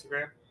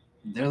 Instagram.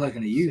 They're looking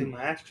at See you.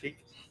 my ass cheek.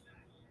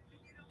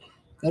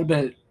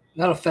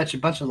 That'll fetch a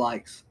bunch of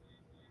likes.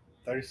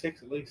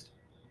 36 at least.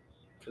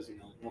 Because,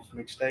 one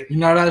from each state. You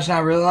know what I just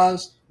now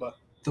realized? What?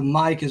 The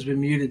mic has been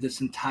muted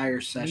this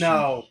entire session.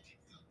 No.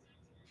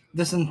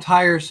 This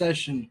entire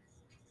session,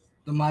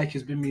 the mic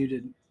has been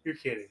muted. You're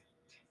kidding.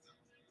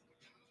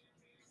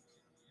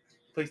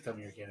 Please tell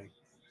me you're kidding.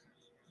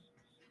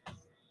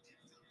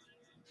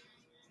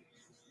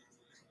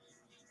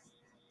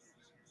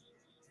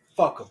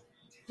 Fuck them.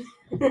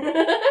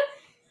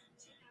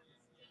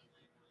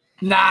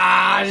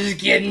 Nah, just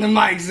kidding. The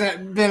mic's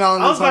been on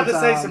this I was about whole to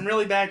say time. some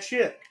really bad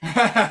shit.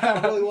 I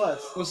really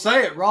was. Well,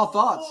 say it. Raw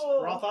thoughts.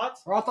 Raw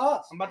thoughts? Raw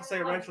thoughts. I'm about to say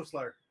a racial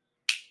slur.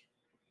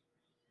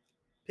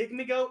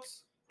 Pygmy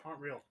goats aren't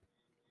real.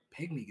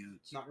 Pygmy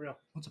goats. Not real.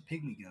 What's a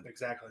pygmy goat?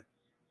 Exactly.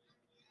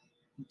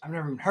 I've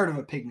never even heard of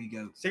a pygmy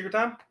goat. Secret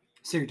time?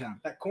 Secret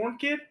time. That corn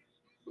kid?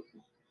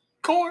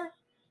 Corn.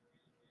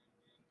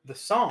 The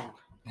song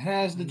It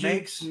has the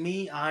makes juice.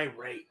 me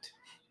irate.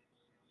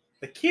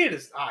 The kid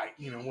is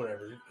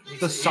whatever. The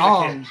He's a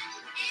song. kid.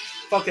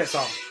 Fuck that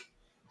song.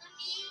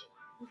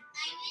 What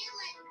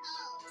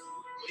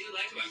do you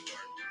like about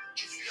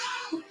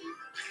corn?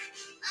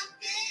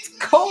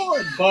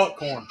 Corn. Fuck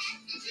corn.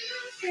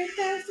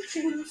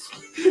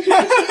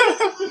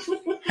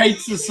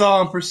 Hates the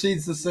song,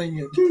 proceeds to sing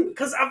it.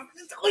 Because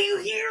it's all you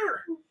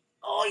hear.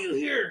 All you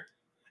hear.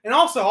 And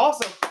also,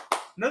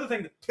 another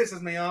thing that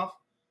pisses me off,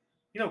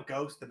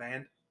 Ghost, the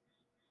band.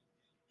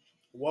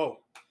 Whoa.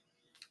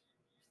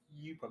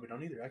 You probably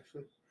don't either,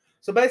 actually.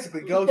 So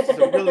basically, Ghost is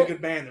a really good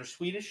band. They're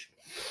Swedish.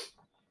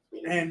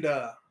 And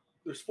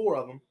there's 4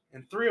 of them.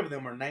 And 3 of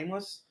them are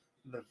nameless.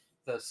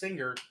 The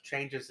singer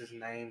changes his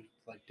name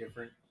like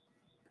different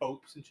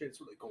popes and shit. It's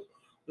really cool.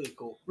 Really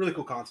cool. Really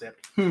cool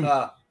concept.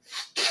 But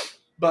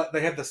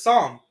they have the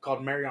song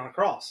called Mary on a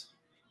Cross.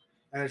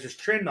 And there's this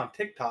trend on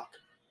TikTok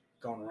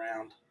going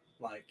around.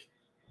 Like,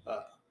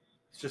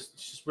 it's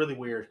just really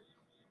weird.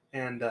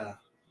 And I'm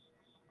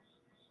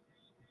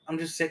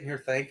just sitting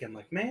here thinking,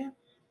 like, man,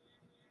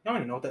 I don't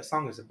even know what that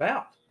song is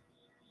about.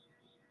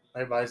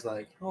 Everybody's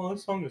like, oh, that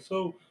song is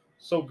so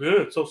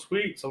good, so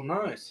sweet, so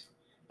nice.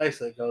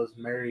 Basically, it goes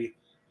Mary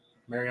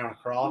on a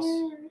cross.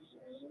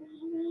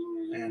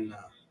 And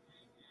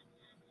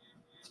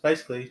it's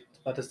basically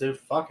about this dude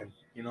fucking.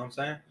 You know what I'm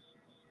saying?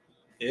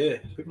 Yeah,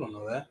 people don't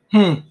know that.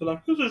 They're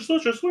like, this is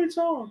such a sweet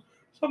song.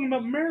 It's talking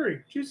about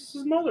Mary,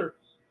 Jesus' mother.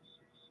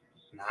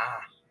 Nah.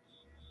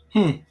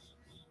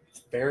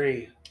 It's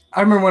very...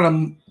 I remember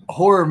when a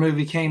horror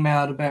movie came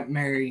out about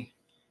Mary.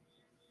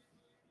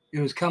 It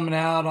was coming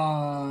out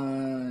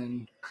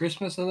on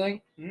Christmas,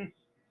 I think.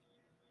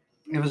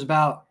 It was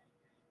about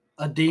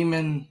a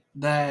demon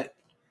named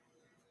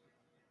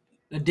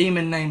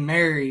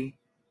Mary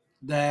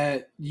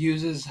that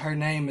uses her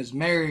name as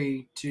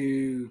Mary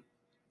to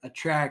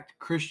attract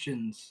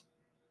Christians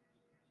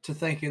to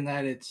thinking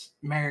that it's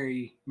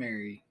Mary.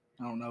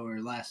 I don't know what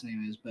her last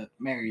name is, but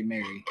Mary.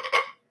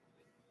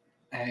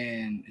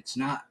 And it's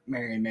not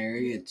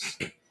Mary, it's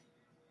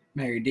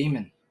Mary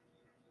Demon.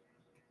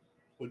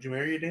 Would you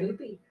marry a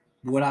demon?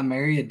 Would I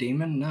marry a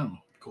demon? No.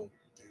 Cool.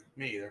 Yeah,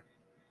 me either.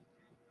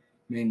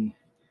 I mean,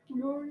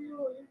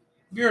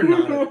 You're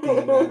not a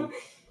demon.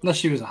 unless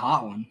she was a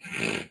hot one.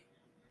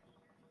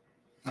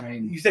 I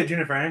mean, You said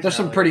Jennifer Aniston. there's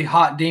some pretty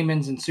hot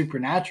demons in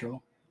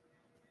Supernatural.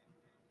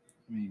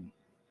 I mean,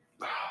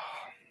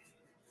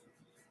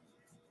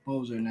 what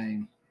was her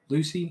name?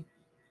 Lucy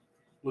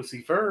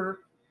Lucifer.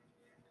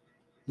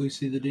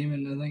 Lucy the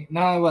demon, I think.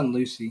 No, it wasn't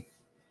Lucy.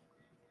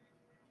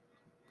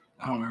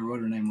 I don't remember what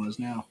her name was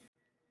now.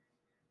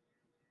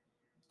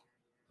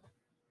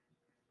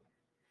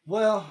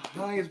 Well,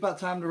 I think it's about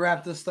time to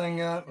wrap this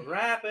thing up.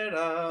 Wrap it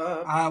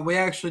up. We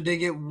actually did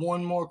get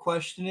one more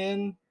question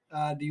in.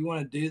 Do you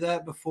want to do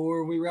that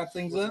before we wrap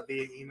things Was up?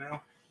 it via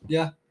email?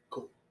 Yeah.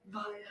 Cool.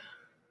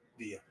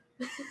 Via.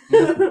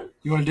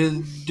 You want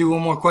to do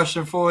one more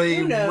question before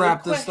we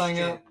wrap this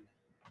thing up?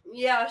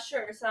 Yeah,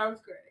 sure.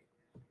 Sounds great.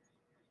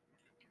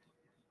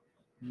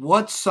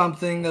 What's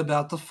something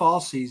about the fall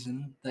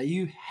season that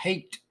you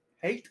hate?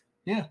 Hate?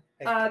 Yeah.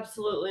 Hate.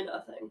 Absolutely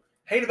nothing.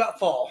 Hate about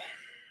fall.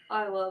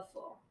 I love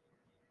fall.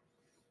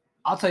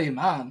 I'll tell you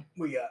mine.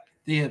 We got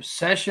The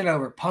obsession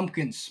over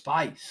pumpkin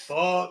spice.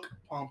 fuck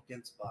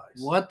pumpkin spice.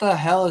 What the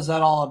hell is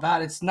that all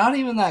about? It's not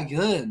even that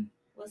good.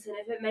 Listen,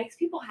 if it makes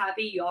people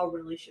happy, y'all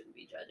really shouldn't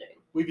be judging.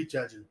 We be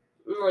judging.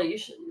 No, you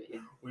shouldn't be.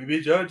 We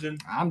be judging.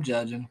 I'm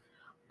judging.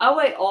 I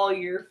wait all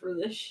year for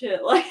this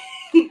shit. Like,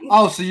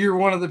 Oh, so you're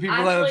one of the people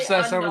that actually,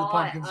 obsess I'm over the not,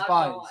 pumpkin I'm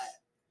spice. not.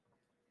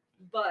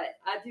 But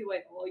I do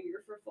wait all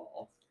year for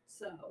fall.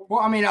 So Well,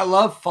 I mean, I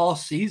love fall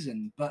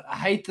season, but I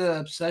hate the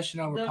obsession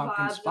over the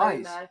pumpkin vibes are spice.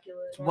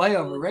 immaculate. It's I way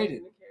really overrated.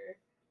 don't even care.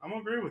 I'm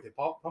gonna agree with you,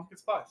 Paul. Pumpkin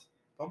spice.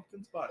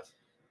 Pumpkin spice.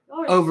 Y'all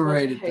are just a bunch of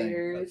Overrated thing.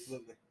 haters.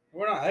 Absolutely.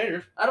 We're not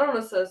haters. I don't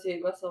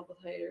associate myself with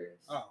haters.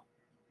 Oh.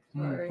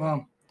 Sorry.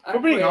 Well, I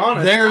We're being quit.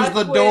 honest. there's I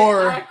the quit.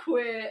 door. I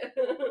quit.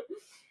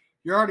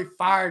 You're already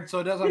fired, so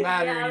it doesn't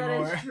matter yeah,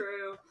 anymore. That is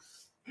true.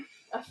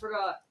 I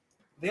forgot.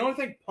 The only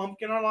thing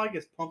pumpkin I like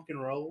is pumpkin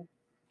roll.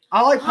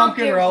 I like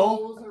pumpkin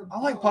roll. rolls are I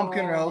like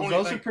pumpkin bomb. rolls. Only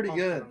Those are thing pretty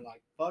pumpkin good. I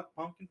like fuck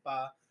pumpkin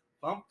pie.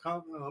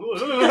 Pumpkin.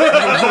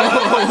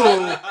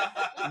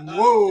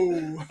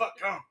 Whoa. Fuck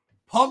cum.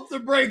 Pump the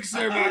brakes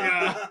there, my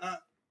guy.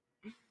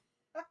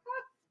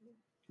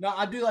 No,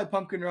 I do like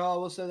pumpkin roll. I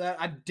will say that.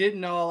 I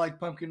didn't know I liked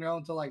pumpkin roll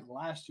until like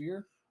last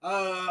year.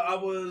 I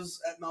was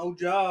at my old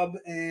job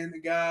and a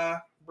guy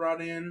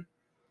brought in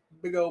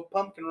a big old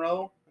pumpkin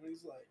roll and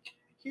he's like,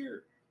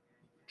 "Here,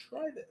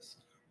 try this."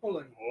 I was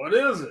like, "What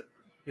is it?"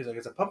 He's like,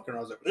 "It's a pumpkin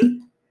roll." I was like, "Ugh."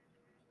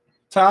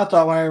 So I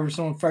thought whenever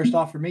someone first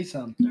offered me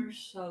some. They're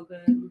so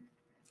good.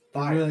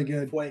 They're really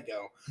good.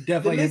 Fuego.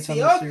 Definitely get some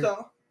this year.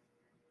 Delicioso.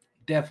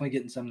 Definitely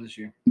getting some this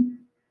year.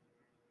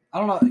 I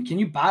don't know. Can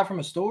you buy from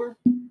a store?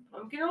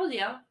 Pumpkin rolls,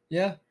 yeah.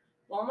 Yeah.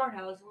 Walmart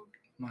has them.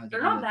 Might have to They're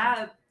do not that.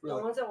 bad. Really?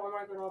 The ones at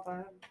Walmart, they're not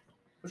bad.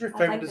 What's your I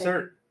favorite like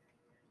dessert?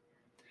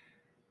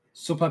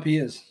 So puppy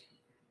is.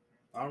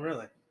 Oh,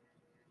 really?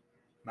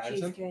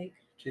 Madison? Cheesecake.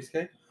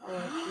 Cheesecake? I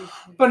like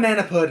cheesecake.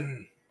 Banana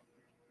pudding.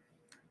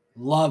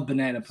 Love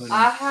banana pudding.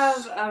 I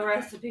have a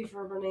recipe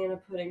for banana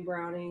pudding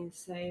brownies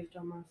saved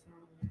on my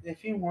phone.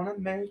 If you want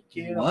to make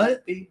it, What? I'll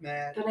be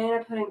mad.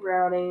 Banana pudding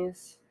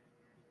brownies.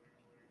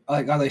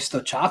 Like, are they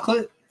still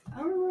chocolate? I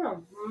don't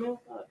know. Let me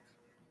look.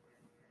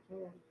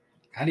 Hold on.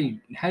 How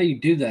do you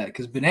do that?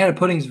 Because banana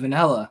pudding's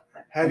vanilla.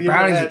 Have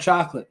Brownies are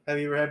chocolate. Have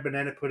you ever had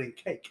banana pudding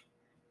cake?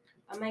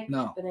 I make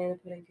No. banana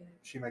pudding cake.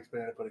 She makes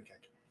banana pudding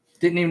cake.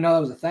 Didn't even know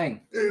that was a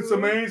thing. It's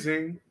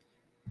amazing.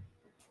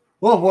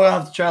 Well, we'll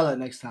have to try that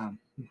next time.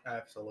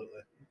 Absolutely.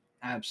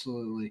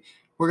 Absolutely.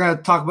 We're going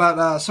to talk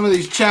about some of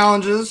these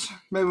challenges.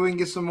 Maybe we can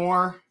get some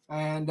more.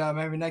 And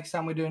maybe next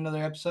time we do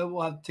another episode,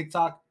 we'll have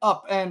TikTok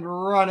up and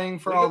running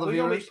for all the We're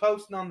going to viewers. be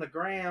posting on the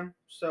gram.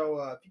 So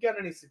if you got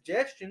any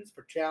suggestions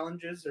for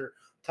challenges or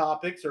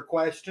topics or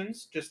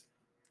questions, just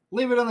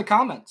Leave it in the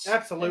comments.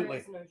 absolutely. There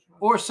is no chocolate.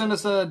 Or send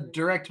us a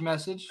direct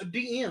message. A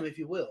DM, if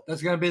you will.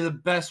 That's going to be the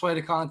best way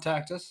to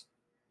contact us.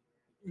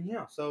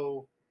 Yeah,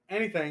 so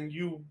anything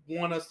you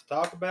want us to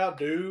talk about,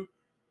 do,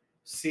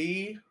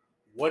 see,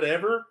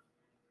 whatever,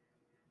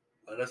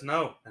 let us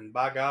know. And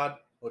by God,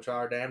 we'll try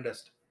our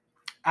damnedest.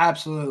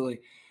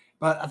 Absolutely.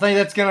 But I think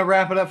that's going to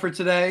wrap it up for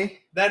today.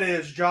 That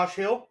is Josh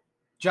Hill.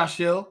 Josh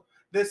Hill,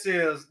 This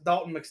is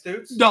Dalton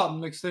McStoots.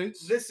 Dalton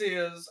McStoots, This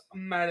is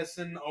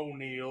Madison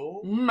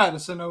Oneal.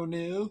 Madison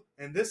O'Neill,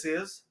 And this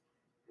is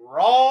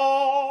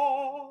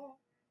Raw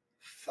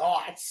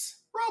Thoughts.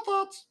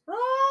 RawThoughts. Raw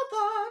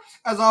Thoughts.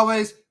 As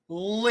always,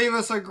 leave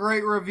us a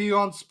great review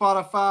on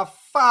Spotify.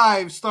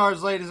 5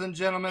 stars, ladies and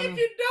gentlemen. If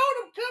you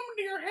don't, I'm coming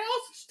to your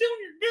house and stealing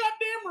your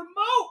goddamn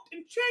remote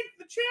and change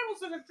the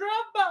channels as I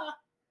drive by.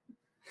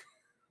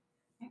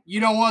 You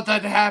don't want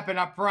that to happen,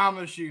 I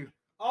promise you.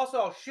 Also,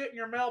 I'll shit in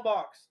your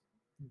mailbox.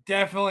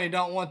 Definitely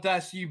don't want that,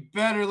 so you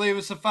better leave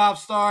us a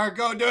 5-star.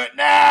 Go do it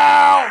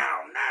now!